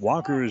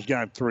 Walker has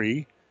got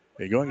 3.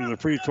 And going to the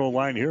free throw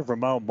line here for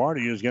Mount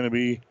Marty is going to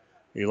be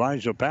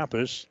Elijah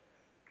Pappas.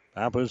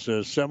 Pappas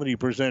is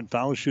 70%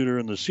 foul shooter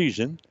in the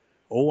season.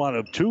 0 out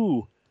of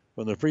 2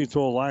 from the free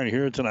throw line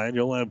here tonight.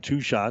 He'll have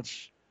 2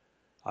 shots.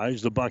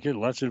 Eyes the bucket,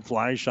 lets it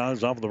fly.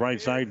 Shots off the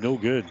right side, no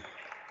good.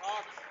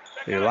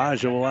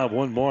 Elijah will have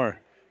one more.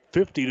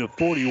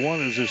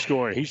 50-41 is the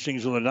score.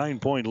 Hastings with a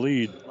 9-point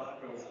lead.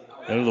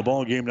 End of the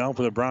ball game now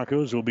for the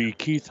Broncos will be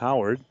Keith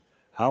Howard.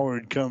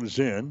 Howard comes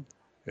in.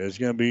 It's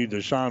going to be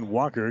Deshaun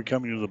Walker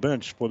coming to the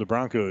bench for the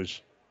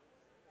Broncos.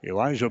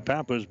 Elijah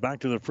Pappas back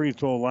to the free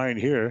throw line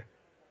here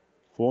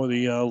for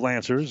the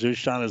Lancers. His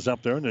shot is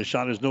up there, and the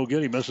shot is no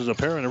good. He misses a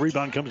pair, and the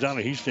rebound comes down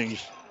to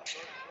Hastings.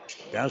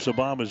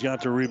 Gasselbaum has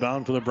got the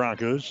rebound for the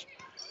Broncos.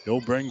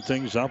 He'll bring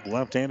things up.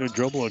 Left-handed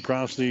dribble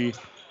across the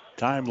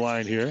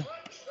timeline here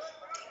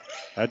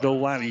at the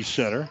Laddie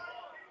Center.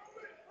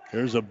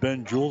 Here's a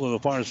Ben Jewell to the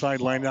far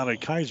sideline down to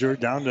Kaiser.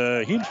 Down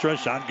to Heemstra.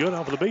 Shot good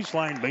off of the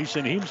baseline.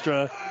 Mason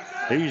Heemstra.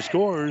 He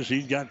scores.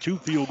 He's got 2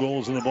 field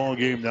goals in the ball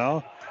game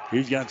now.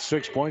 He's got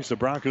 6 points. The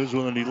Broncos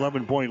with an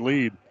 11-point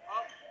lead.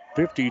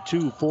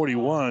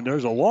 52-41.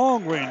 There's a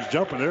long-range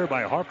jumper there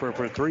by Harper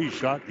for 3.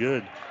 Shot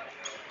good.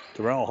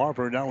 Terrell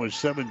Harper now with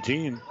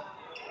 17.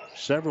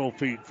 Several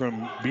feet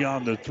from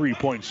beyond the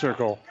 3-point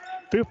circle.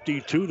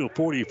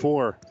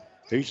 52-44.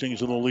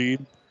 Hastings with the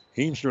lead.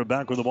 Heemstra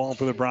back with the ball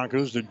for the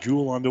Broncos to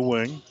Jewell on the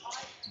wing.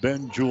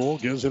 Ben Jewell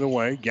gives it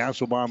away.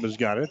 Gasselbaum has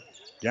got it.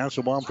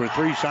 Gasselbaum for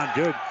three, shot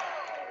good.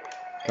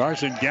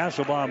 Carson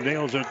Gasselbaum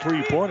nails a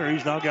three-pointer.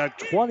 He's now got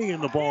 20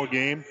 in the ball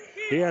game.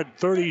 He had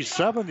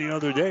 37 the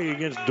other day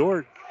against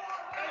Dort.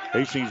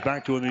 Hastings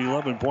back to an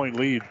 11-point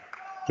lead,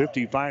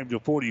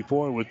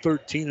 55-44 with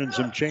 13 and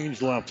some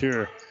change left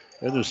here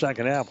in the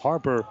second half.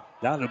 Harper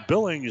down to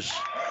Billings.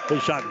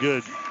 His shot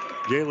good.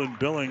 Jalen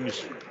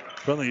Billings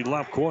from the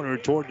left corner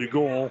toward the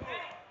goal.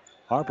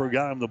 Harper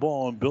got him the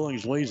ball, and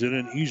Billings lays it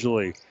in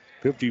easily.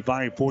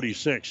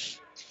 55-46.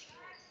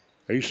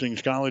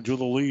 Hastings College with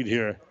a lead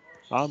here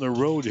on the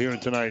road here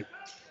tonight.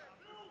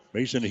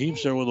 Mason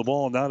Heemstra with the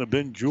ball down to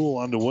Ben Jewell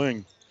on the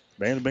wing.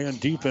 Man-to-man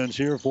defense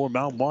here for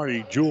Mount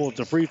Marty. Jewell at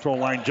the free throw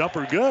line.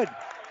 Jumper good.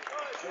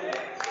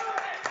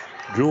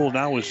 Jewell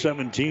now with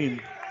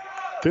 17.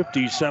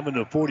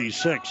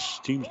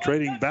 57-46. Teams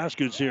trading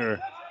baskets here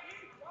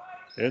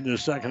in the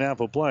second half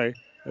of play.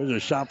 There's a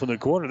shot from the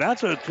corner.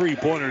 That's a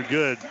three-pointer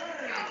good.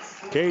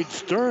 Cade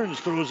Stearns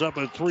throws up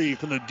a three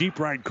from the deep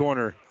right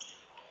corner.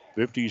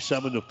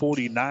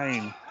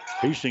 57-49.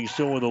 Hastings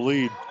still with the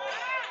lead.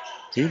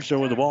 Heemstra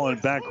with the ball in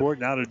backcourt.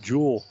 Now to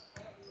Jewell.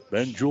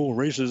 Ben Jewell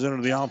races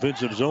into the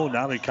offensive zone.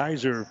 Now to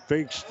Kaiser.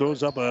 Fakes,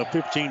 throws up a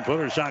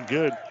 15-footer. Shot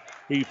good.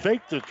 He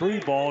faked the three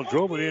ball,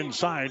 drove it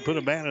inside, put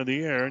a man in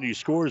the air, and he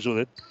scores with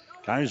it.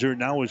 Kaiser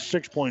now with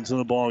 6 points in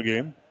the ball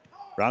game.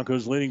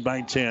 Broncos leading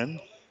by 10.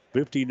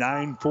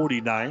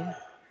 59-49.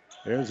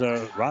 There's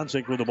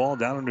Ronsick with the ball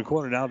down in the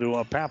corner now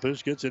to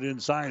Pappas. Gets it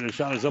inside. The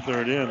shot is up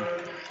there and in.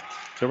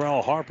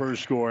 Terrell Harper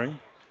scoring.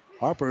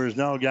 Harper has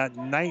now got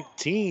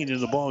 19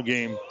 in the ball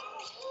game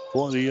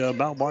for the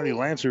Mount Marty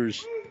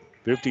Lancers.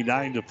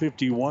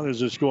 59-51 is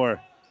the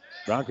score.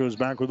 Broncos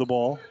back with the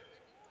ball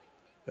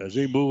as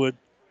they move it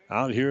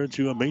out here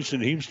to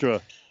Mason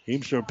Heemstra.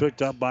 Heemstra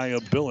picked up by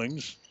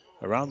Billings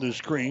around the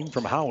screen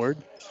from Howard.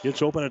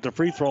 Gets open at the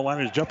free throw line.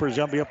 His jumper is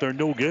going to be up there,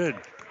 no good.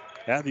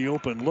 Had the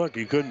open look,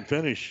 he couldn't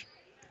finish.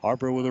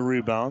 Harper with a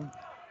rebound.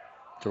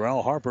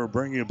 Terrell Harper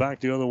bringing it back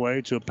the other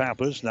way to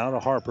Pappas. Now to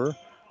Harper.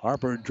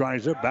 Harper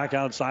drives it back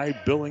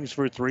outside. Billings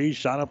for three.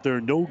 Shot up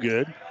there, no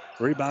good.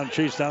 Rebound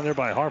chased down there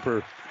by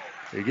Harper.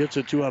 He gets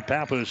it to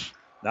Pappas.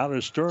 Now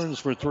to Stearns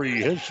for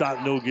three. His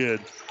shot no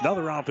good.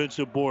 Another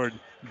offensive board.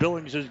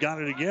 Billings has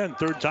got it again.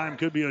 Third time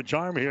could be a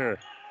charm here.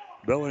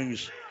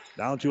 Billings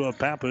down to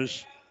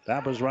Pappas.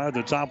 Pappas right at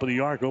the top of the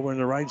arc over on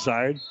the right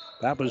side.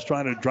 Pappas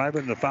trying to drive it,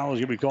 and the foul is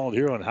going to be called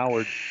here on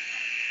Howard.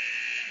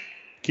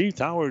 Keith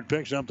Howard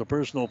picks up the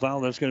personal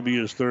foul. That's going to be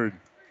his third.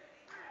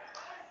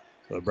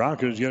 The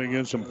Broncos getting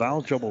in some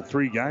foul trouble.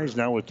 Three guys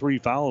now with three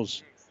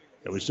fouls.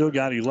 And we still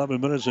got 11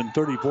 minutes and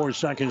 34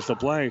 seconds to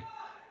play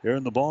here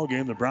in the ball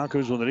game. The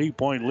Broncos with an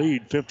 8-point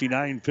lead,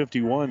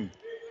 59-51.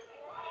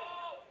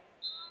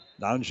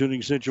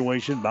 Non-shooting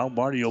situation. Mount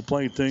Marty will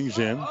play things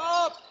in.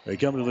 They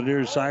come to the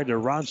near side to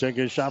Ronsick.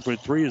 His shot for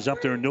three is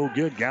up there, no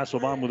good.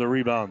 Gasselbaum with a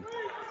rebound.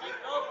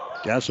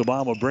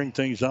 Gasselbaum will bring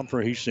things up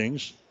for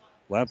Hastings.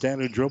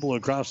 Left-handed dribble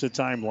across the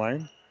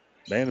timeline.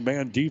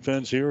 Man-to-man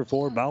defense here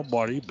for Mount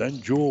Marty.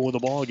 Ben Jewell with the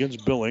ball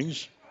against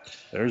Billings.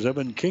 There's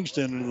Evan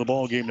Kingston into the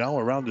ball game now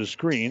around the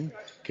screen.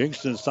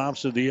 Kingston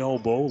stops at the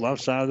elbow,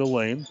 left side of the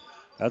lane.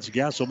 That's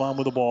Gasselbaum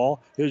with the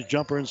ball. His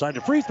jumper inside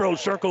the free throw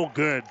circle,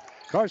 good.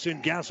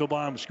 Carson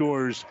Gasselbaum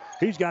scores.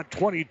 He's got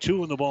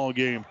 22 in the ball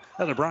game.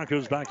 And the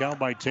Broncos back out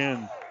by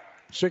 10.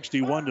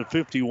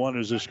 61-51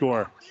 is the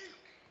score.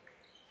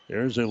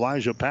 There's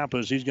Elijah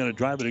Pappas. He's going to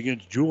drive it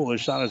against Jewell.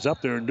 His shot is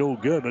up there, no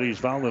good, but he's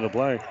fouled in the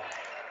play.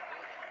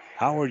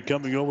 Howard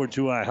coming over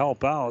to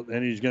help out,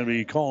 and he's going to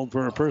be called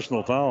for a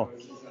personal foul.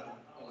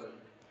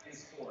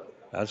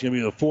 That's going to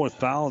be the fourth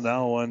foul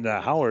now on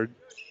Howard.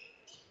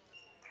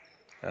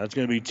 That's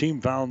going to be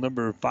team foul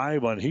number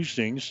 5 on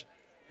Hastings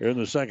here in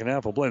the second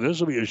half of play. This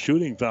will be a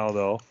shooting foul,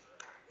 though.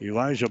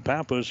 Elijah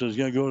Pappas is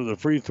going to go to the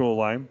free throw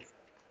line.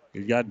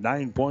 He's got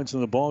 9 points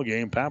in the ball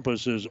game.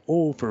 Pappas is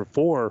 0 for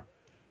 4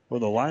 for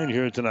the line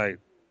here tonight.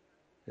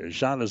 His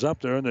shot is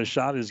up there, and the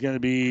shot is going to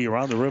be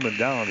around the rim and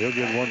down. He'll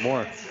get one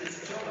more.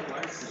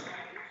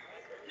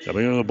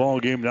 Coming into the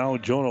ball game now,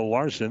 Jonah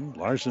Larson.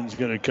 Larson's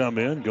going to come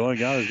in.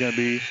 Going out is going to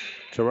be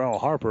Terrell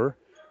Harper.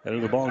 And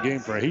in the ball game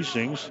for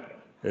Hastings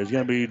is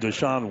going to be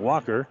Deshaun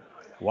Walker.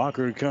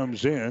 Walker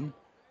comes in,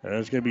 and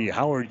it's going to be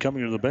Howard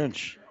coming to the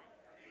bench.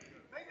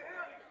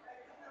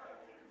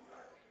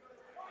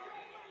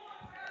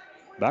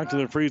 Back to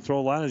the free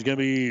throw line is going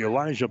to be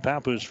Elijah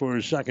Pappas for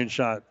his second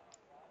shot.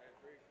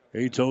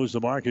 He toes the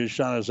mark. His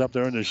shot is up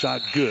there, and the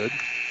shot good.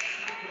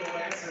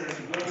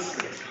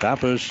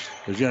 Pappas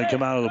is going to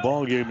come out of the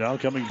ball game now.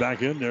 Coming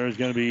back in there is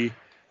going to be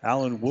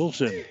Alan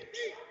Wilson.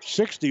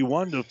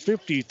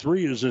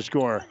 61-53 is the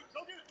score.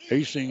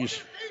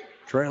 Hastings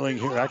trailing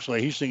here.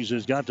 Actually, Hastings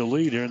has got the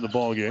lead here in the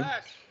ball game.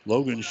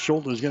 Logan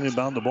Schultz is going to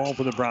inbound the ball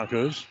for the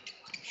Broncos.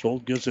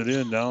 Schultz gets it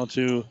in now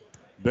to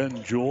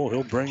Ben Jewell.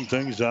 He'll bring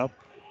things up.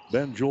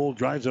 Ben Jewell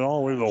drives it all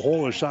the way to the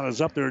hole. His shot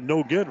is up there.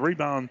 No good.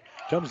 Rebound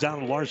comes down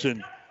to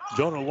Larson.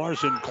 Jonah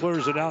Larson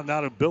clears it out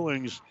now to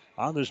Billings.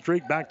 on the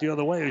streak, back the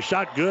other way. A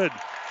shot good.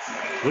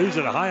 Leaves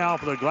it high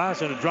off of the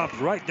glass, and it drops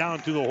right down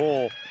to the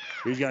hole.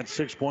 He's got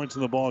 6 points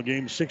in the ball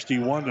game,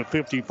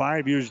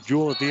 61-55. Here's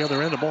Jewell at the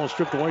other end. The ball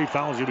stripped away.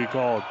 Foul's going to be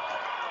called.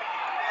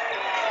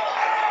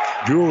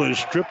 Jewell is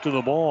stripped to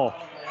the ball.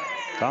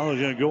 Foul is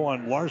going to go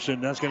on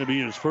Larson. That's going to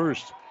be his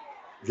first.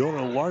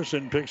 Jonah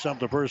Larson picks up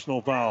the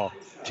personal foul.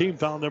 Team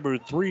foul number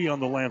 3 on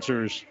the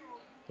Lancers.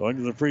 Going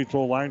to the free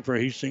throw line for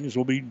Hastings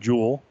will be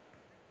Jewell.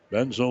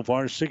 Been so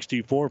far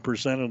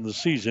 64% of the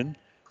season.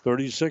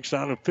 36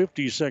 out of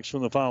 56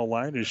 from the foul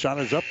line. His shot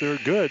is up there,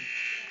 good.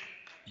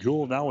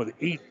 Jewell now with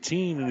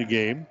 18 in the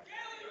game.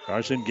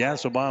 Carson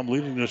Gasselbaum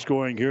leading the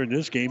scoring here in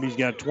this game. He's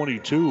got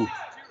 22.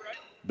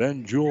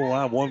 Ben Jewell will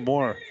have one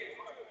more.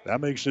 That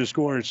makes the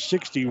score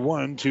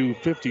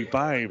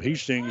 61-55.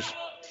 Hastings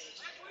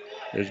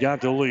has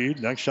got the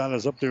lead. Next shot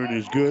is up there. It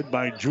is good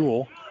by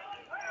Jewell.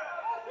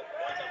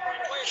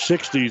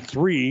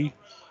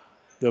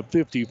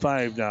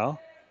 63-55 now.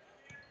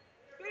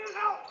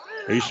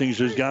 Hastings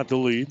has got the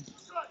lead.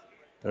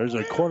 There's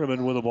a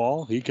Cornerman with the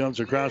ball. He comes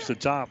across the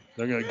top.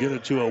 They're going to get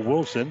it to a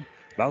Wilson.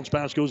 Bounce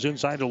pass goes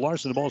inside to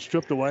Larson. The ball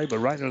stripped away, but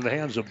right into the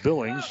hands of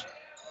Billings.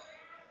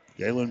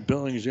 Jalen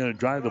Billings is going to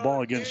drive the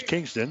ball against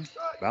Kingston.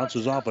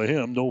 Bounces off of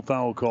him. No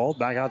foul called.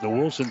 Back out to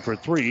Wilson for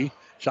 3.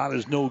 Shot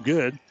is no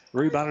good.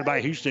 Rebounded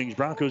by Hastings.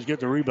 Broncos get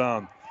the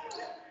rebound.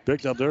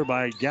 Picked up there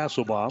by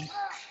Gasselbaum.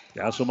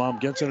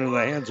 Gasselbaum gets into the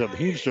hands of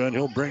Heemstra, and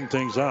he'll bring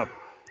things up.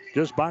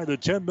 Just by the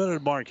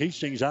 10-minute mark,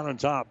 Hastings out on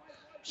top.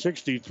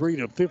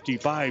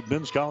 63-55.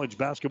 Men's college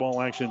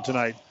basketball action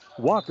tonight.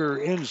 Walker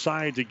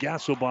inside to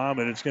Gasselbaum,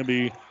 and it's going to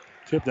be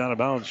tipped out of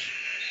bounds.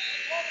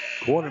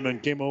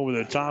 Quarterman came over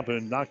the top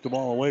and knocked the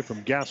ball away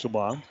from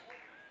Gasselbaum.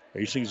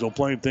 Hastings will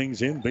play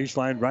things in.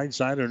 Baseline right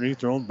side underneath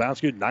their own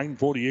basket.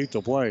 9:48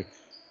 to play.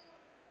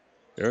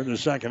 They're in the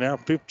second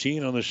half.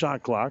 15 on the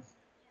shot clock.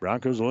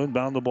 Broncos will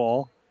inbound the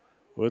ball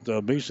with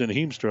Mason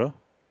Heemstra.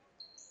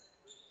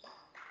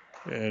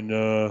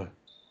 And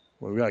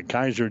we've got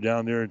Kaiser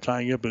down there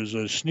tying up his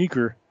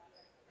sneaker.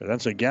 And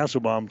that's a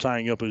Gasselbaum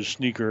tying up his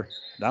sneaker.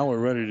 Now we're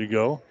ready to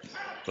go.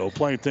 They'll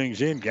play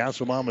things in.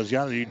 Gasselbaum has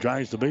got it. He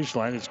drives the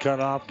baseline. It's cut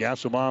off.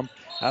 Gasselbaum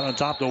out on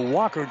top to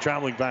Walker.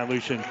 Traveling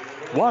violation.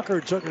 Walker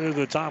took it to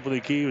the top of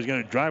the key. He was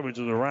going to drive it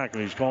to the rack,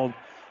 and he's called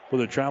for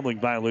the traveling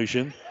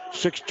violation.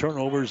 6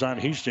 turnovers on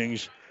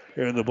Hastings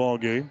here in the ball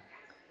game.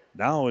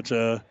 Now it's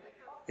a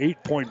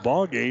 8-point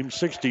ball game,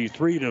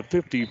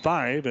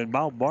 63-55, and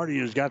Mount Marty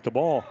has got the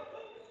ball.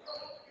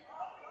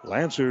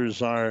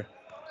 Lancers are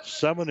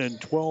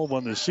 7-12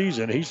 on the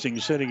season.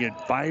 Hastings sitting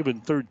at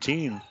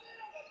 5-13.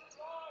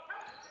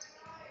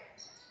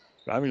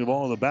 Driving the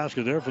ball in the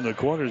basket there from the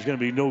corner is going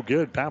to be no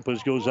good.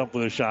 Pappas goes up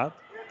with a shot.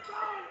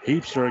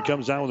 Heemstra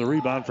comes down with a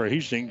rebound for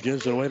Hastings.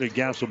 Gives it away to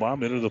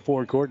Gasselbaum into the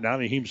forecourt. Now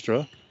to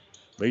Heemstra.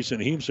 Mason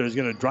Heemstra is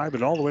going to drive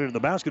it all the way to the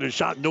basket. A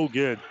shot no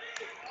good.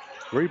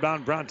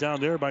 Rebound brought down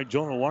there by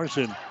Jonah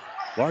Larson.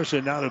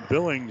 Larson now to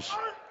Billings.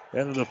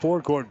 And in the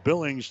forecourt,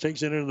 Billings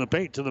takes it into the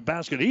paint to the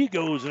basket. He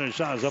goes, and his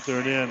shot is up there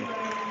and in.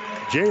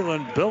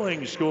 Jalen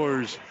Billings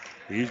scores.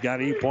 He's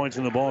got 8 points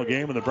in the ball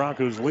game, and the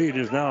Broncos' lead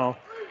is now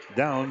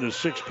down to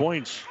 6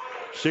 points,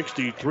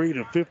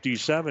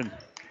 63-57.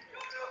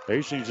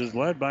 Hastings is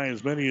led by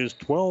as many as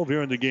 12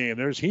 here in the game.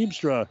 There's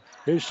Heemstra.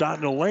 His shot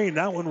in the lane.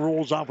 That one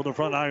rolls off with the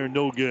front iron.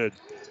 No good.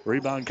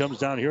 Rebound comes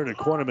down here to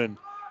Cornerman.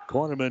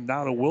 Cornerman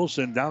down to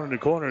Wilson. Down in the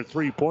corner.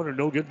 3-pointer.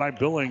 No good by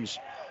Billings.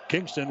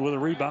 Kingston with a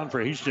rebound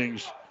for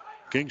Hastings.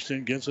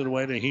 Kingston gets it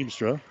away to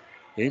Heemstra.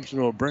 Heemstra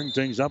will bring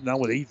things up now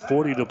with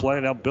 8:40 to play.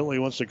 Now Billy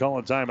wants to call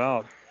a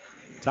timeout.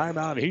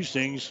 Timeout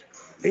Hastings.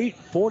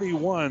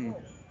 8:41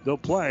 to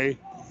play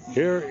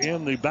here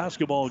in the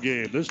basketball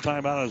game. This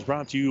timeout is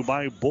brought to you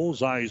by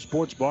Bullseye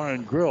Sports Bar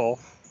and Grill.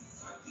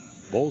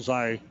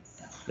 Bullseye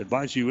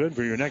invites you in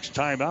for your next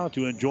timeout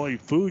to enjoy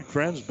food,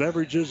 friends,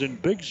 beverages,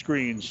 and big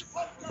screens.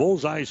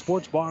 Bullseye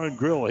Sports Bar and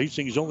Grill,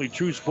 Hastings' only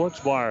true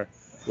sports bar,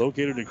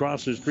 located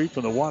across the street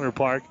from the water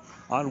park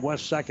on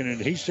West 2nd in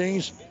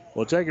Hastings.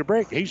 We'll take a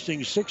break.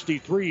 Hastings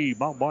 63,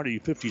 Mount Marty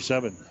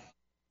 57.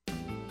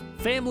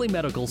 Family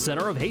Medical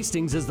Center of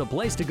Hastings is the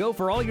place to go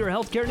for all your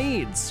healthcare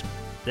needs.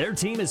 Their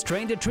team is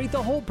trained to treat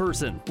the whole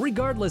person,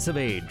 regardless of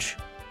age.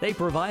 They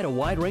provide a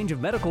wide range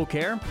of medical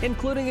care,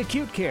 including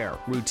acute care,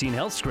 routine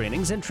health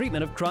screenings, and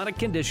treatment of chronic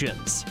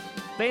conditions.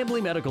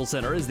 Family Medical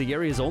Center is the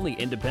area's only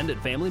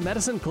independent family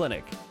medicine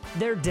clinic.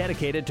 They're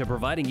dedicated to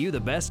providing you the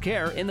best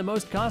care in the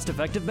most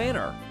cost-effective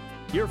manner.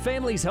 Your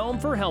family's home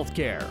for health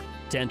care.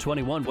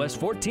 1021 West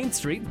 14th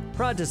Street,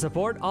 proud to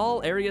support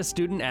all area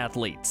student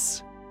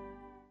athletes.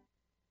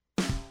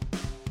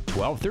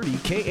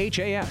 1230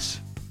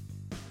 KHAS.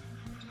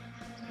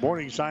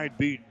 Morningside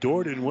beat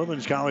Dorton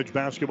Women's College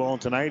basketball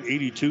tonight,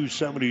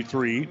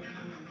 82-73.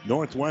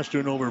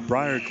 Northwestern over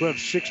Briar Cliff,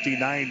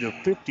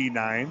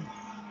 69-59.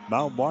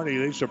 Mount Marty,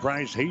 they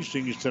surprised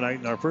Hastings tonight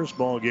in our first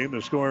ball game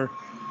to score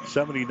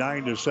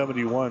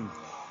 79-71.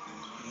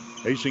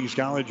 Hastings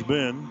College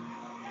men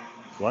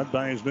led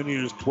by as many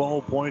as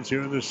 12 points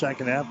here in the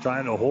second half,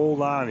 trying to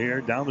hold on here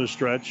down the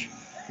stretch.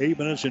 8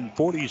 minutes and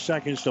 40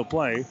 seconds to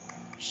play.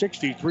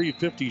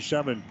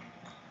 63-57.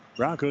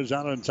 Broncos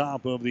out on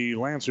top of the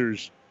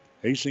Lancers.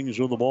 Hastings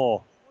with the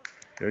ball.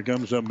 Here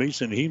comes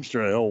Mason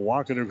Heemstra. He'll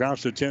walk it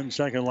across the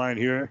 10-second line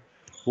here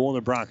for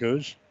the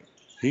Broncos.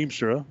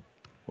 Heemstra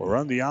will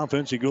run the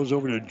offense. He goes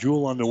over to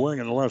Jewell on the wing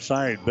on the left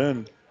side.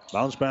 Ben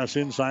bounce pass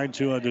inside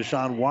to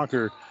Deshaun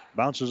Walker.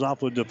 Bounces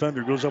off with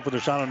defender. Goes up with a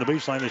shot on the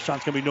baseline. The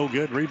shot's going to be no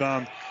good.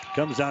 Rebound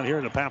comes down here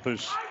to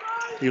Pappas.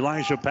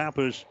 Elijah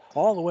Pappas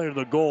all the way to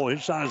the goal.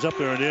 His shot is up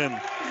there and in.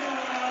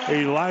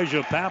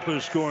 Elijah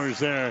Pappas scores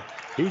there.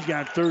 He's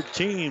got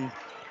 13.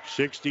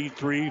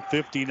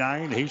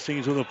 63-59.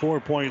 Hastings with a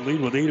 4-point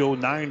lead with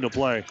 8:09 to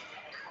play.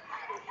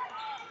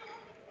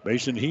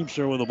 Mason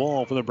Heemstra with the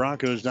ball for the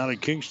Broncos down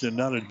at Kingston.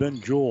 Down at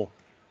Ben Jewell.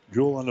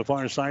 Jewell on the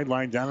far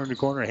sideline, down in the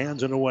corner,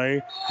 hands it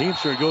away.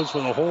 Heemstra goes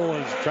for the hole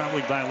and it's a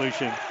traveling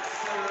violation.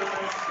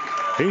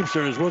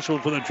 Heemstra is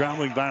whistled for the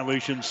traveling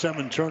violation.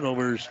 7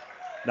 turnovers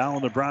now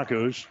on the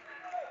Broncos.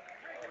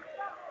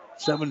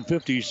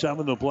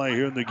 7:57 to play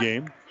here in the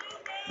game.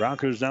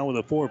 Broncos now with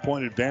a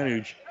 4-point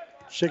advantage.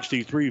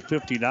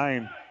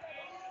 63-59.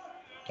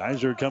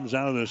 Kaiser comes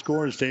out of the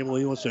scores table.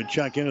 He wants to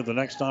check in at the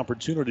next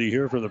opportunity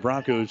here for the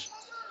Broncos.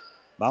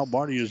 Mount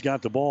Marty has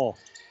got the ball.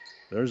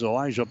 There's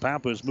Elijah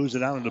Pappas, moves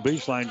it out on the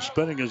baseline.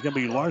 Spinning is going to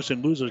be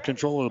Larson, loses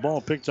control of the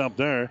ball. Picked up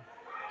there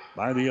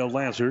by the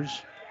Lancers.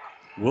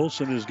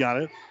 Wilson has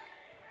got it.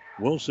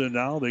 Wilson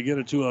now, they get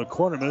it to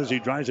Cornerman as he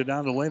drives it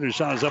down the lane. His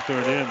shot is up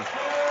there and in.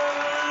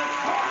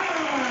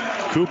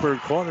 Cooper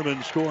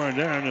Cornerman scoring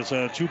there, and it's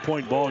a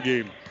 2-point ball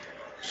game.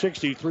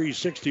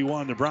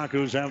 63-61, the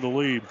Broncos have the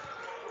lead.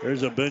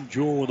 There's a Ben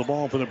Jewell with the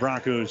ball for the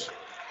Broncos.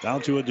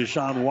 Down to a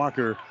Deshaun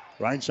Walker,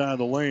 right side of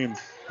the lane.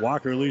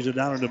 Walker leaves it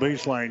down on the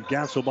baseline.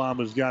 Gasselbaum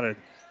has got it.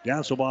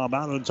 Gasselbaum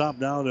out on top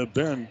now to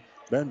Ben.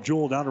 Ben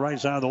Jewell down the right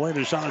side of the lane.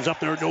 The shot is up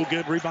there, no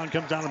good. Rebound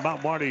comes down to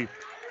Mount Marty.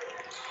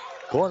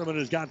 Cornerman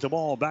has got the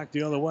ball back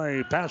the other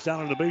way. Pass down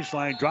on the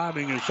baseline,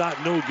 driving, a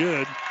shot no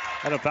good.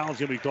 And a foul's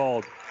going to be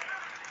called.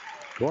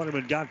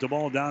 Cornerman got the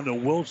ball down to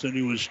Wilson,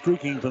 who was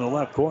streaking from the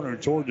left corner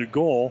toward the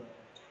goal.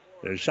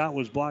 The shot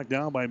was blocked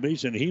down by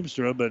Mason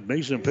Heemstra, but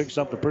Mason picks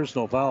up the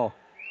personal foul.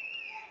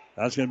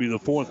 That's going to be the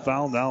 4th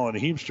foul now on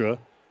Heemstra.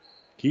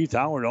 Keith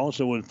Howard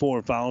also with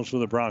 4 fouls for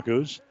the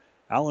Broncos.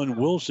 Alan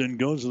Wilson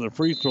goes to the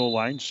free throw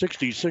line.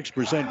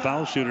 66%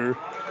 foul shooter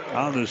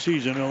on the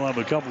season. He'll have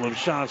a couple of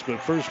shots, but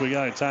first we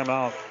got a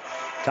timeout.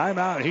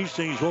 Timeout.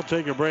 Hastings will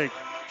take a break.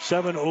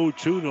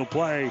 7:02 to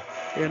play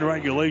in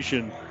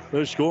regulation.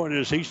 The score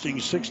is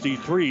Hastings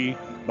 63,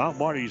 Mount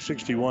Marty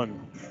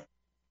 61.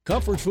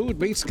 Comfort food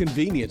meets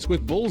convenience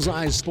with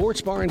Bullseye's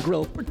Sports Bar and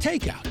Grill for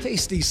takeout.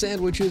 Tasty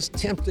sandwiches,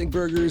 tempting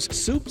burgers,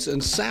 soups,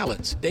 and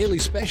salads. Daily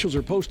specials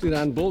are posted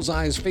on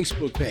Bullseye's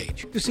Facebook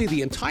page. To see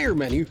the entire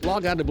menu,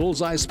 log on to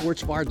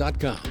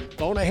bullseyesportsbar.com.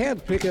 Phone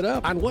ahead, pick it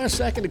up on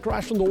West 2nd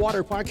across from the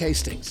Water Park,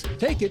 Hastings.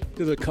 Take it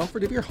to the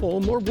comfort of your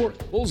home or work.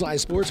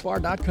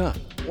 bullseyesportsbar.com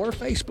or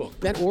Facebook.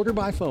 Then order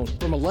by phone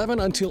from 11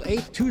 until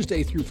 8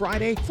 Tuesday through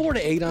Friday, 4 to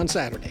 8 on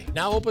Saturday.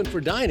 Now open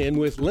for dine-in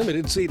with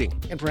limited seating.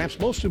 And perhaps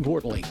most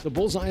importantly, the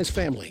Bullseye's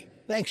family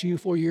thanks you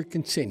for your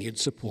continued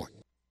support.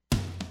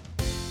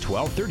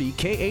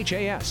 1230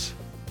 KHAS.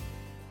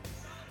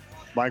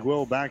 Mike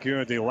Will back here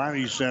at the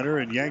Lanny Center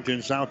in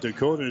Yankton, South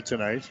Dakota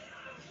tonight.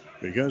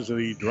 Because of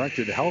the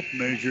directed health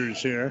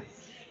measures here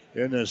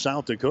in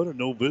South Dakota,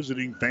 no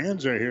visiting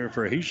fans are here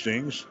for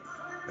Hastings.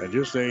 And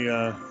just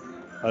a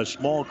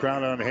small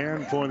crowd on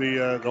hand for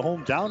the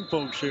hometown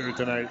folks here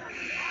tonight.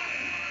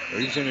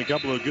 We've seen a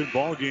couple of good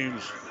ball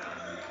games.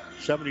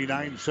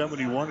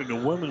 79-71 in the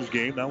women's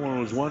game. That one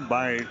was won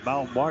by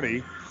Mount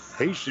Marty.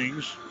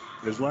 Hastings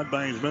is led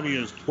by as many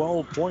as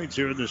 12 points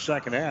here in the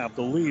second half.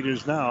 The lead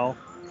has now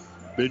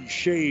been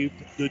shaved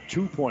to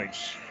 2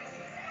 points.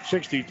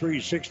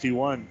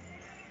 63-61.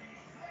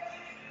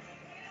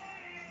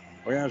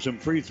 We have some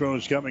free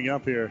throws coming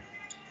up here.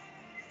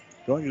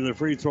 Going to the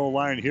free throw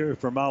line here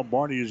for Mount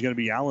Marty is going to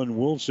be Alan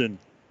Wilson.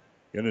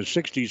 In a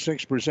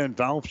 66%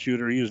 foul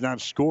shooter. He has not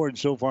scored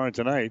so far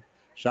tonight.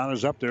 Shot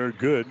is up there,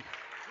 good.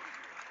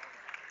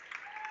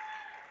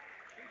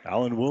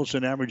 Alan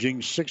Wilson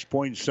averaging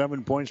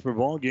 6.7 points per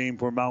ball game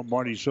for Mount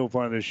Marty so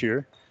far this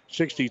year.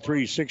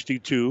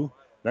 63-62.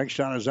 Next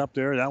shot is up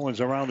there. That one's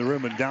around the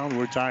rim and down.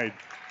 We're tied.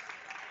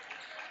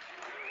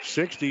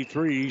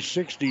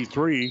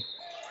 63-63.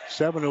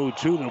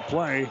 7:02 to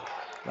play.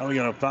 Now we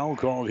got a foul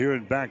called here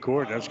in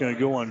backcourt. That's going to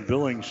go on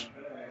Billings.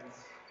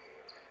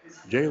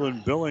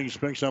 Jalen Billings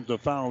picks up the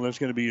foul. That's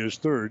going to be his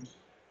 3rd.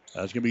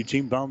 That's going to be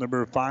team foul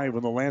number 5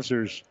 on the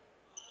Lancers.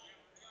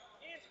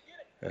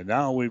 And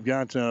now we've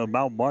got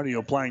Mount Marty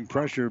applying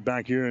pressure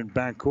back here in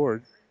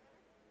backcourt.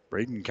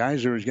 Braden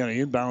Kaiser is going to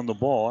inbound the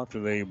ball after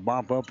they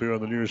mop up here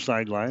on the near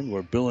sideline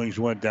where Billings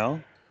went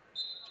down.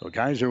 So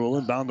Kaiser will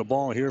inbound the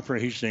ball here for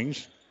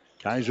Hastings.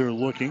 Kaiser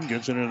looking,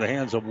 gets it into the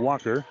hands of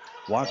Walker.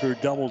 Walker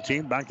double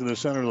team back to the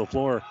center of the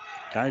floor.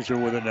 Kaiser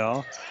with it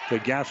now to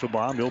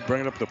Gasselbaum. He'll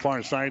bring it up the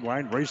far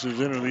sideline,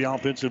 races into the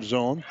offensive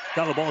zone.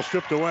 Got the ball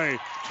stripped away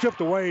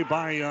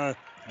by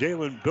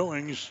Jalen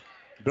Billings.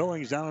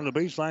 Billings down on the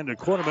baseline to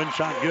Cornerman.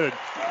 Shot good.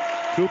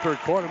 Cooper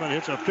Quarterman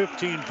hits a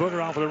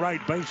 15-footer off of the right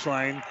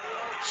baseline.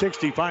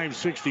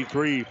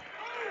 65-63.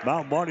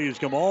 Mount Marty has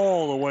come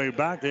all the way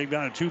back. They've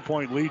got a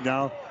 2-point lead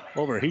now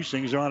over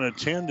Hastings. They're on a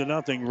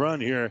 10-0 run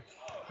here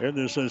in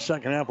this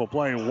second half of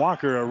play.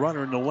 Walker, a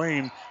runner in the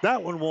lane.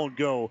 That one won't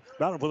go.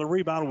 Battle for the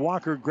rebound.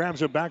 Walker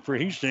grabs it back for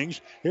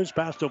Hastings. His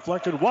pass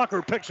deflected.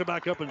 Walker picks it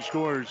back up and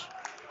scores.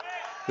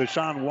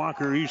 Deshaun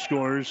Walker, he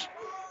scores.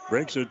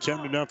 Breaks a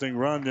 10-0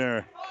 run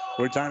there.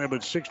 We're tied up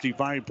at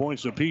 65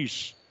 points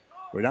apiece.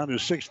 We're down to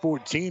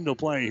 6:14 to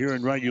play here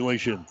in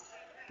regulation.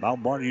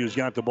 Mount Marty has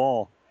got the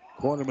ball.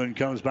 Quarterman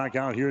comes back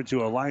out here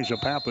to Elijah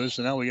Pappas,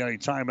 and now we got a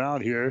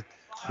timeout here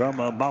from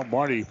Mount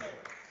Marty.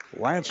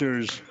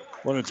 Lancers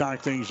want to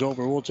talk things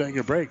over. We'll take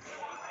a break.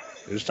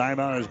 This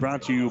timeout is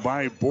brought to you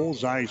by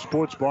Bullseye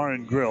Sports Bar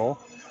and Grill,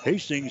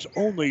 Hastings'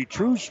 only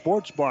true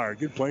sports bar.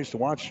 Good place to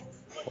watch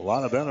a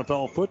lot of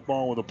NFL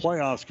football with the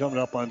playoffs coming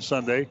up on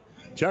Sunday.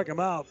 Check them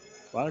out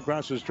right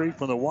across the street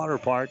from the water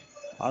park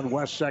on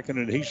West 2nd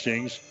and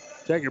Hastings.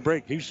 Take a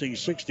break. Hastings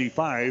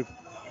 65,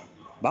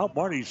 Mount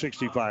Marty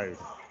 65.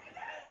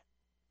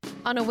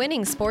 On a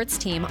winning sports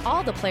team,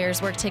 all the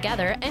players work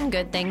together and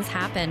good things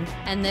happen.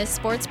 And this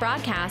sports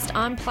broadcast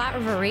on Platte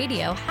River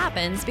Radio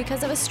happens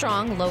because of a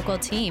strong local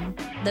team.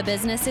 The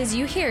businesses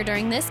you hear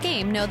during this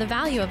game know the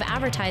value of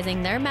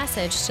advertising their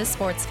message to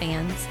sports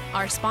fans.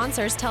 Our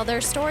sponsors tell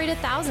their story to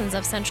thousands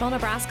of Central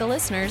Nebraska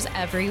listeners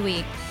every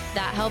week.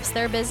 That helps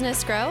their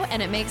business grow,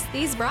 and it makes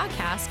these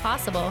broadcasts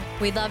possible.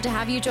 We'd love to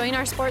have you join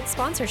our sports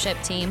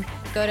sponsorship team.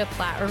 Go to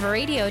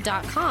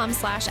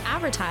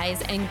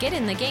PlatteRiverRadio.com/advertise and get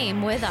in the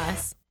game with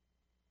us.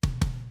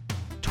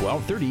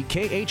 1230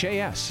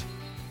 KHAS.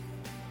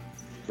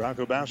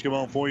 Bronco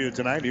basketball for you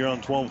tonight here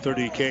on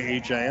 1230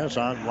 KHAS,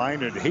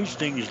 online at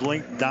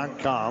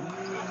hastingslink.com.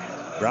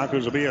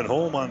 Broncos will be at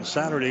home on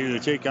Saturday to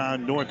take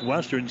on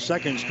Northwestern.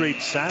 Second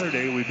straight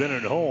Saturday we've been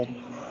at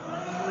home.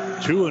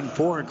 2 and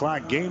 4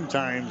 o'clock game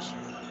times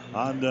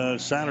on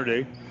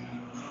Saturday.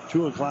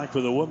 2 o'clock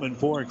for the women,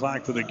 4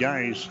 o'clock for the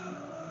guys.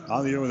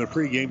 On the air with a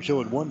pregame show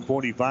at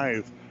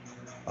 1:45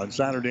 on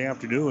Saturday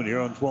afternoon here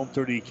on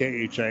 1230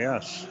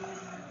 KHAS.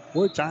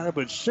 We're tied up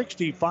at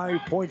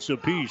 65 points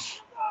apiece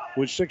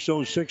with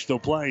 6:06 to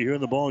play here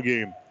in the ball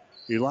game.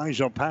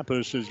 Elijah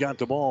Pappas has got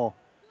the ball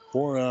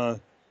for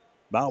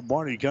Mount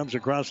Marty. Comes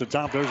across the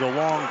top. There's a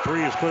long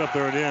three. It's put up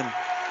there and in.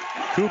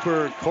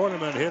 Cooper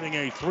Quarterman hitting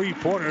a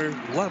three-pointer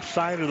left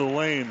side of the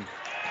lane.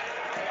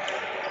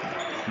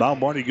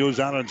 Mount Marty goes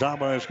out on top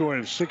by a score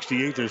of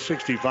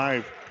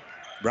 68-65.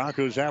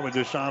 Broncos have it.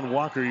 Deshaun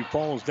Walker. He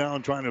falls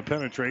down trying to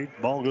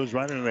penetrate. Ball goes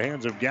right into the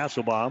hands of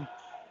Gasselbaum.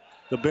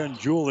 The Ben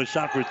Jewell, the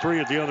shot for three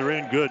at the other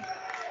end. Good.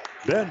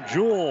 Ben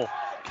Jewell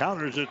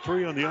counters at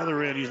three on the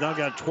other end. He's now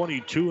got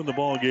 22 in the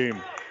ball game.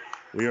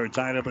 We are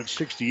tied up at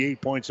 68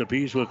 points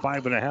apiece with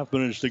 5.5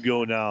 minutes to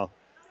go now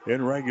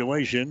in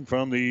regulation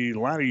from the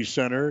Laddie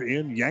Center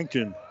in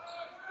Yankton.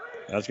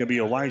 That's going to be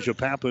Elijah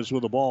Pappas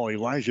with the ball.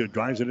 Elijah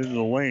drives it into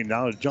the lane.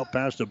 Now a jump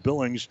pass to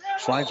Billings.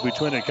 Slides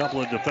between a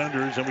couple of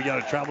defenders, and we got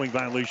a traveling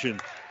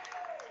violation.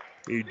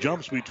 He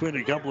jumps between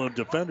a couple of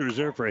defenders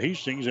there for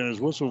Hastings and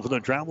is whistled for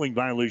the traveling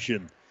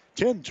violation.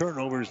 10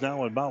 turnovers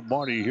now in Mount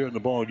Marty here in the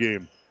ball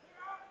game.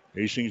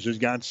 Hastings has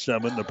got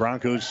 7. The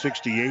Broncos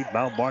 68.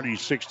 Mount Marty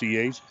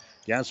 68.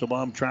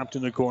 Gasselbaum trapped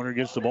in the corner,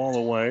 gets the ball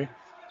away.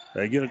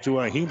 They get it to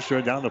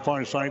Heemstra down the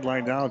far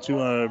sideline now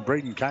to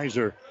Braden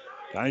Kaiser.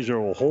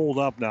 Kaiser will hold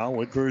up now,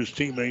 wait for his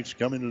teammates,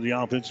 come into the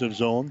offensive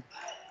zone.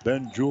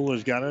 Ben Jewell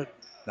has got it.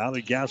 Now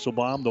to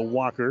Gasselbaum, to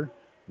Walker.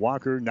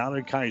 Walker now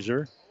to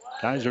Kaiser.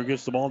 Kaiser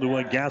gets the ball to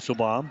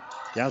Gasselbaum.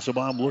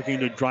 Gasselbaum looking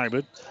to drive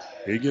it.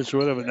 He gets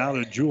rid of it now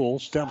to Jewell.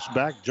 Steps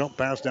back, jump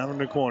pass down in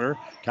the corner.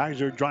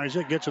 Kaiser drives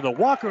it, gets it to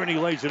Walker, and he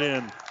lays it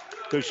in.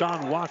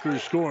 Deshaun Walker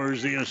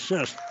scores the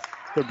assist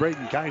for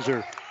Braden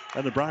Kaiser,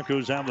 and the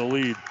Broncos have the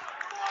lead.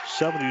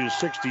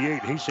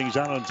 70-68. Hastings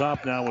out on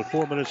top now with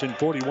 4 minutes and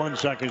 41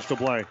 seconds to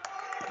play.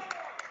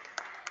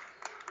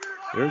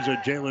 There's a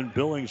Jalen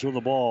Billings with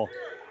the ball.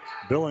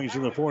 Billings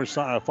in the far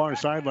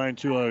sideline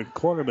to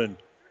Quarterman.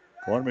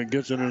 Quarterman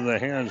gets it into the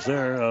hands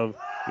there of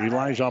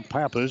Elijah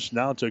Pappas.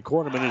 Now to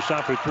Quarterman. His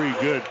shot for three,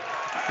 good.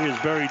 He has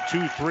buried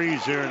 2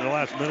 threes there in the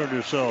last minute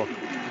or so.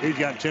 He's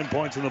got 10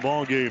 points in the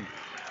ball game.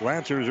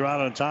 Lancers are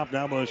out on top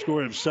now by a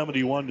score of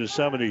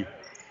 71-70.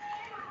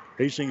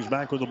 Hastings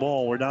back with the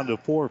ball. We're down to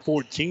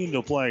 4:14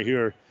 to play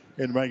here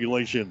in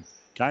regulation.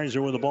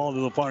 Kaiser with the ball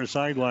to the far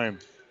sideline.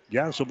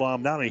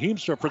 Gasselbaum now to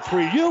Heemstra for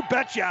three. You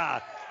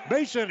betcha!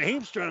 Mason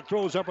Heemstra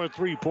throws up a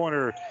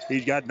three-pointer.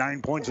 He's got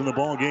 9 points in the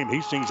ball game.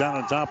 Hastings out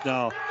on top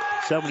now,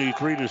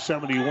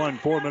 73-71.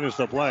 4 minutes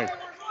to play.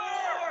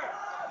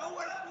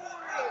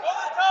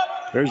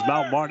 There's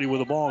Mount Marty with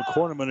the ball.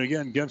 Quarterman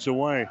again gets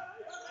away.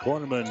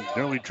 Quarterman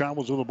nearly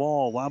travels with the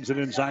ball, lobs it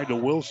inside to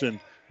Wilson.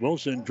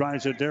 Wilson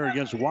drives it there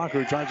against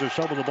Walker, tries to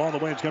shovel the ball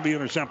away. It's going to be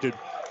intercepted.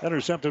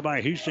 Intercepted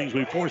by Hastings.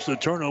 We force the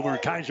turnover.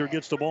 Kaiser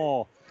gets the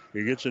ball.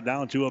 He gets it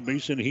down to a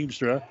Mason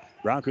Heemstra.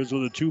 Broncos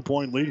with a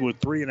 2-point lead with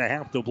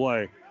 3.5 to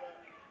play.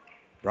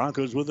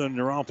 Broncos within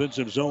their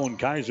offensive zone.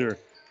 Kaiser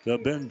to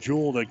Ben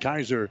Jewell to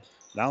Kaiser.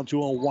 Now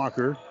to a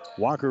Walker.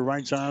 Walker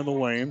right side of the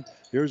lane.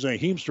 Here's a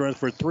Heemstra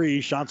for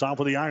three. Shots off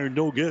of the iron.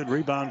 No good.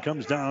 Rebound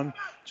comes down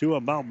to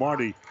about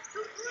Marty.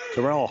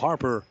 Terrell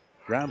Harper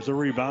grabs the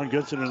rebound,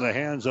 gets it in the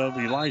hands of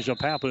Elijah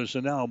Pappas,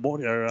 and now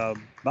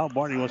Mount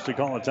Marty wants to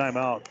call a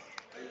timeout.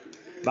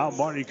 Mount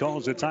Marty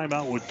calls a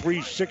timeout with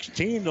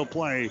 3:16 to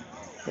play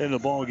in the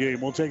ball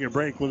game. We'll take a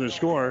break with a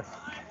score.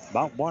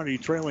 Mount Marty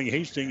trailing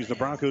Hastings, the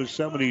Broncos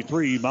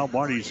 73, Mount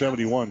Marty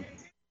 71.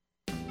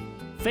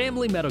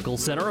 Family Medical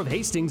Center of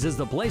Hastings is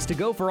the place to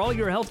go for all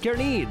your healthcare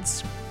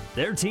needs.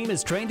 Their team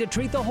is trained to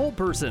treat the whole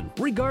person,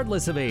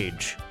 regardless of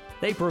age.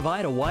 They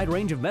provide a wide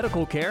range of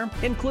medical care,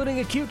 including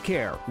acute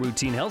care,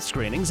 routine health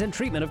screenings, and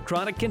treatment of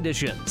chronic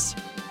conditions.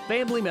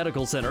 Family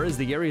Medical Center is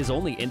the area's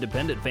only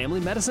independent family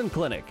medicine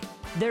clinic.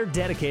 They're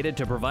dedicated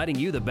to providing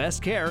you the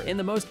best care in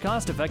the most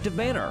cost-effective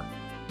manner.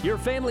 Your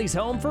family's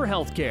home for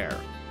health care.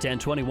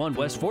 1021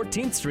 West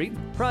 14th Street,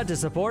 proud to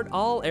support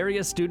all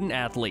area student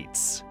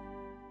athletes.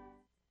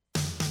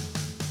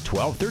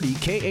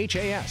 1230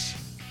 KHAS.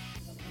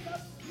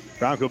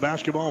 Bronco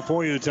basketball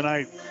for you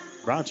tonight.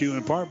 Brought to you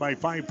in part by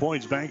 5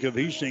 Points Bank of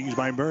Hastings,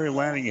 by Mary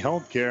Lanning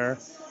Healthcare,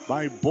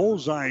 by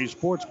Bullseye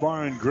Sports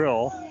Bar and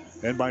Grill,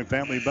 and by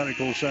Family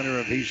Medical Center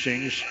of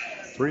Hastings.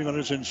 3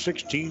 minutes and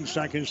 16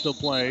 seconds to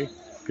play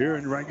here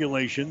in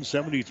regulation.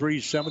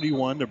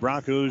 73-71. The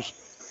Broncos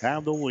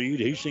have the lead.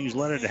 Hastings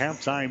led at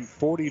halftime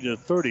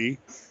 40-30.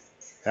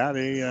 Had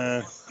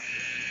a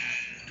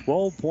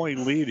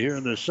 12-point lead here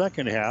in the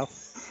second half.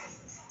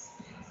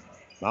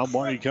 Mount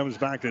Marty comes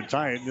back to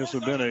tie it. This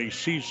has been a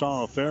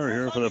seesaw affair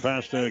here for the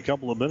past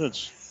couple of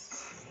minutes.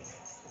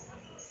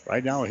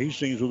 Right now,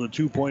 Hastings with a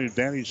 2-point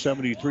advantage,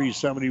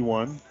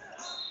 73-71.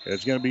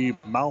 It's going to be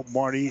Mount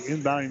Marty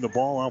inbounding the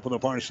ball off of the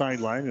far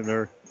sideline in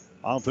their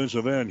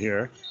offensive end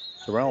here.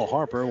 Terrell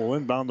Harper will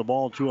inbound the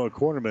ball to a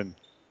Quarterman.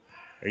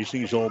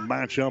 Hastings will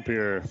match up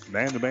here.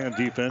 Man-to-man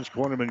defense.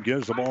 Quarterman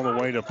gives the ball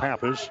away to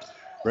Pappas.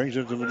 Brings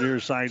it to the near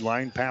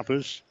sideline.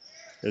 Pappas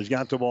has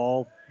got the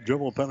ball.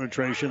 Dribble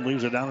penetration.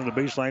 Leaves it down in the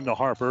baseline to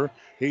Harper.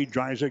 He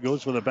drives it.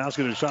 Goes for the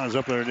basket. And shot is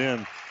up there and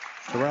in.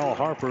 Terrell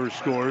Harper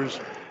scores.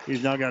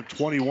 He's now got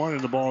 21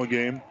 in the ball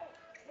game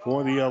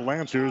for the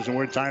Lancers. And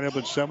we're tied up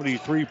at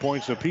 73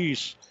 points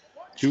apiece.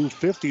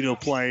 2:50 to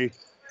play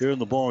here in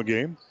the ball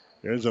game.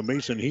 There's a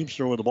Mason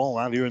Heemstra with the ball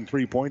out here in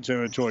 3-point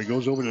territory.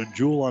 Goes over to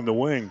Jewell on the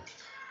wing.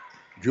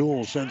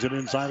 Jewell sends it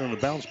inside on the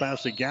bounce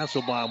pass to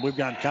Gasselbaum. We've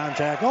got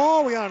contact.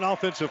 Oh, we got an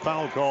offensive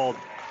foul called.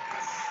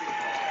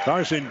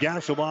 Carson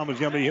Gasselbaum is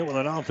going to be hit with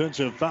an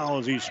offensive foul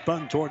as he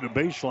spun toward the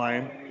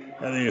baseline,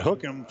 and they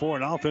hook him for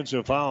an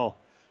offensive foul.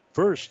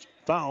 First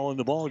foul in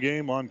the ball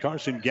game on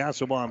Carson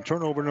Gasselbaum.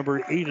 Turnover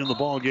number 8 in the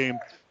ball game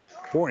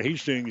for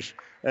Hastings.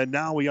 And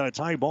now we got a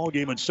tie ball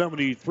game at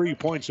 73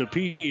 points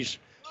apiece.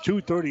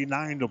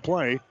 2:39 to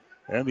play,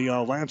 and the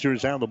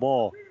Lancers have the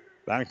ball.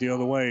 Back the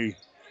other way.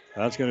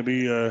 That's going to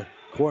be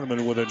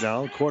Quarterman with it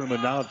now.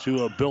 Quarterman now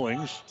to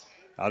Billings.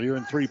 Out here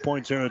in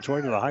 3-point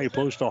territory to the high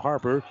post to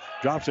Harper.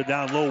 Drops it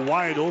down low,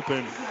 wide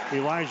open.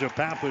 Elijah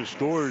Pappas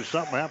scores.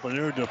 Something happened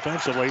there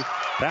defensively.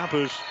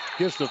 Pappas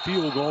gets the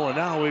field goal, and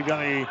now we've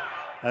got an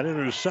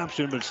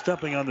interception, but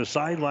stepping on the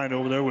sideline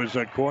over there was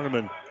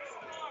Quarterman.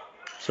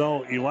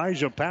 So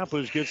Elijah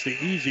Pappas gets the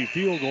easy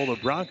field goal. The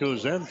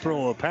Broncos then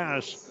throw a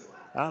pass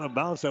out of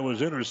bounds that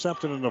was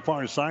intercepted on the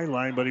far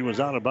sideline, but he was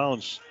out of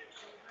bounds.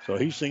 So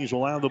Hastings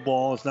will have the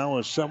ball. It's now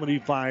a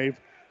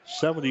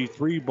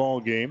 75-73 ball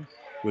game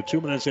with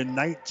 2 minutes and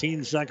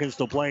 19 seconds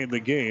to play in the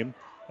game.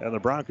 And the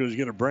Broncos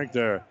get a break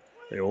there.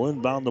 They will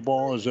inbound the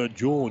ball as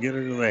Jewell get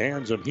it into the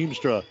hands of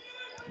Heemstra.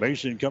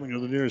 Mason coming to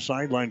the near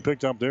sideline,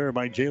 picked up there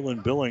by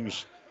Jalen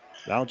Billings.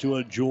 Now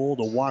to Jewell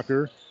to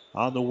Walker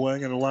on the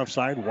wing on the left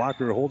side.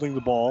 Walker holding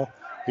the ball.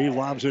 He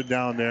lobs it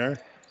down there.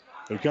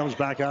 It comes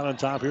back out on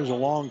top. Here's a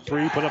long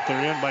three put up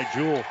there in by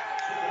Jewell.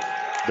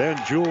 Then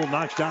Jewell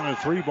knocks down a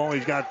 3 ball.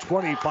 He's got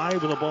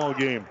 25 in the ball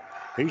game.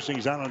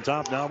 Hastings out on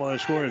top now by the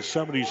score is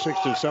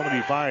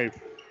 76-75.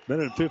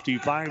 Minute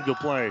 55 to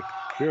play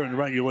here in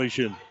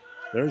regulation.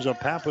 There's a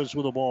Pappas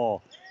with the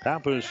ball.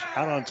 Pappas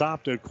out on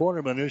top to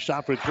Quarterman. His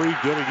shot for 3,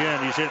 good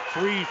again. He's hit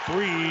 3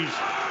 threes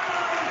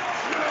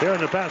here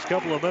in the past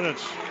couple of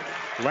minutes.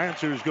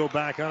 Lancers go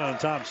back out on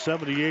top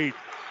 78.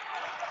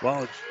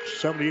 Well,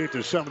 it's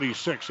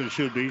 78-76 it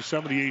should be.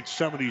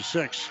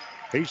 78-76.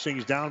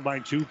 Hastings down by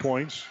 2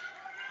 points.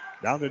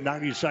 Down to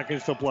 90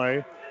 seconds to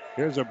play.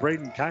 Here's a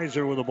Braden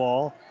Kaiser with the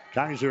ball.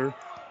 Kaiser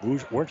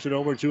works it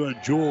over to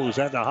Jewell, who's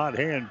had the hot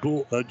hand.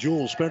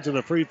 Jewell spins to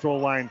the free throw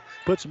line,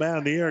 puts man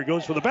in the air,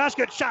 goes for the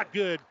basket, shot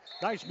good.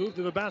 Nice move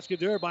to the basket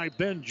there by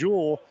Ben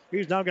Jewell.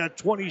 He's now got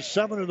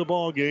 27 in the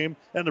ball game,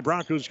 and the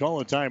Broncos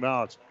call a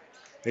timeout.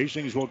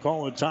 Hastings will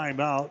call a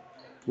timeout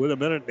with 1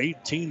 minute and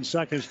 18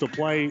 seconds to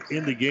play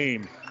in the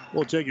game.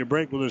 We'll take a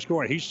break with a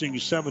score.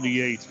 Hastings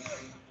 78,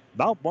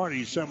 Mount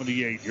Marty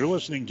 78. You're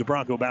listening to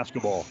Bronco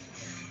Basketball.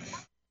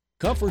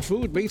 Comfort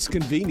food meets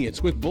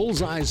convenience with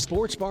Bullseye's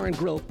Sports Bar and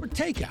Grill for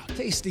takeout.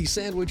 Tasty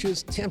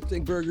sandwiches,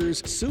 tempting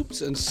burgers,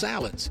 soups, and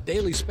salads.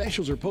 Daily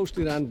specials are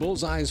posted on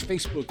Bullseye's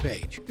Facebook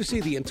page. To see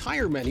the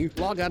entire menu,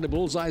 log on to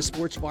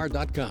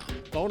bullseyesportsbar.com.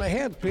 Phone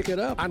ahead, pick it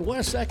up on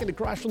West 2nd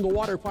across from the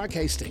Water Park,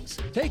 Hastings.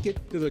 Take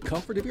it to the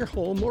comfort of your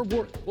home or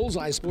work.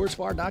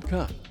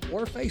 bullseyesportsbar.com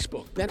or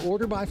Facebook. Then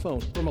order by phone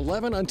from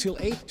 11 until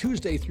 8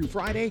 Tuesday through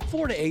Friday,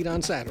 4 to 8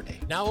 on Saturday.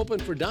 Now open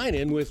for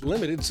dine-in with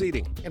limited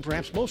seating. And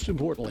perhaps most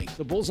importantly,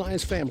 the Bullseye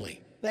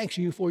family thanks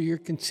you for your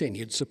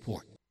continued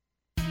support.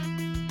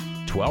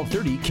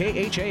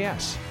 1230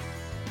 KHAS.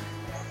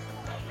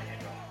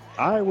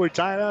 All right, we're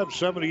tied up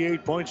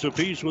 78 points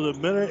apiece with 1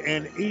 minute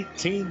and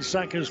 18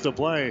 seconds to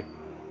play.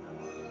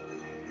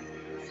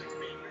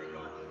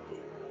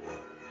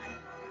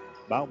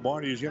 Mount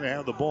Marty is going to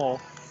have the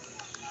ball.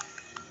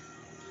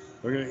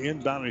 They're going to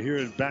inbound it here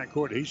in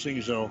backcourt.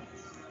 Hastings will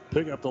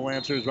pick up the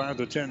Lancers right at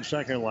the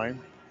 10-second line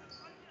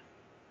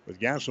with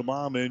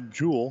Gasselbaum and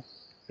Jewell.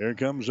 Here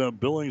comes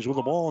Billings with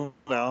the ball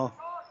now.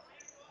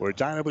 We're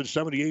tied up at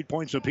 78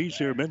 points apiece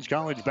here. Men's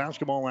college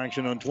basketball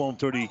action on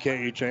 1230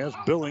 KHAS.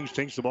 Billings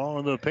takes the ball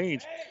in the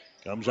paint.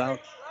 Comes out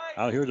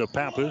here to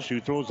Pappas, who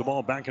throws the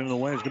ball back into the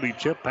lane. It's going to be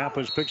tipped.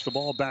 Pappas picks the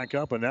ball back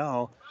up, and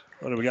now,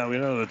 what do we got? We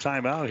got another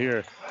timeout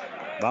here.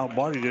 Mount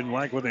Marty didn't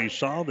like what they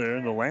saw there,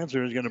 and the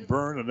Lancer is going to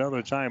burn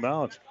another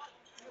timeout.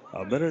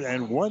 1 minute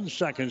and 1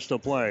 second to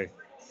play.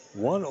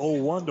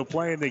 1:01 to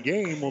play in the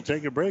game. We'll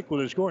take a break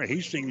with a score.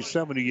 Hastings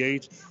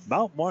 78,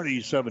 Mount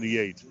Marty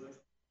 78.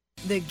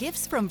 The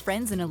gifts from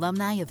friends and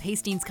alumni of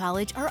Hastings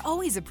College are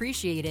always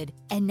appreciated.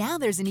 And now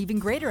there's an even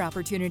greater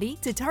opportunity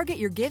to target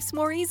your gifts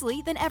more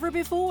easily than ever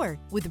before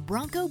with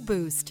Bronco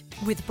Boost.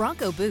 With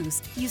Bronco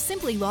Boost, you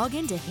simply log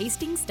into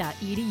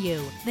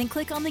hastings.edu, then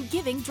click on the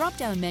Giving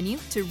drop-down menu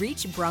to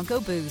reach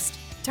Bronco Boost.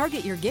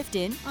 Target your gift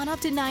in on up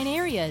to 9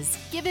 areas.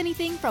 Give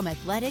anything from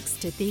athletics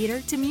to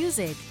theater to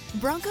music.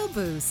 Bronco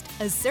Boost,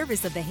 a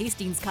service of the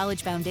Hastings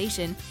College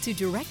Foundation to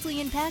directly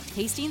impact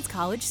Hastings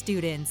College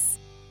students.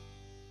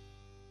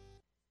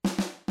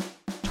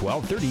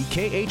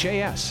 1230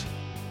 KHAS.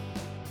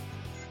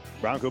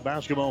 Bronco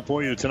basketball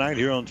for you tonight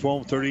here on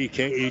 1230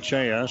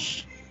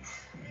 KHAS.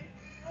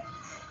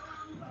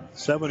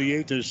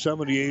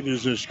 78-78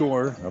 is the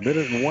score. 1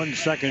 minute and 1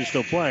 second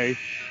to play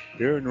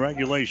here in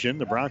regulation.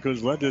 The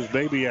Broncos led this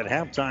baby at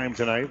halftime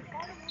tonight,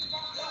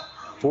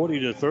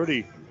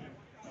 40-30.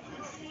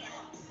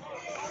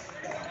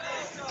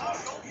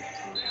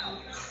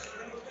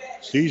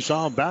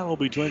 Seesaw battle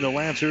between the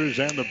Lancers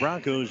and the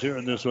Broncos here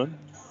in this one.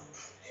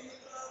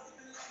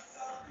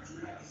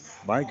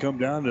 Might come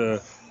down to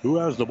who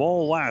has the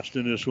ball last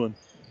in this one.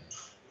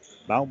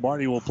 Mount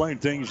Marty will play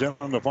things out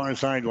on the far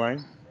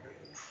sideline.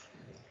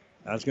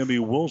 That's going to be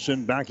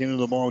Wilson back into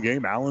the ball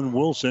game. Allen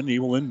Wilson, he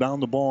will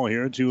inbound the ball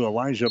here to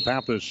Elijah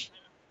Pappas.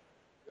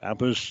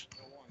 Pappas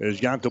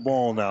has got the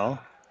ball now.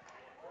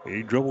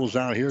 He dribbles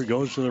out here,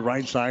 goes to the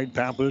right side.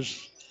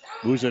 Pappas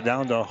moves it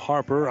down to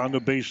Harper on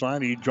the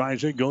baseline. He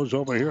drives it, goes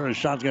over here. A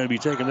shot's going to be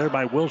taken there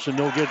by Wilson.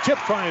 No good. Tip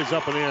try is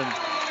up and in.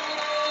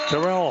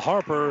 Terrell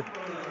Harper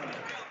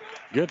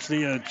gets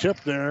the tip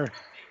there.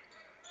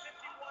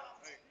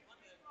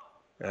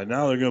 And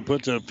now they're going to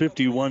put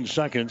 51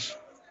 seconds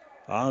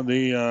on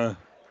the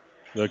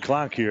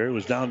clock here. It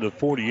was down to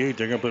 48.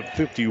 They're going to put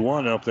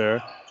 51 up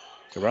there.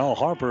 Terrell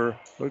Harper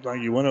looked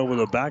like he went over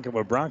the back of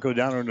a Bronco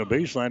down on the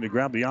baseline to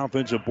grab the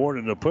offensive board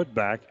and the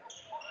putback.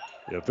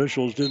 The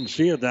officials didn't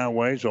see it that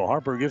way, so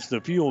Harper gets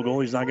the field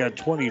goal. He's now got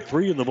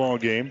 23 in the ball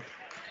game.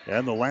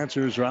 And the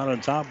Lancers are out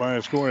on top by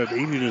a score of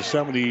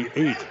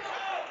 80-78.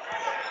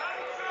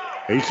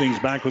 Hastings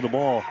back with the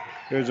ball.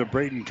 There's a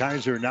Braden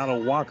Kaiser, now to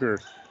Walker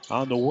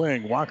on the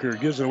wing. Walker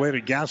gives it away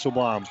to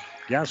Gasselbaum.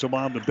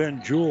 Gasselbaum to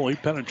Ben Jewell. He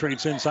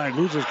penetrates inside,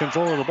 loses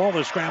control of the ball.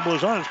 The scramble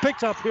is on. It's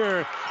picked up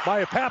here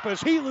by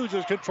Pappas. He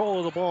loses control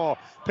of the ball.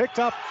 Picked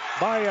up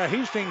by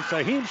Hastings.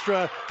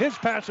 Heemstra. His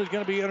pass is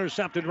going to be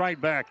intercepted right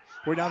back.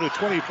 We're down to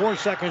 24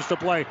 seconds to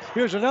play.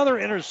 Here's another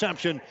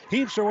interception.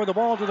 Heemstra with the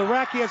ball to the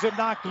rack. He has it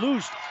knocked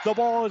loose. The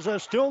ball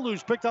is still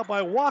loose. Picked up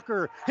by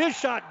Walker. His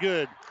shot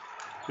good.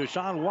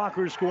 Deshaun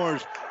Walker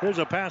scores. Here's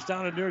a pass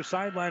down the near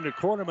sideline to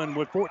Korteman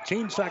with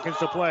 14 seconds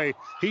to play.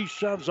 He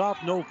shoves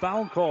off, no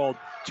foul called.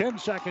 10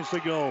 seconds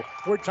to go.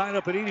 We're tied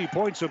up at 80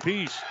 points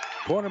apiece.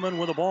 Korteman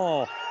with the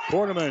ball.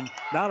 Korteman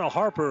now to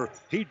Harper.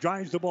 He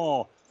drives the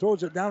ball,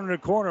 throws it down in the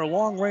corner.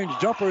 Long range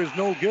jumper is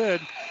no good,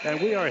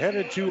 and we are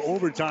headed to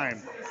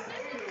overtime.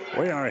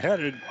 We are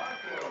headed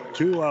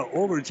to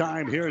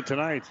overtime here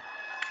tonight.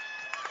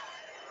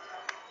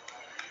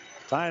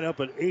 Tied up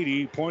at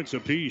 80 points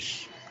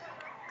apiece.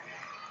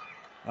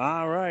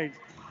 All right.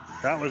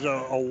 That was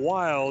a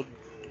wild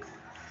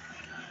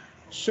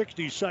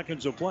 60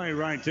 seconds of play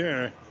right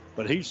there.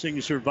 But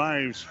Hastings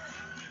survives.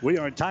 We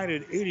are tied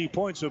at 80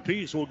 points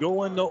apiece. We'll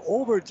go into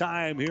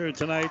overtime here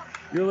tonight.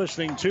 You're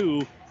listening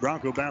to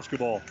Bronco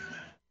Basketball.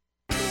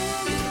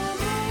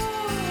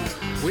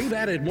 We've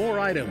added more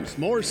items,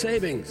 more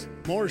savings,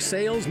 more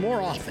sales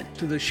more often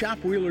to the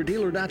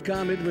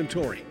ShopWheelerDealer.com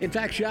inventory. In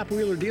fact,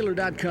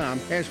 ShopWheelerDealer.com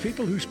has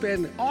people who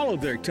spend all of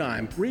their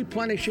time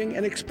replenishing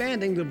and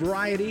expanding the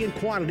variety and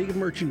quantity of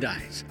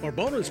merchandise. For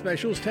bonus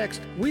specials,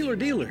 text Wheeler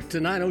Dealer to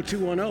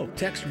 90210.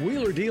 Text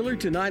Wheeler Dealer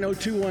to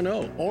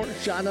 90210. Or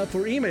sign up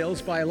for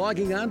emails by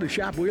logging on to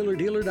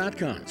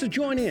ShopWheelerDealer.com. So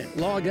join in.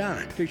 Log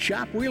on to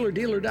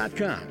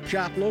ShopWheelerDealer.com.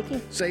 Shop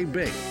local, save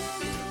big.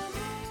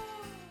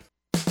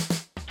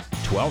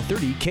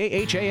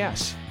 1230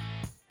 KHAS.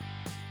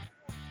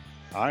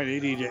 All right,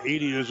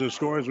 80-80 is the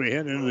score as we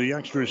head into the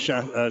extra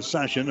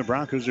session. The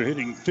Broncos are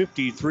hitting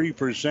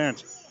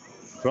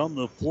 53% from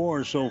the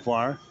floor so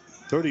far.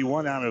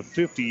 31 out of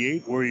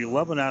 58. We're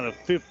 11 out of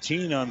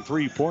 15 on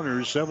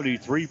three-pointers,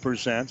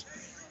 73%.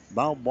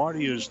 Mount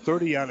Marty is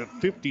 30 out of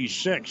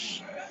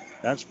 56.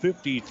 That's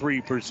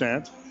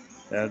 53%.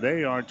 And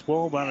they are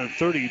 12 out of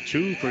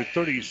 32 for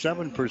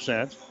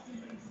 37%.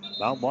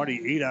 Mount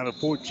Marty 8 out of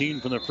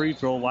 14 from the free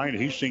throw line.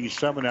 Hastings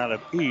 7 out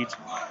of 8.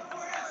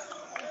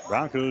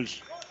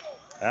 Broncos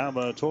have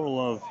a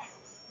total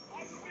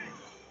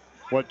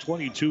of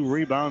 22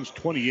 rebounds,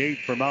 28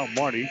 for Mount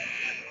Marty.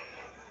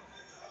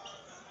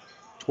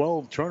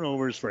 12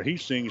 turnovers for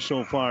Hastings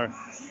so far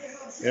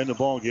in the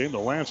ball game. The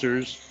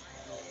Lancers,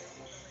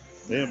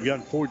 they have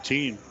got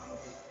 14.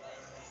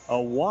 A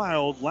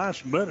wild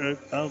last minute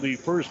of the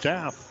first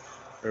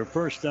half, or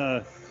first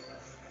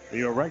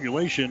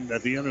regulation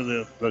at the end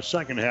of the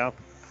second half.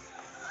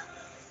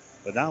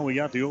 But now we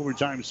got the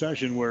overtime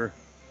session. We're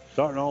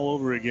starting all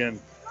over again.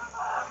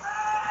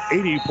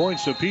 80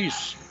 points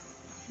apiece.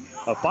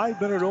 A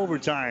 5-minute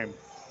overtime.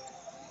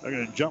 They're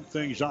going to jump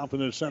things off in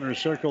the center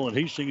circle, and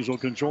Hastings will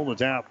control the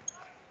tap.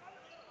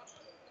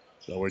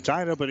 So we're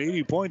tied up at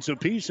 80 points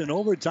apiece in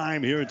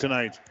overtime here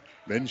tonight.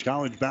 Men's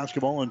college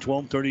basketball on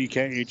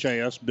 1230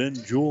 KHAS. Ben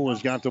Jewell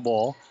has got the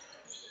ball.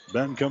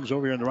 Ben comes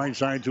over here on the right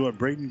side to a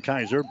Braden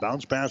Kaiser.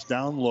 Bounce pass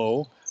down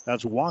low.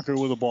 That's Walker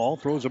with the ball.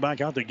 Throws it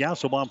back out to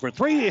Gasselbaum for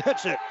three. He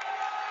hits it.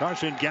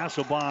 Carson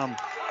Gasselbaum.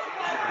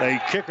 They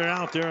kick it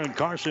out there, and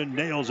Carson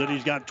nails it.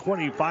 He's got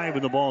 25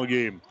 in the ball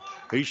game.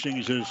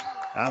 Hastings is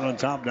out on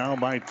top now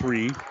by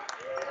 3.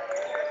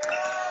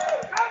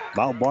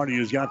 Mount Marty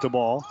has got the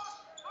ball.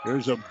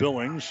 Here's a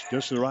Billings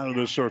just to the right of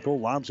the circle.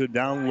 Lobs it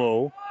down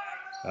low.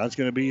 That's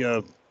going to be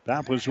a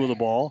Pappas with the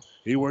ball.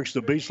 He works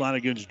the baseline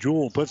against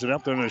Jewell. Puts it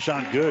up there and a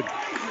shot good.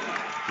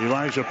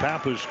 Elijah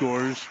Pappas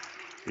scores.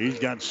 He's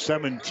got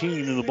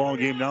 17 in the ball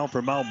game now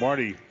for Mount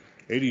Marty.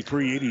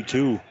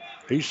 83-82.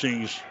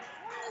 Hastings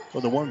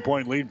with a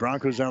 1-point lead.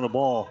 Broncos on the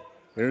ball.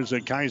 There's a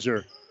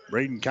Kaiser.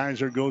 Braden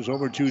Kaiser goes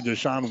over to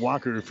Deshaun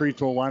Walker. Free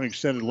throw line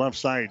extended left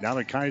side. Now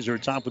to Kaiser,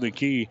 top of the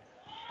key.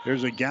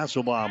 There's a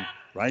Gasselbaum.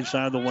 Right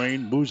side of the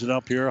lane. Moves it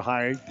up here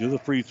high to the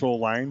free throw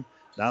line.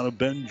 Now to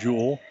Ben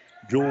Jewell.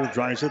 Jewell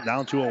drives it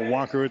down to a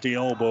Walker at the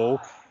elbow.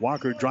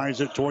 Walker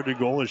drives it toward the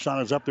goal. His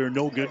shot is up there,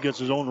 no good. Gets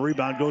his own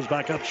rebound, goes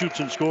back up, shoots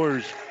and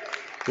scores.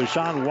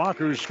 Deshaun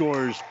Walker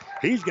scores.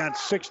 He's got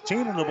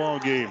 16 in the ball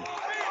game.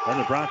 And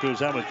the Broncos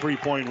have a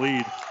 3-point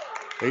lead.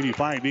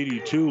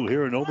 85-82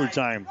 here in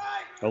overtime.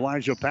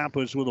 Elijah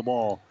Pappas with the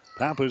ball.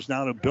 Pappas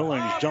now to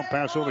Billings. Jump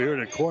pass over here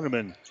to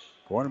Korneman.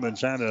 Korneman's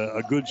had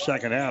a good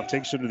second half.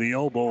 Takes it to the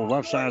elbow,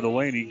 left side of the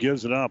lane. He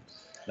gives it up.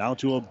 Now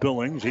to a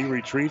Billings. He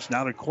retreats.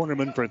 Now to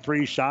Korneman for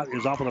 3. Shot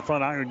is off of the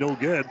front iron. No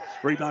good.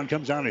 Rebound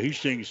comes down to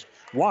Hastings.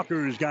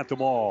 Walker's got the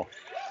ball.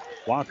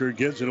 Walker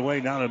gives it away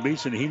now to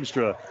Mason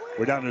Heemstra.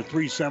 We're down to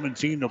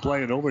 3:17 to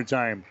play in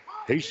overtime.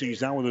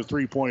 Hastings now with a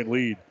 3-point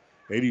lead.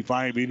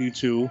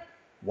 85-82.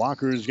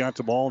 Walker's got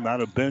the ball. Now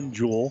to Ben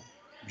Jewell.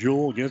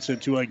 Jewell gets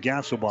it to a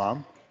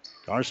Gasselbaum.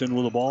 Carson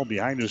with the ball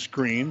behind the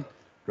screen.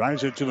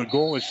 Drives it to the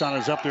goal. His shot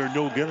is up there.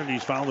 No good, and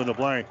he's fouled in the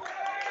play.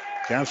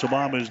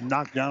 Gasselbaum is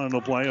knocked down in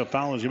the play. A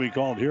foul is going to be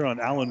called here on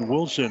Allen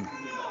Wilson.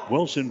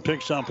 Wilson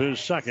picks up his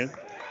second.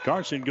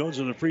 Carson goes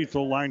to the free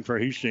throw line for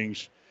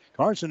Hastings.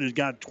 Carson has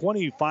got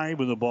 25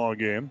 in the ball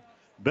game.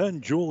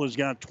 Ben Jewell has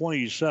got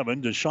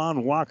 27.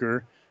 Deshaun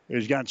Walker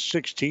has got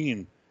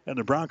 16. And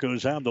the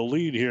Broncos have the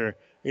lead here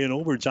in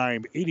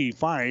overtime,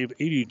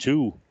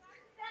 85-82.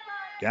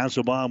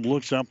 Gasselbaum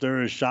looks up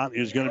there. His shot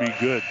is going to be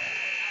good.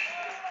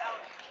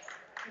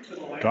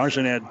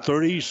 Carson had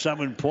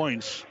 37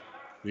 points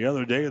the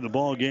other day in the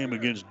ball game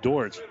against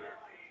Dort.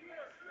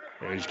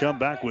 And he's come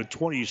back with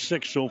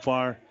 26 so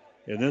far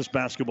in this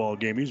basketball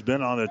game. He's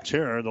been on a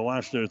tear the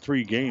last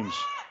 3 games.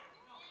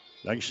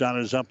 Next shot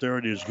is up there.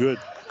 It is good.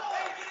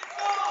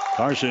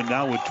 Carson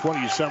now with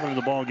 27 in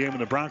the ball game, and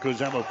the Broncos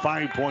have a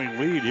 5-point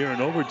lead here in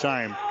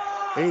overtime.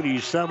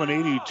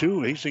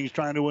 87-82. Hastings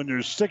trying to win their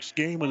 6th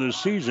game of the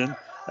season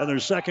and their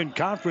 2nd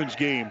conference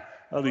game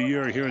of the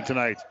year here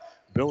tonight.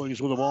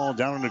 Billings with the ball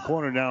down in the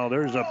corner now.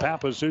 There's a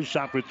Pappas. His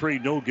shot for 3.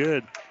 No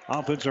good.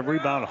 Offensive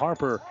rebound,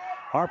 Harper.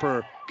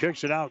 Harper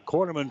kicks it out.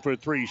 Korneman for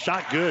 3.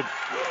 Shot good.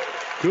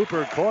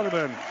 Cooper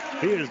Korneman.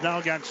 He has now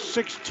got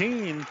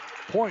 16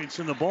 points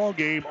in the ball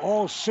game.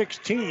 All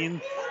 16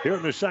 here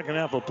in the second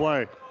half of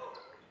play.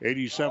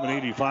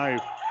 87-85.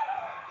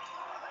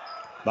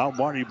 Mount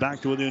Marty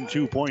back to within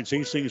 2 points.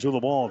 Hastings with the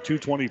ball.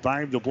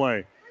 2:25 to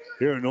play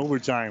here in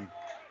overtime.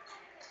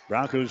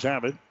 Broncos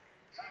have it.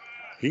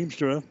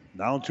 Heemstra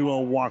now to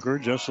a Walker,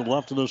 just to the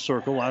left of the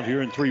circle out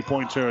here in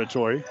 3-point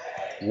territory.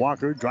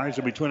 Walker drives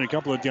it between a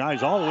couple of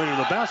guys all the way to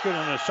the basket,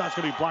 and the shot's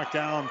going to be blocked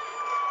down.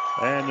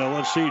 And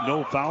let's see,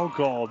 no foul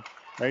called.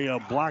 A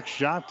block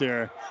shot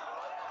there.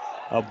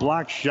 A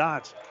block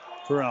shot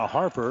for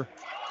Harper.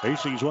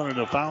 Hastings wanted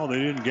a foul. They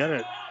didn't get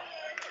it.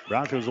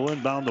 Broncos will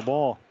inbound the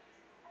ball.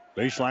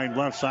 Baseline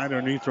left side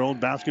underneath their own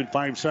basket.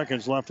 5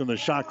 seconds left in the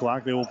shot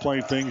clock. They will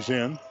play things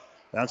in.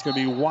 That's going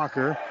to be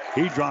Walker.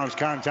 He draws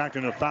contact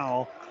and a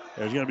foul.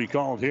 It's going to be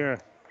called here.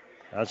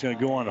 That's going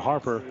to go on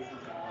Harper.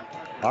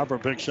 Harper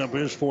picks up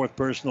his 4th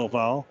personal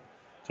foul.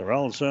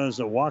 Terrell says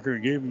that Walker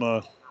gave him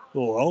a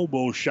little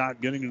elbow shot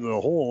getting into the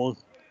hole.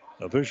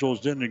 Officials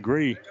didn't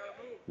agree.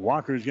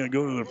 Walker's going to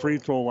go to the free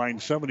throw line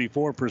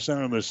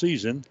 74% of the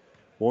season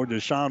for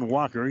Deshaun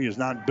Walker. He has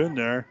not been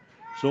there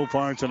so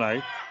far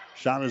tonight.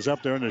 Shot is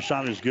up there, and the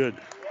shot is good.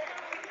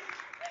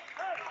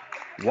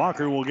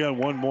 Walker will get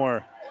one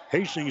more.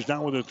 Hastings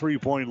down with a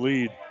 3-point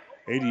lead.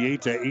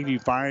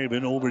 88-85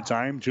 in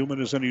overtime. 2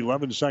 minutes and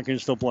 11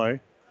 seconds to play.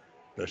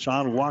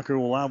 Deshaun Walker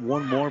will have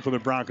one more for the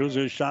Broncos.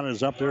 His shot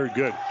is up there,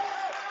 good.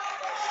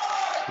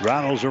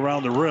 Rattles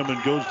around the rim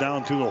and goes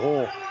down to the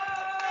hole.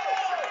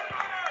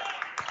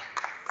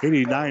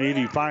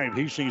 89-85.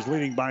 Hastings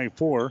leading by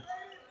 4.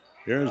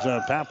 Here's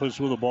Pappas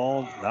with the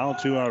ball. Now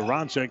to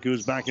Ronczek,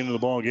 who's back into the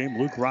ball game.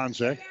 Luke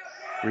Ronczek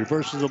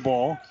reverses the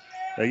ball.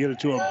 They get it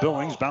to a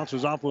Billings.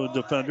 Bounces off with a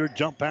defender.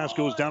 Jump pass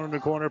goes down in the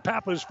corner.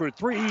 Pappas for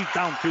 3.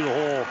 Down through the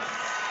hole.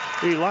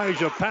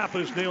 Elijah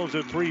Pappas nails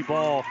a 3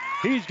 ball.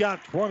 He's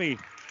got 20.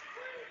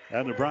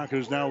 And the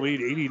Broncos now lead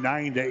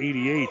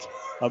 89-88.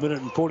 1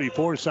 minute and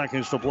 44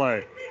 seconds to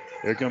play.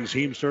 Here comes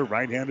Heemstra.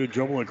 Right-handed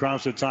dribble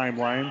across the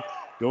timeline.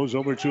 Goes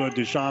over to a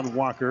Deshaun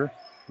Walker.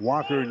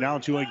 Walker now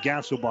to a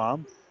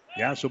Gasselbaum.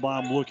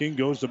 Gasselbaum looking,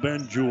 goes to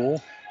Ben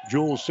Jewell.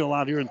 Jewell still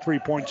out here in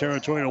 3-point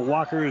territory.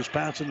 Walker is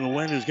passing in the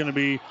lane is going to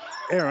be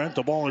errant.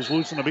 The ball is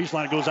loose in the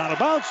baseline. Goes out of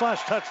bounds.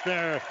 Last touch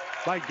there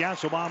by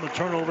Gasselbaum. A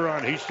turnover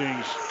on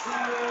Hastings.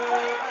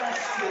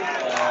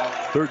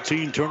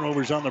 13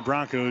 turnovers on the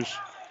Broncos.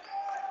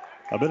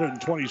 1 minute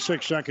and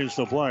 26 seconds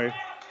to play.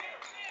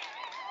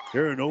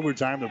 Here in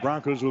overtime, the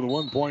Broncos with a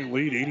 1-point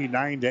lead,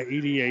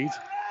 89-88.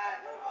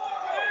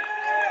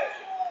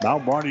 Now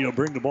Marty will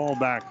bring the ball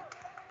back.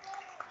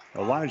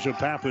 Elijah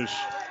Pappas,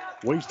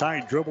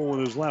 waist-high dribble with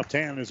his left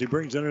hand as he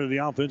brings it into the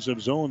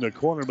offensive zone. The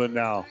cornerman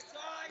now.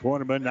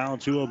 Cornerman now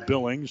to a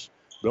Billings.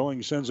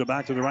 Billings sends it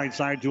back to the right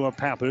side to a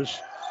Pappas.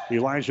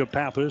 Elijah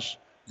Pappas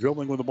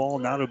dribbling with the ball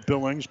now to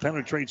Billings.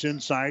 Penetrates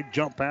inside.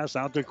 Jump pass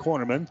out to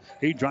Cornerman.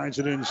 He drives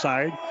it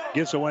inside.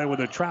 Gets away with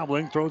it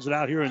traveling. Throws it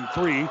out here in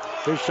 3.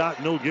 His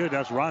shot no good.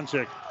 That's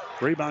Ronczek.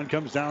 Rebound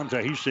comes down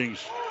to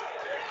Hastings.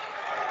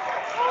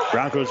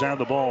 Broncos have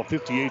the ball.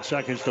 58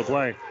 seconds to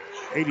play.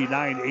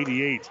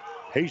 89-88.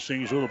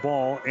 Hastings with the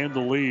ball and the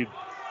lead.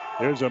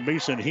 There's a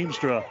Mason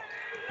Heemstra.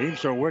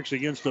 Heemstra works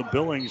against the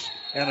Billings,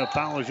 and a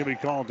foul is going to be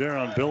called there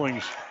on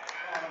Billings.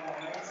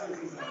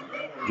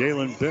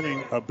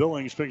 Jalen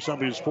Billings picks up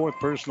his 4th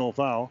personal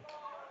foul.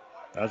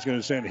 That's going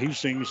to send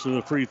Hastings to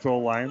the free throw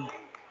line.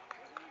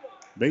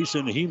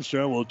 Mason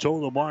Heemstra will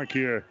toe the mark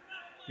here.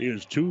 He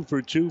is 2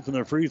 for 2 from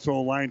the free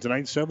throw line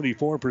tonight.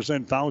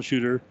 74% foul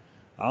shooter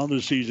on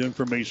the season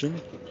for Mason.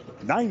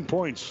 9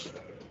 points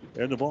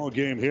in the ball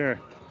game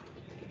here.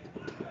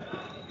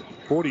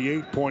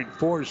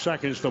 48.4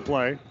 seconds to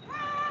play.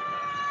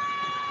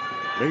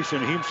 Mason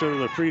Heemstra to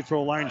the free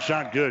throw line.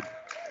 Shot good.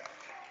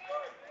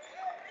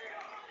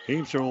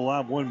 Heemstra will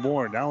have one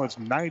more. Now it's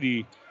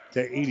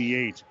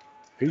 90-88.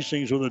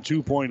 Hastings with a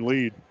 2-point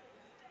lead.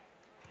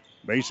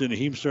 Mason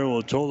Heemstra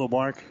will toe the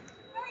mark.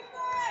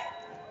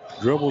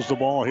 Dribbles the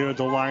ball here at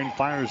the line.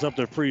 Fires up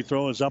the free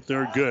throw. Is up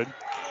there. Good.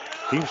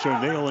 Heemstra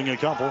nailing a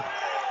couple.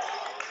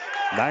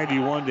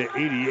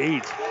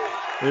 91-88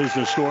 is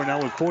the score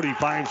now with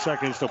 45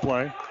 seconds to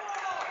play.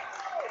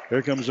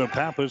 Here comes a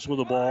Pappas with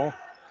the ball.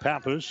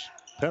 Pappas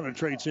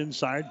penetrates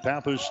inside.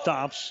 Pappas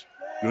stops.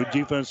 Good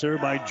defense there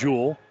by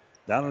Jewell.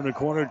 Down in the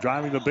corner,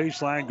 driving the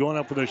baseline, going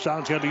up for the shot.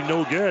 It's going to be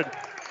no good.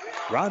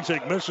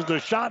 Ronczek misses the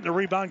shot, and the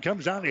rebound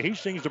comes down to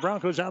Hastings. The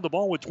Broncos have the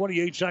ball with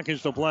 28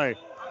 seconds to play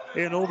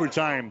in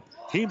overtime.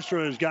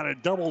 Heemstra has got a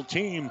double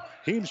team.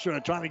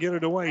 Heemstra trying to get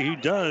it away. He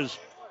does.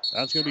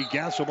 That's going to be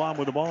Gasselbaum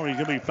with the ball. He's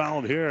going to be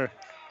fouled here.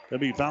 Going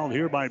to be fouled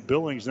here by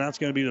Billings, and that's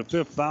going to be the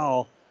 5th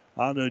foul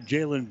on the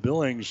Jalen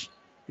Billings.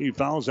 He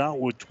fouls out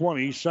with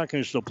 20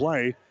 seconds to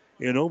play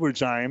in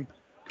overtime.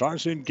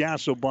 Carson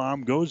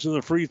Gasselbaum goes to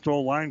the free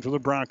throw line for the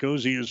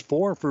Broncos. He is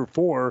 4 for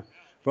 4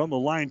 from the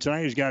line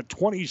tonight. He's got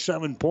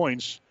 27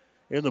 points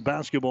in the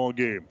basketball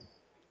game.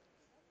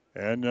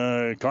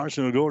 And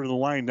Carson will go to the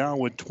line now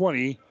with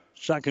 20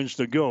 seconds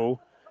to go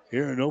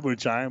here in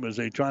overtime as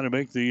they try to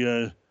make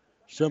the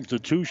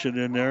substitution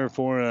in there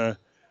for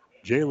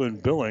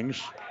Jalen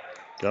Billings.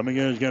 Coming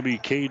in is going to be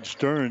Cade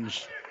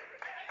Stearns.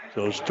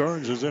 So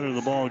Stearns is into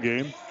the ball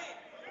game.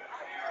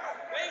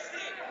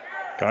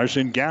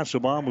 Carson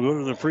Gasselbaum will go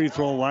to the free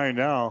throw line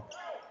now.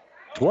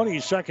 20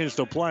 seconds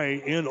to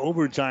play in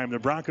overtime. The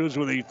Broncos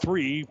with a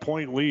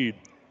 3-point lead.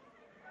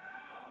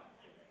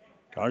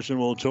 Carson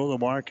will toe the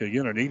mark.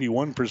 Again, an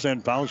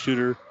 81% foul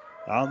shooter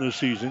on the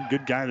season.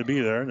 Good guy to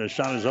be there. And the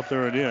shot is up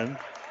there and in.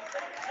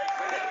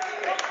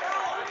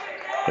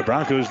 The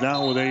Broncos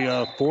now with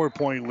a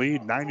 4-point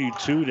lead,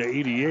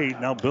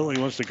 92-88. Now Billy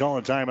wants to call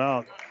a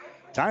timeout.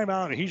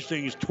 Timeout,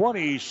 Hastings,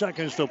 20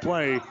 seconds to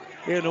play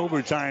in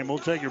overtime. We'll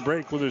take a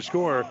break with a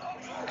score.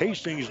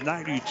 Hastings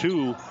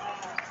 92,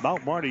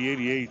 Mount Marty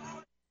 88.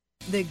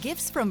 The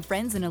gifts from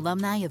friends and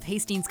alumni of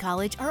Hastings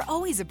College are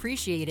always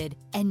appreciated.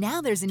 And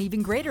now there's an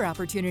even greater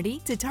opportunity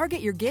to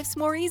target your gifts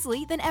more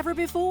easily than ever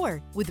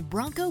before with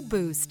Bronco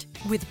Boost.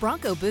 With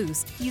Bronco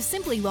Boost, you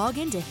simply log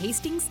into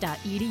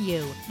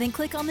hastings.edu, then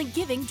click on the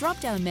Giving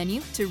drop-down menu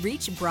to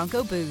reach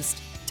Bronco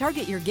Boost.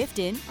 Target your gift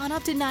in on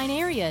up to 9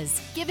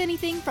 areas. Give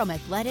anything from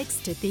athletics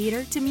to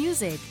theater to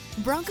music.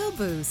 Bronco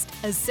Boost,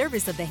 a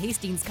service of the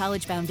Hastings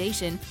College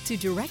Foundation to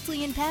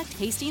directly impact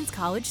Hastings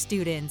College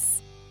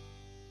students.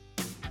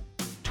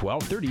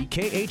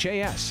 1230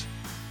 KHAS.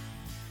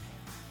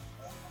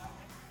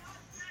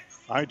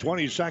 All right,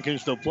 20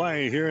 seconds to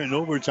play here in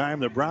overtime.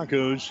 The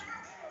Broncos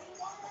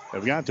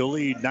have got the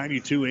lead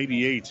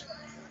 92-88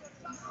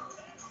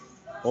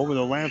 over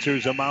the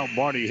Lancers of Mount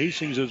Marty.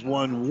 Hastings has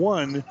won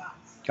one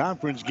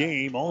conference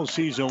game all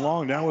season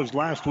long. That was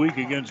last week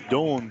against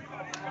Doane.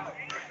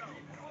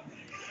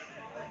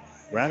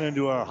 Ran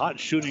into a hot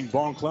shooting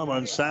ball club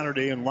on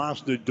Saturday and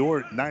lost to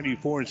Dordt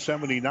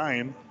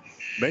 94-79.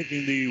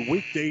 Making the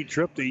weekday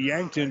trip to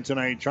Yankton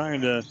tonight, trying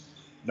to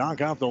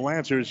knock out the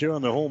Lancers here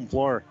on the home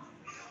floor.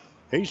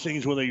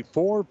 Hastings with a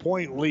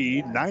 4-point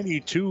lead,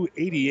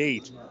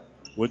 92-88,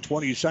 with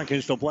 20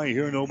 seconds to play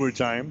here in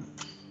overtime.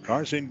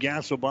 Carson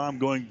Gasselbaum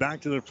going back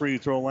to the free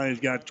throw line.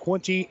 He's got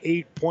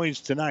 28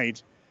 points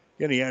tonight,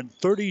 and he had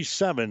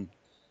 37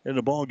 in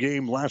the ball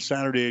game last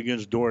Saturday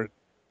against Dordt.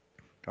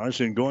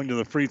 Carson going to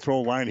the free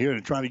throw line here to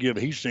try to give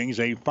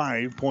Hastings a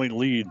 5-point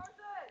lead.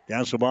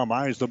 Gasselbaum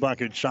eyes the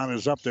bucket. Shot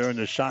is up there, and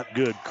the shot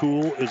good.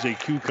 Cool as a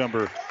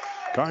cucumber.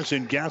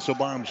 Carson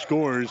Gasselbaum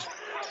scores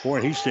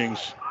for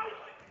Hastings.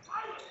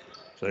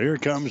 So here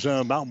comes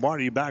Mount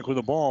Marty back with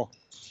the ball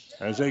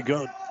as they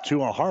go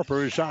to a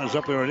Harper. His shot is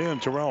up there and in.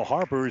 Terrell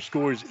Harper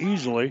scores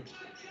easily.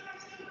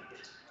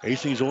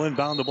 Hastings will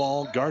inbound the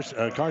ball.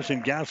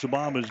 Carson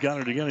Gasselbaum has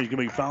got it again. He's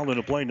going to be fouled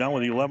into play now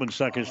with 11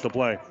 seconds to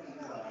play.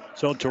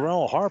 So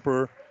Terrell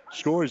Harper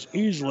scores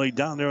easily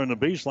down there on the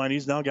baseline.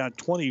 He's now got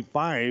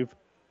 25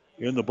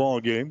 in the ball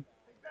game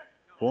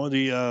for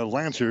the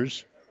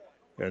Lancers.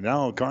 And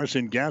now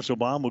Carson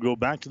Gasselbaum will go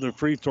back to the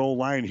free throw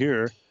line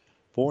here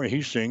for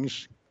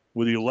Hastings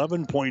with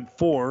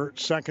 11.4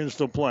 seconds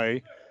to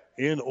play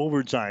in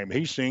overtime.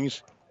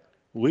 Hastings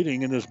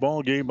leading in this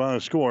ball game by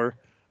a score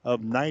of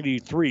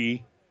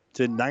 93-90.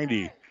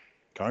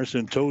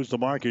 Carson toes the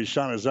mark. His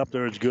shot is up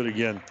there. It's good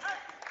again.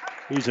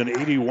 He's an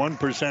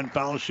 81%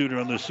 foul shooter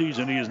on the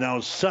season. He is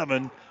now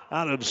 7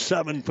 out of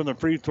 7 from the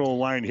free throw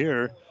line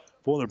here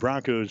for the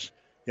Broncos.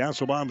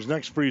 Gasselbaum's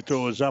next free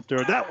throw is up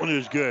there. That one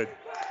is good.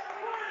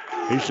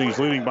 Hastings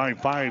leading by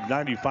 5,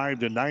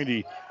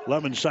 95-90.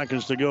 11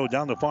 seconds to go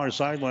down the far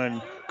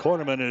sideline.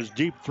 Quarterman is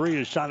deep three.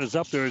 His shot is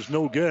up there. It's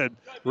no good.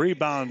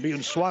 Rebound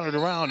being swatted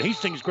around.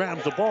 Hastings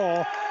grabs the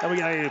ball, and we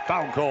got a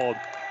foul called.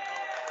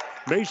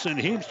 Mason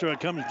Heemstra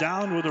comes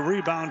down with a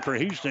rebound for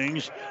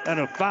Hastings, and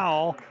a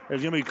foul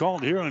is going to be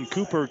called here on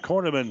Cooper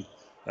Quarterman.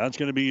 That's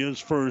going to be his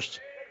first.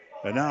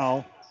 And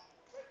now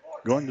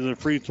going to the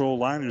free throw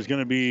line is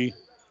going to be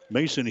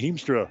Mason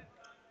Heemstra.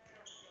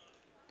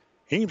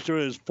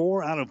 Heemstra is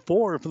 4 out of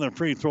 4 from the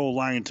free throw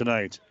line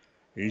tonight.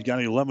 He's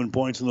got 11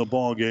 points in the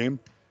ball game.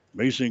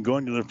 Mason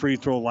going to the free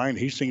throw line.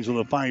 Hastings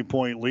with a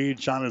 5-point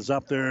lead. Shot is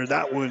up there.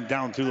 That one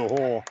down through the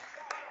hole.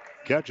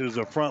 Catches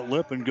the front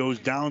lip and goes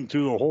down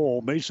through the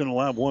hole. Mason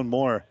will have one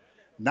more.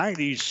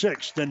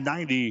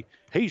 96-90.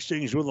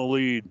 Hastings with the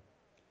lead.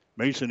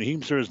 Mason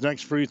Heemstra's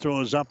next free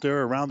throw is up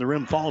there. Around the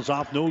rim, falls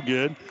off, no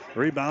good.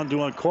 Rebound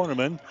to a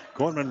Cornerman.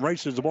 Cornerman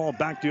races the ball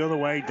back the other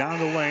way, down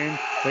the lane.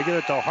 They get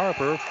it to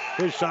Harper.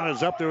 His shot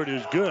is up there. It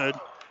is good.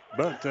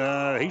 But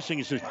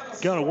Hastings is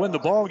going to win the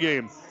ball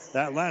game.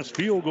 That last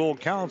field goal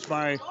counts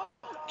by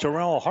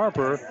Terrell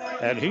Harper.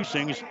 And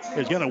Hastings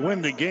is going to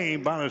win the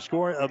game by a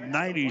score of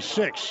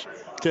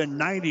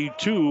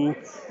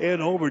 96-92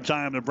 in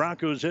overtime. The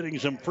Broncos hitting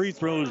some free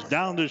throws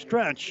down the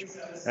stretch.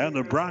 And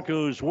the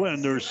Broncos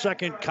win their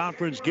second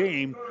conference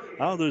game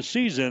of the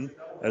season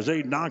as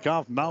they knock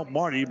off Mount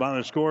Marty by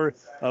a score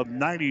of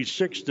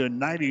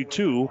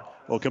 96-92.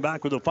 We'll come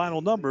back with the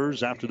final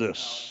numbers after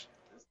this.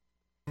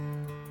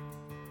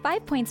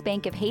 5 Points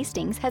Bank of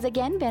Hastings has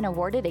again been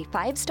awarded a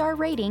 5-star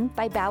rating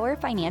by Bauer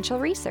Financial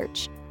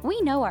Research. We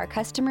know our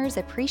customers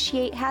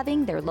appreciate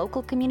having their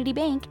local community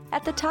bank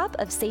at the top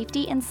of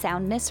safety and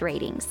soundness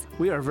ratings.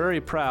 We are very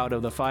proud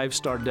of the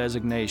 5-star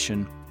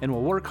designation and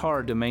will work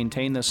hard to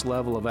maintain this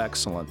level of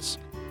excellence.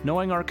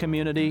 Knowing our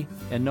community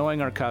and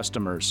knowing our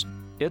customers,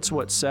 it's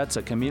what sets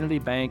a community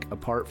bank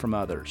apart from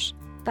others.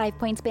 5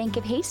 Points Bank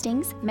of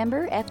Hastings,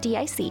 member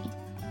FDIC.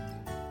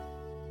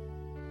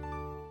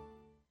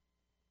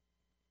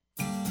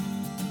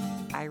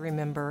 I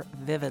remember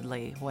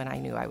vividly when I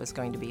knew I was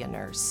going to be a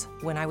nurse.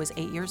 When I was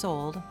 8 years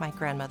old, my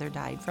grandmother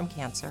died from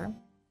cancer.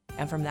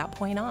 And from that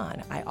point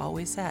on, I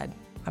always said,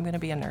 I'm going to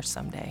be a nurse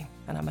someday,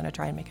 and I'm going to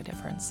try and make a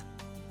difference.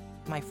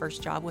 My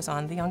first job was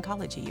on the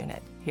oncology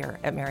unit here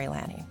at Mary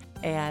Lanning.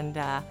 And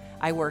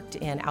I worked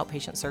in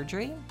outpatient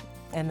surgery,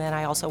 and then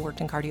I also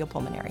worked in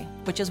cardiopulmonary,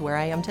 which is where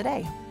I am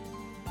today.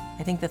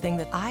 I think the thing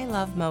that I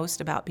love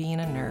most about being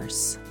a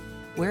nurse,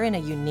 we're in a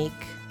unique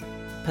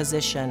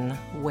position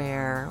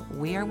where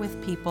we are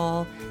with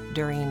people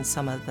during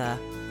some of the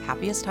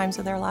happiest times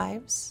of their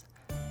lives,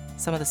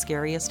 some of the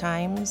scariest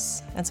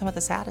times, and some of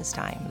the saddest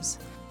times.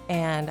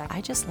 And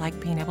I just like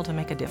being able to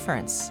make a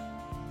difference.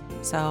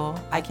 So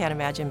I can't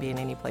imagine being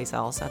anyplace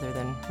else other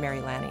than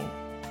Mary Lanning.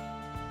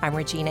 I'm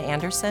Regina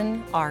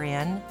Anderson,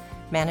 RN,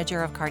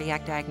 Manager of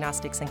Cardiac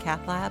Diagnostics and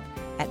Cath Lab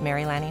at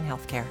Mary Lanning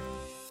Healthcare.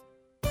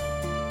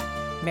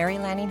 Mary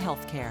Lanning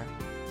Healthcare.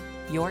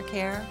 Your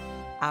care,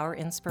 our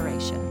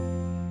inspiration.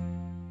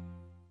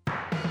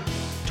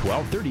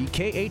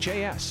 1230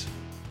 KHAS.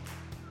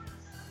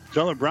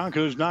 So the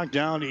Broncos knocked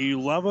down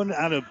 11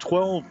 out of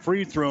 12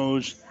 free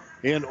throws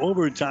in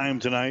overtime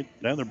tonight.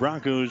 And the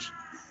Broncos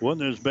won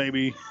this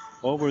baby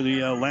over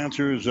the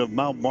Lancers of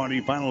Mount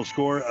Marty. Final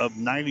score of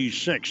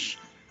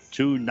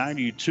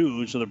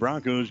 96-92. So the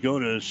Broncos go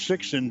to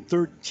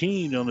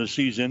 6-13 on the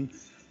season.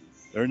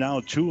 They're now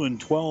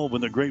 2-12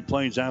 in the Great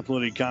Plains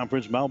Athletic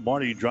Conference. Mount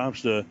Marty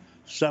drops to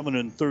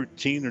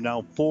 7-13. They're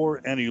now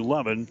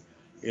 4-11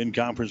 in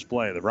conference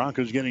play. The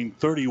Broncos getting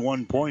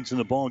 31 points in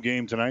the ball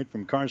game tonight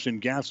from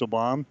Carson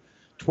Gasselbaum,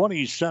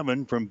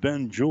 27 from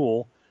Ben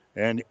Jewell,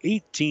 and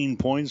 18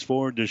 points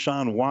for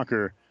Deshaun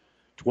Walker.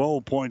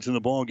 12 points in the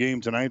ball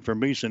game tonight for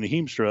Mason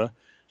Heemstra,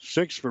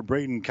 6 for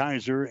Braden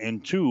Kaiser,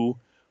 and 2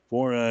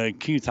 for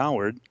Keith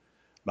Howard.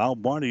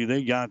 Mount Marty,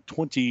 they got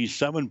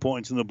 27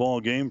 points in the ball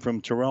game from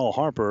Terrell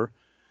Harper,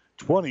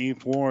 20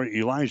 for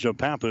Elijah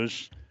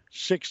Pappas,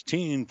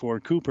 16 for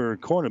Cooper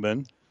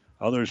Korneman.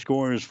 Other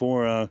scores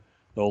for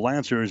the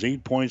Lancers,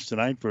 8 points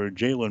tonight for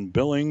Jalen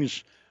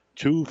Billings,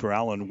 2 for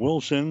Alan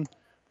Wilson,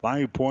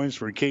 5 points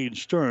for Cade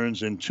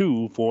Stearns, and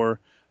 2 for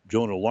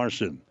Jonah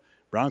Larson.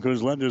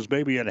 Broncos led this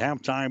baby at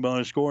halftime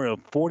by a score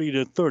of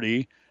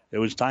 40-30. It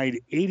was tied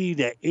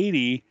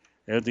 80-80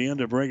 at the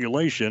end of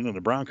regulation, and the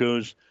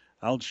Broncos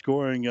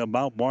outscoring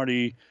Mount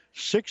Marty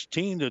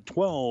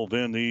 16-12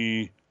 in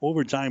the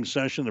overtime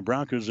session. The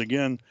Broncos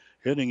again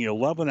hitting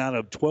 11 out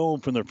of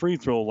 12 from the free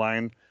throw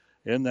line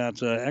in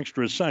that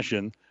extra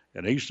session.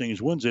 And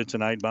Hastings wins it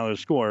tonight by a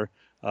score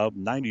of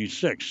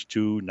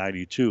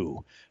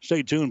 96-92.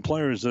 Stay tuned,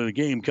 players of the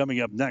game coming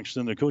up next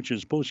in the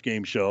coach's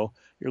postgame show.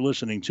 You're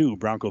listening to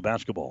Bronco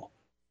Basketball.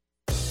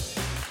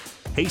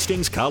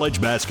 Hastings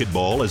College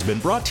Basketball has been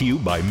brought to you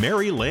by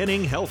Mary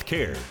Lanning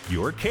Healthcare.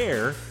 Your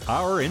care,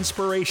 our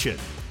inspiration.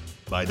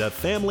 By the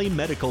Family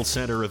Medical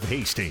Center of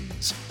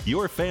Hastings.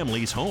 Your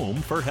family's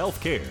home for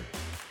healthcare.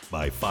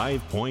 By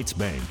 5 Points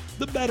Bank,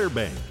 the better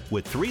bank,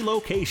 with 3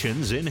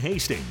 locations in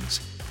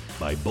Hastings.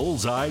 By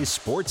Bullseye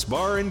Sports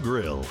Bar and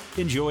Grill.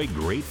 Enjoy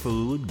great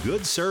food,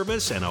 good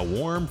service, and a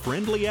warm,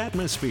 friendly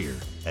atmosphere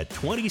at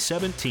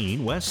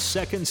 2017 West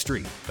 2nd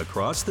Street,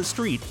 across the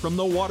street from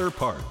the water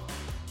park.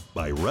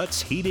 By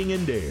Ruts Heating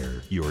and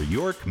Air, your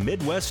York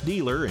Midwest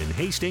dealer in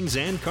Hastings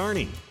and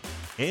Kearney.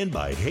 And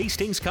by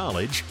Hastings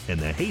College and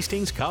the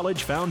Hastings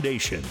College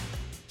Foundation.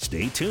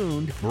 Stay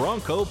tuned.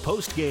 Bronco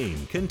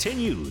Postgame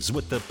continues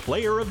with the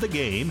player of the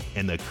game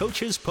and the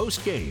coach's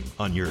postgame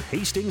on your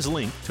Hastings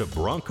link to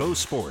Bronco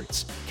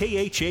Sports,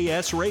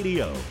 KHAS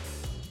Radio.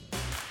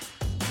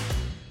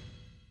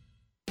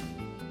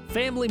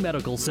 Family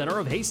Medical Center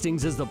of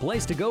Hastings is the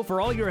place to go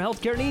for all your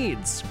healthcare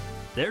needs.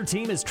 Their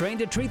team is trained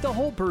to treat the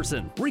whole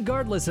person,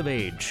 regardless of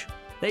age.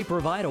 They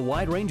provide a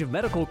wide range of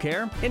medical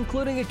care,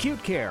 including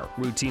acute care,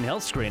 routine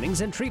health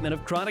screenings, and treatment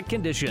of chronic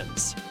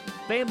conditions.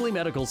 Family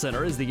Medical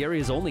Center is the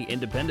area's only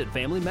independent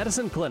family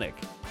medicine clinic.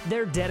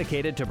 They're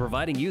dedicated to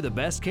providing you the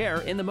best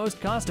care in the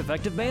most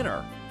cost-effective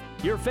manner.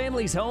 Your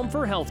family's home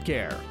for health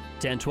care.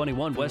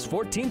 1021 West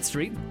 14th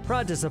Street,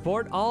 proud to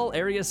support all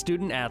area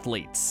student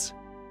athletes.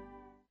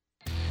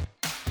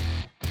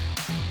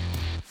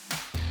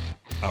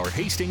 Our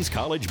Hastings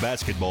College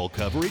basketball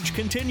coverage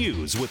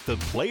continues with the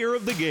player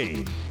of the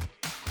game.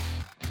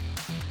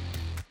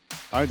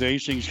 All right, the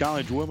Hastings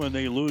College women,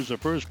 they lose the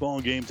first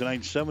ball game tonight,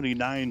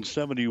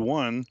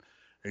 79-71.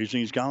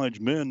 Hastings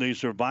College men, they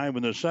survive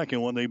in the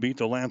second one. They beat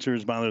the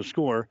Lancers by the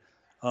score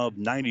of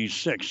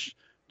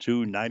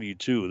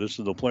 96-92. This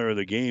is the player of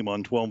the game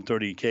on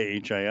 1230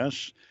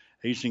 KHIS.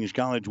 Hastings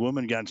College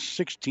women got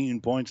 16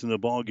 points in the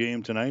ball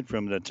game tonight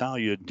from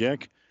Natalia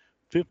Dick,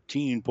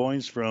 15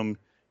 points from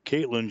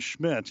Caitlin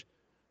Schmidt,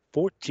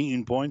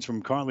 14 points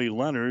from Carly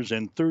Lenners,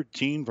 and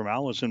 13 from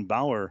Allison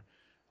Bauer.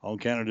 All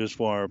candidates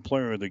for our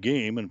player of the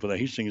game. And for the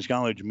Hastings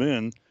College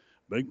men,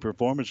 big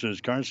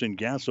performances. Carson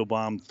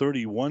Gasselbaum,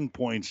 31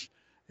 points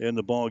in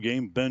the ball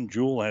game. Ben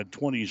Jewell had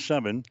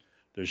 27.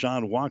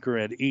 Deshaun Walker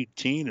had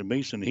 18, and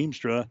Mason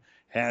Heemstra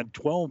had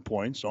 12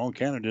 points. All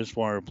candidates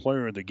for our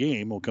player of the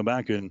game. We'll come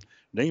back and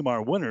name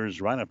our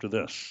winners right after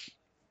this.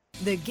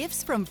 The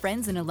gifts from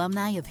friends and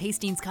alumni of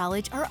Hastings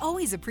College are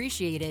always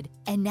appreciated.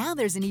 And now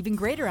there's an even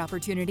greater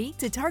opportunity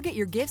to target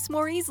your gifts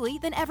more easily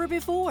than ever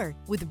before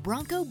with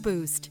Bronco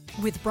Boost.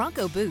 With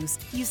Bronco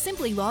Boost, you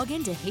simply log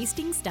into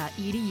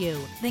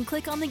hastings.edu, then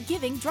click on the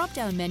Giving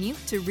drop-down menu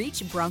to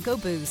reach Bronco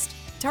Boost.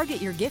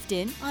 Target your gift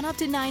in on up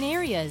to 9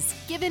 areas.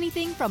 Give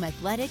anything from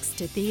athletics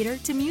to theater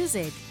to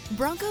music.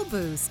 Bronco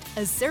Boost,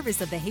 a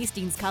service of the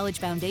Hastings College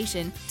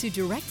Foundation to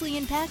directly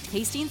impact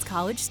Hastings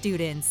College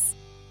students.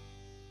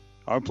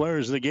 Our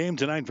players of the game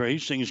tonight for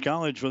Hastings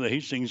College, for the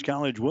Hastings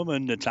College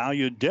women,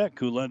 Natalia Dick,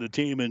 who led the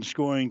team in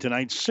scoring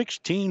tonight,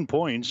 16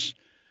 points.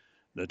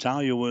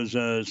 Natalia was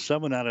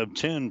 7 out of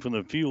 10 from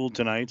the field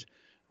tonight,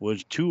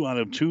 was 2 out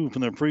of 2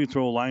 from the free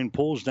throw line,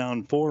 pulls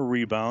down 4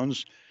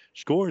 rebounds,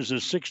 scores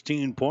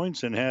 16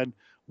 points, and had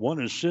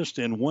 1 assist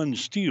and 1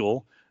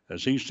 steal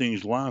as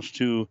Hastings lost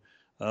to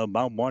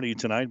Mount Marty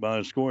tonight by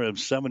a score of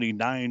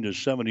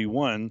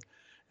 79-71.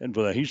 And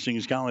for the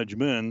Hastings College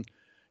men,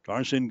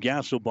 Carson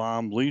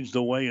Gasselbaum leads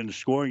the way in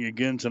scoring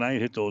again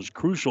tonight. Hit those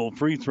crucial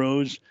free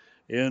throws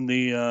in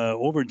the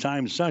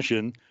overtime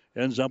session.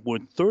 Ends up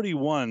with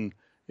 31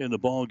 in the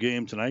ball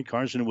game tonight.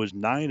 Carson was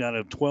 9 out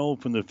of 12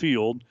 from the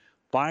field,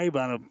 5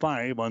 out of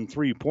 5 on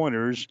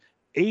 3-pointers,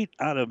 8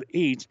 out of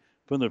 8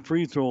 from the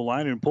free throw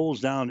line, and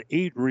pulls down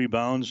 8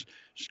 rebounds,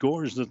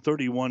 scores the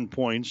 31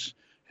 points,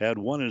 had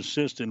 1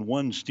 assist and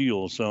 1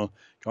 steal. So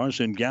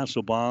Carson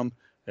Gasselbaum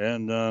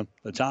and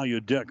Natalia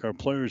Dick are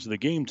players of the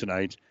game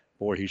tonight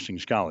for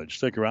Hastings College.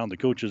 Stick around. The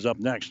coach is up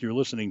next. You're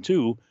listening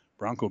to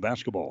Bronco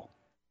Basketball.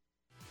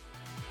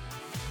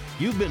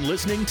 You've been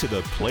listening to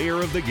the Player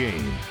of the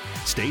Game.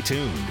 Stay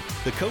tuned.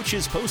 The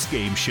coach's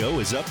post-game show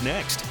is up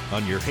next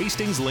on your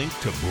Hastings link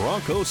to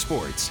Bronco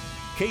Sports,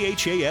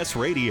 KHAS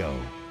Radio.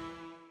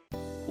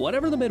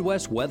 Whatever the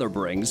Midwest weather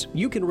brings,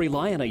 you can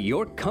rely on a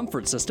York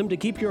comfort system to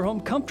keep your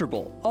home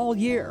comfortable all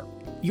year.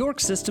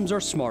 York systems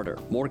are smarter,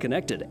 more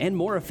connected, and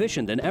more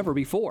efficient than ever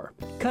before,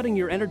 cutting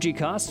your energy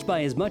costs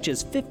by as much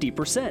as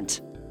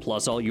 50%.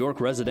 Plus, all York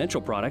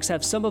residential products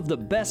have some of the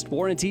best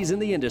warranties in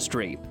the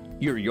industry.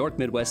 Your York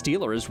Midwest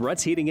dealer is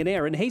Ruts Heating and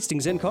Air in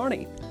Hastings and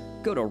Kearney.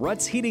 Go to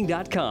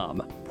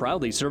rutsheating.com,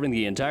 proudly serving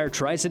the entire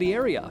Tri-City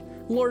area.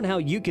 Learn how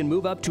you can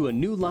move up to a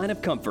new line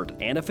of comfort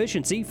and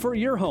efficiency for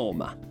your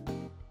home.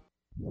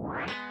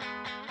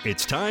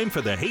 It's time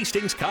for the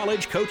Hastings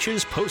College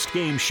Coaches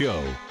Post-Game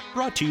Show,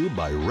 brought to you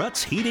by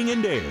Ruts Heating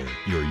and Air,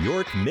 your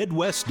York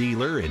Midwest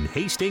dealer in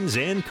Hastings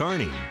and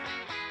Kearney.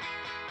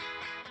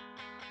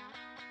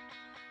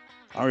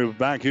 All right, we're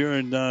back here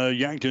in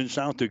Yankton,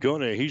 South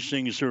Dakota.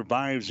 Hastings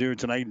survives here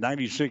tonight,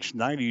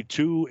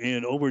 96-92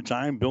 in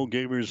overtime. Bill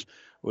Gavers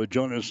will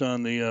join us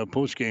on the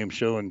post-game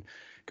show. And,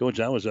 Coach,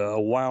 that was a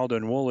wild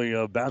and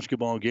woolly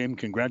basketball game.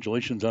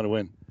 Congratulations on a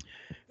win.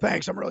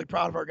 Thanks. I'm really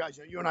proud of our guys.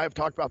 You and I have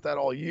talked about that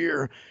all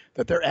year,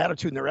 that their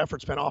attitude and their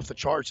effort's been off the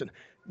charts. And,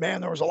 man,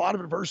 there was a lot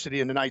of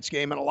adversity in tonight's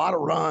game and a lot of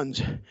runs.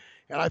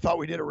 And I thought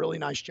we did a really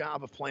nice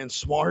job of playing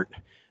smart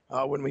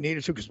when we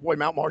needed to, because, boy,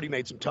 Mount Marty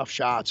made some tough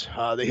shots.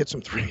 They hit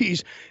some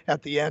threes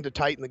at the end to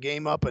tighten the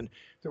game up, and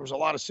there was a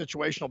lot of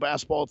situational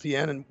basketball at the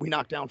end, and we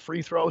knocked down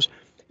free throws.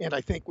 And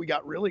I think we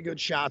got really good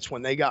shots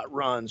when they got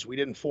runs. We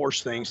didn't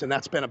force things, and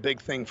that's been a big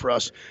thing for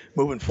us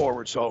moving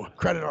forward. So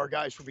credit our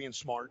guys for being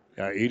smart.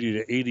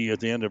 80-80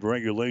 at the end of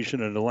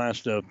regulation, and the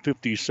last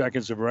 50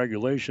 seconds of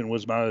regulation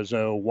was about as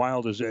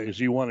wild as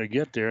you want to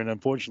get there. And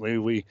unfortunately,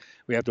 we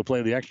have to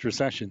play the extra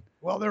session.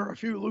 Well, there were a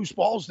few loose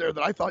balls there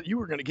that I thought you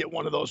were going to get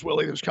one of those,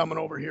 Willie, that was coming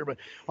over here. But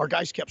our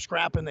guys kept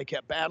scrapping. They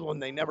kept battling.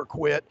 They never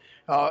quit,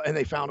 and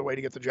they found a way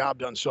to get the job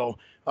done. So,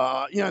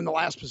 in the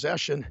last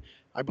possession,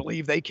 I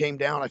believe they came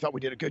down. I thought we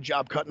did a good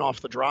job cutting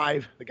off the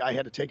drive. The guy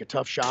had to take a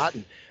tough shot.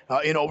 And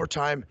in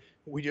overtime,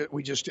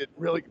 we just did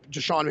really –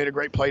 Deshaun made a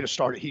great play to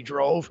start it. He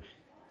drove,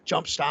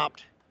 jump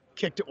stopped,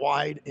 kicked it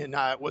wide, and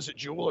was it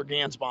Jewell or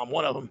Gansbaum?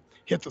 One of them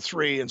hit the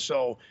three. And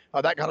so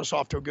that got us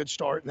off to a good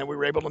start. And then we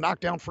were able to knock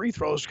down free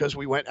throws because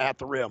we went at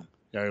the rim.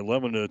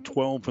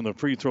 11-12 from the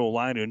free throw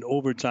line in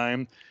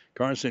overtime.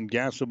 Carson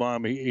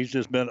Gasselbaum, he's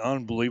just been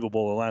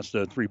unbelievable the last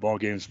 3 ball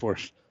games for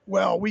us.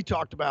 Well, we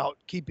talked about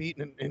keep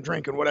eating and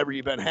drinking whatever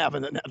you've been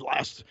having in the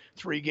last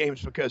 3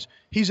 games because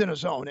he's in a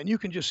zone, and you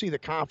can just see the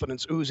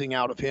confidence oozing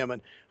out of him. And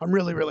I'm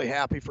really, really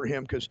happy for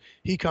him because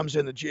he comes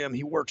in the gym,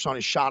 he works on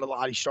his shot a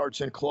lot, he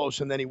starts in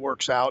close, and then he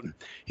works out, and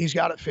he's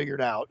got it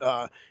figured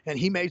out. And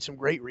he made some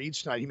great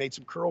reads tonight. He made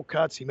some curl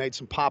cuts, he made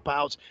some pop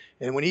outs,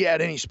 and when he had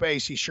any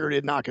space, he sure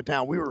did knock it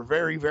down. We were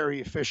very,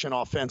 very efficient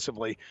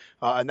offensively,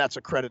 and that's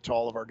a credit to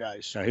all of our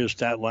guys. Now his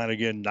stat line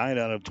again: 9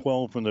 out of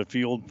 12 from the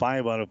field,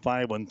 5 out of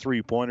 5 on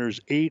 3-pointers.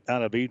 8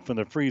 out of 8 from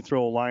the free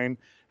throw line,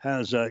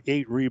 has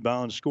 8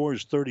 rebounds,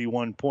 scores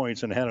 31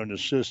 points, and had an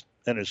assist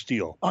and a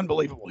steal.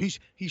 Unbelievable.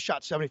 He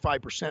shot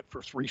 75%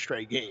 for 3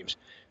 straight games.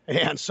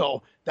 And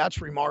so that's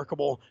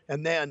remarkable.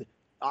 And then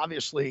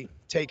obviously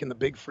taking the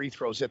big free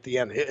throws at the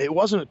end. It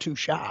wasn't a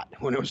two-shot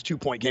when it was a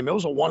two-point game. It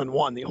was a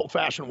 1-and-1, the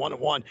old-fashioned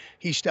 1-and-1.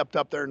 He stepped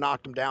up there and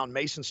knocked him down.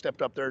 Mason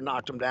stepped up there and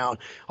knocked him down.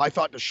 I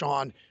thought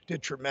Deshaun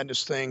did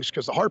tremendous things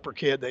because the Harper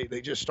kid,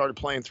 they just started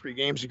playing 3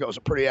 games ago, is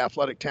a pretty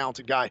athletic,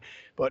 talented guy.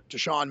 But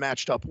Deshaun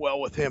matched up well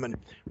with him. And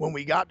when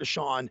we got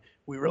Deshaun,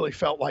 we really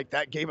felt like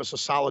that gave us a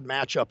solid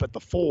matchup at the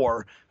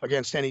 4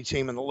 against any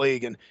team in the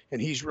league. And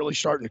he's really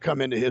starting to come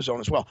into his own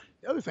as well.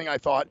 The other thing I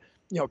thought,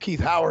 Keith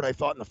Howard, I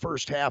thought in the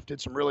first half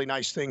did some really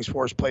nice things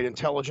for us, played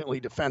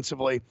intelligently,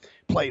 defensively,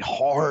 played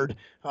hard.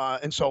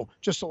 And so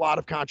just a lot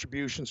of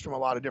contributions from a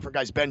lot of different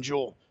guys. Ben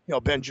Jewell,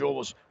 Ben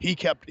Jewell he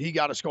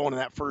got us going in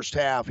that first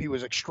half. He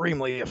was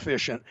extremely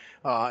efficient.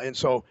 And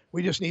so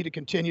we just need to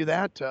continue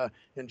that,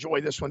 enjoy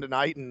this one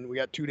tonight. And we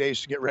got 2 days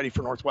to get ready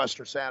for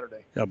Northwestern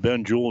Saturday. Yeah,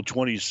 Ben Jewell,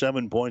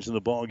 27 points in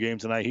the ball game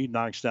tonight. He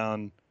knocks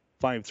down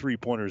 5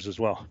 3-pointers as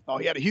well. Oh,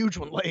 he had a huge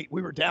one late.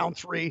 We were down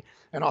 3,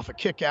 and off a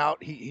kick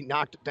out, he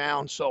knocked it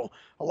down. So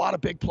a lot of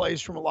big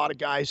plays from a lot of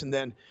guys. And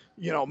then,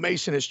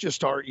 Mason is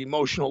just our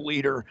emotional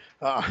leader.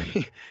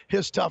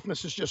 His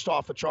toughness is just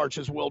off the charts.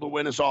 His will to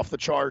win is off the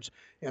charts.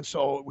 And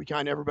so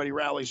everybody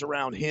rallies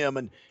around him.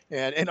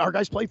 And our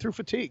guys played through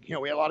fatigue.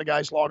 We had a lot of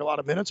guys log a lot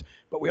of minutes,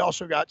 but we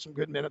also got some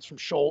good minutes from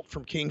Schultz,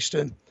 from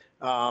Kingston.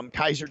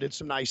 Kaiser did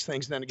some nice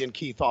things. And then again,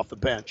 Keith off the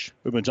bench.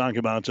 We've been talking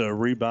about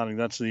rebounding.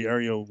 That's the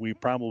area we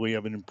probably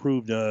haven't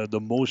improved the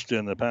most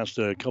in the past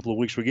couple of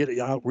weeks. We get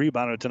out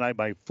rebounded tonight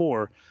by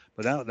 4,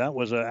 but that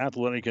was an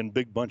athletic and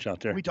big bunch out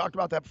there. We talked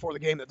about that before the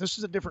game, that this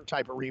is a different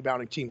type of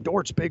rebounding team.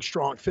 Dort's big,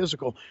 strong,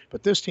 physical,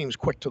 but this team's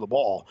quick to the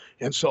ball.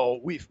 And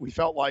so we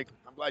felt like,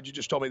 I'm glad you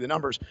just told me the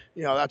numbers,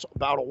 that's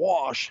about a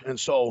wash. And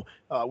so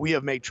we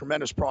have made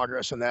tremendous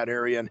progress in that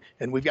area,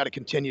 and we've got to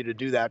continue to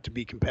do that to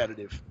be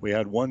competitive. We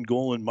had one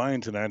goal in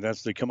mind tonight.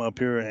 That's to come up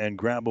here and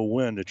grab a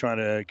win to try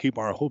to keep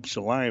our hopes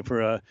alive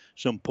for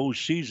some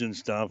postseason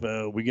stuff.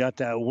 We got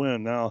that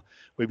win. Now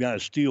we've got to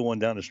steal one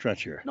down the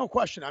stretch here. No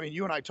question. I mean,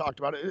 you and I talked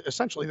about it.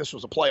 Essentially, this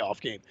was a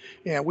playoff game,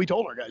 and we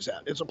told our guys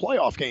that. It's a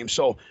playoff game,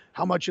 so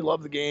how much you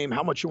love the game,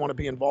 how much you want to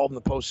be involved in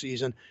the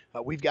postseason,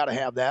 we've got to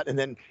have that, and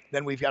then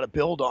we've got to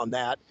build on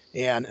that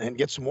and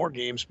get some more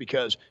games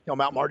because,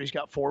 Mount Marty's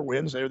got 4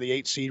 wins. They're the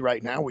 8th seed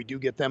right now. We do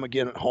get them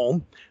again at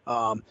home,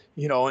 and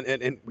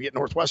we get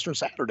Northwestern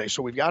Saturday,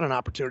 so we've got an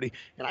opportunity,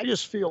 and I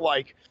just feel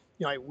like,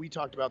 we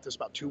talked about this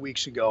about 2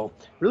 weeks ago.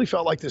 Really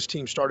felt like this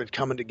team started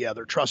coming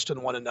together,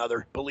 trusting one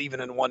another,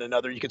 believing in one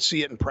another. You could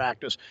see it in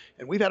practice.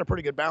 And we've had a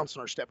pretty good bounce in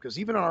our step because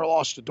even in our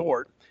loss to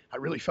Dort, I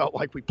really felt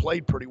like we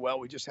played pretty well.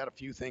 We just had a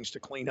few things to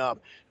clean up.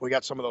 We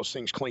got some of those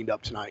things cleaned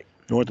up tonight.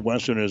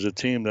 Northwestern is a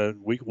team that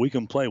we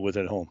can play with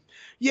at home.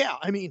 Yeah,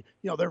 I mean,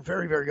 they're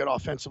very, very good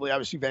offensively.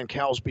 Obviously, Van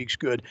Kalsbeek's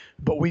good,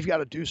 but we've got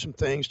to do some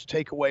things to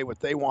take away what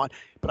they want.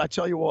 But I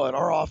tell you what,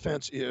 our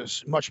offense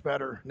is much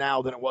better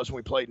now than it was when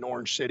we played in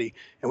Orange City,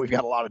 and we've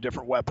got a lot of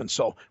different weapons.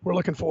 So we're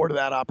looking forward to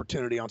that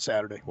opportunity on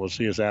Saturday. We'll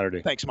see you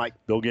Saturday. Thanks, Mike.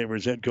 Bill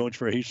Gavers, head coach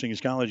for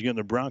Hastings College. Again,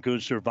 the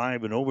Broncos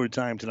survive in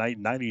overtime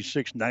tonight,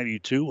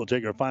 96-92. We'll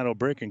take our final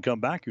break and come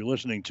back. You're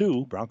listening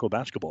to Bronco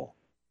Basketball.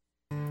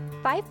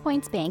 5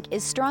 Points Bank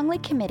is strongly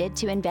committed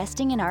to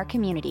investing in our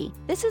community.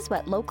 This is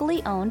what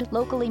locally owned,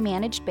 locally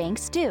managed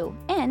banks do,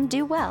 and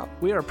do well.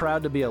 We are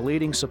proud to be a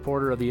leading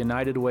supporter of the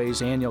United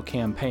Way's annual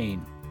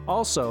campaign.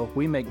 Also,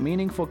 we make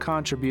meaningful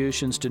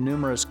contributions to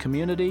numerous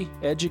community,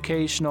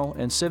 educational,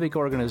 and civic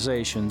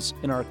organizations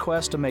in our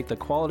quest to make the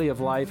quality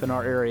of life in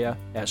our area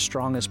as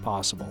strong as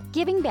possible.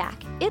 Giving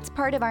back. It's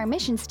part of our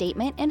mission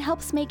statement and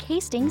helps make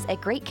Hastings a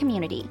great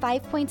community.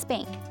 5 Points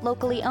Bank.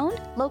 Locally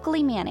owned,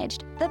 locally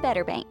managed. The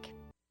better bank.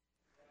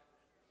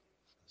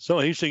 So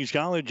Hastings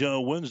College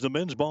wins the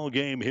men's ball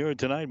game here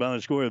tonight by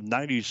a score of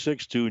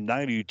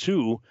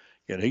 96-92.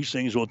 And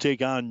Hastings will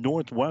take on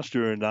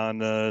Northwestern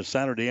on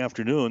Saturday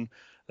afternoon.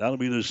 That'll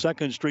be the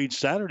second straight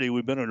Saturday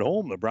we've been at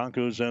home. The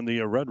Broncos and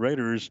the Red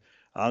Raiders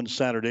on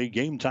Saturday.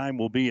 Game time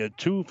will be at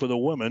 2 for the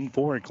women,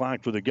 4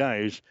 o'clock for the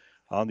guys.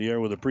 On the air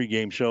with a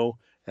pregame show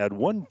at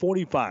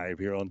 1:45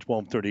 here on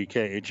 1230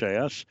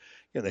 KHIS.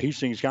 Yeah, the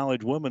Hastings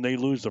College women, they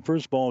lose the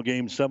first ball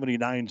game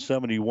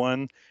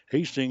 79-71.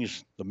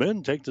 Hastings, the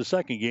men, take the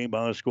second game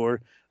by a score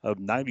of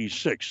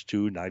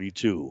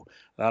 96-92.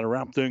 That'll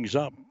wrap things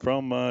up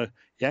from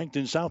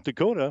Yankton, South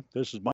Dakota. This is Mike.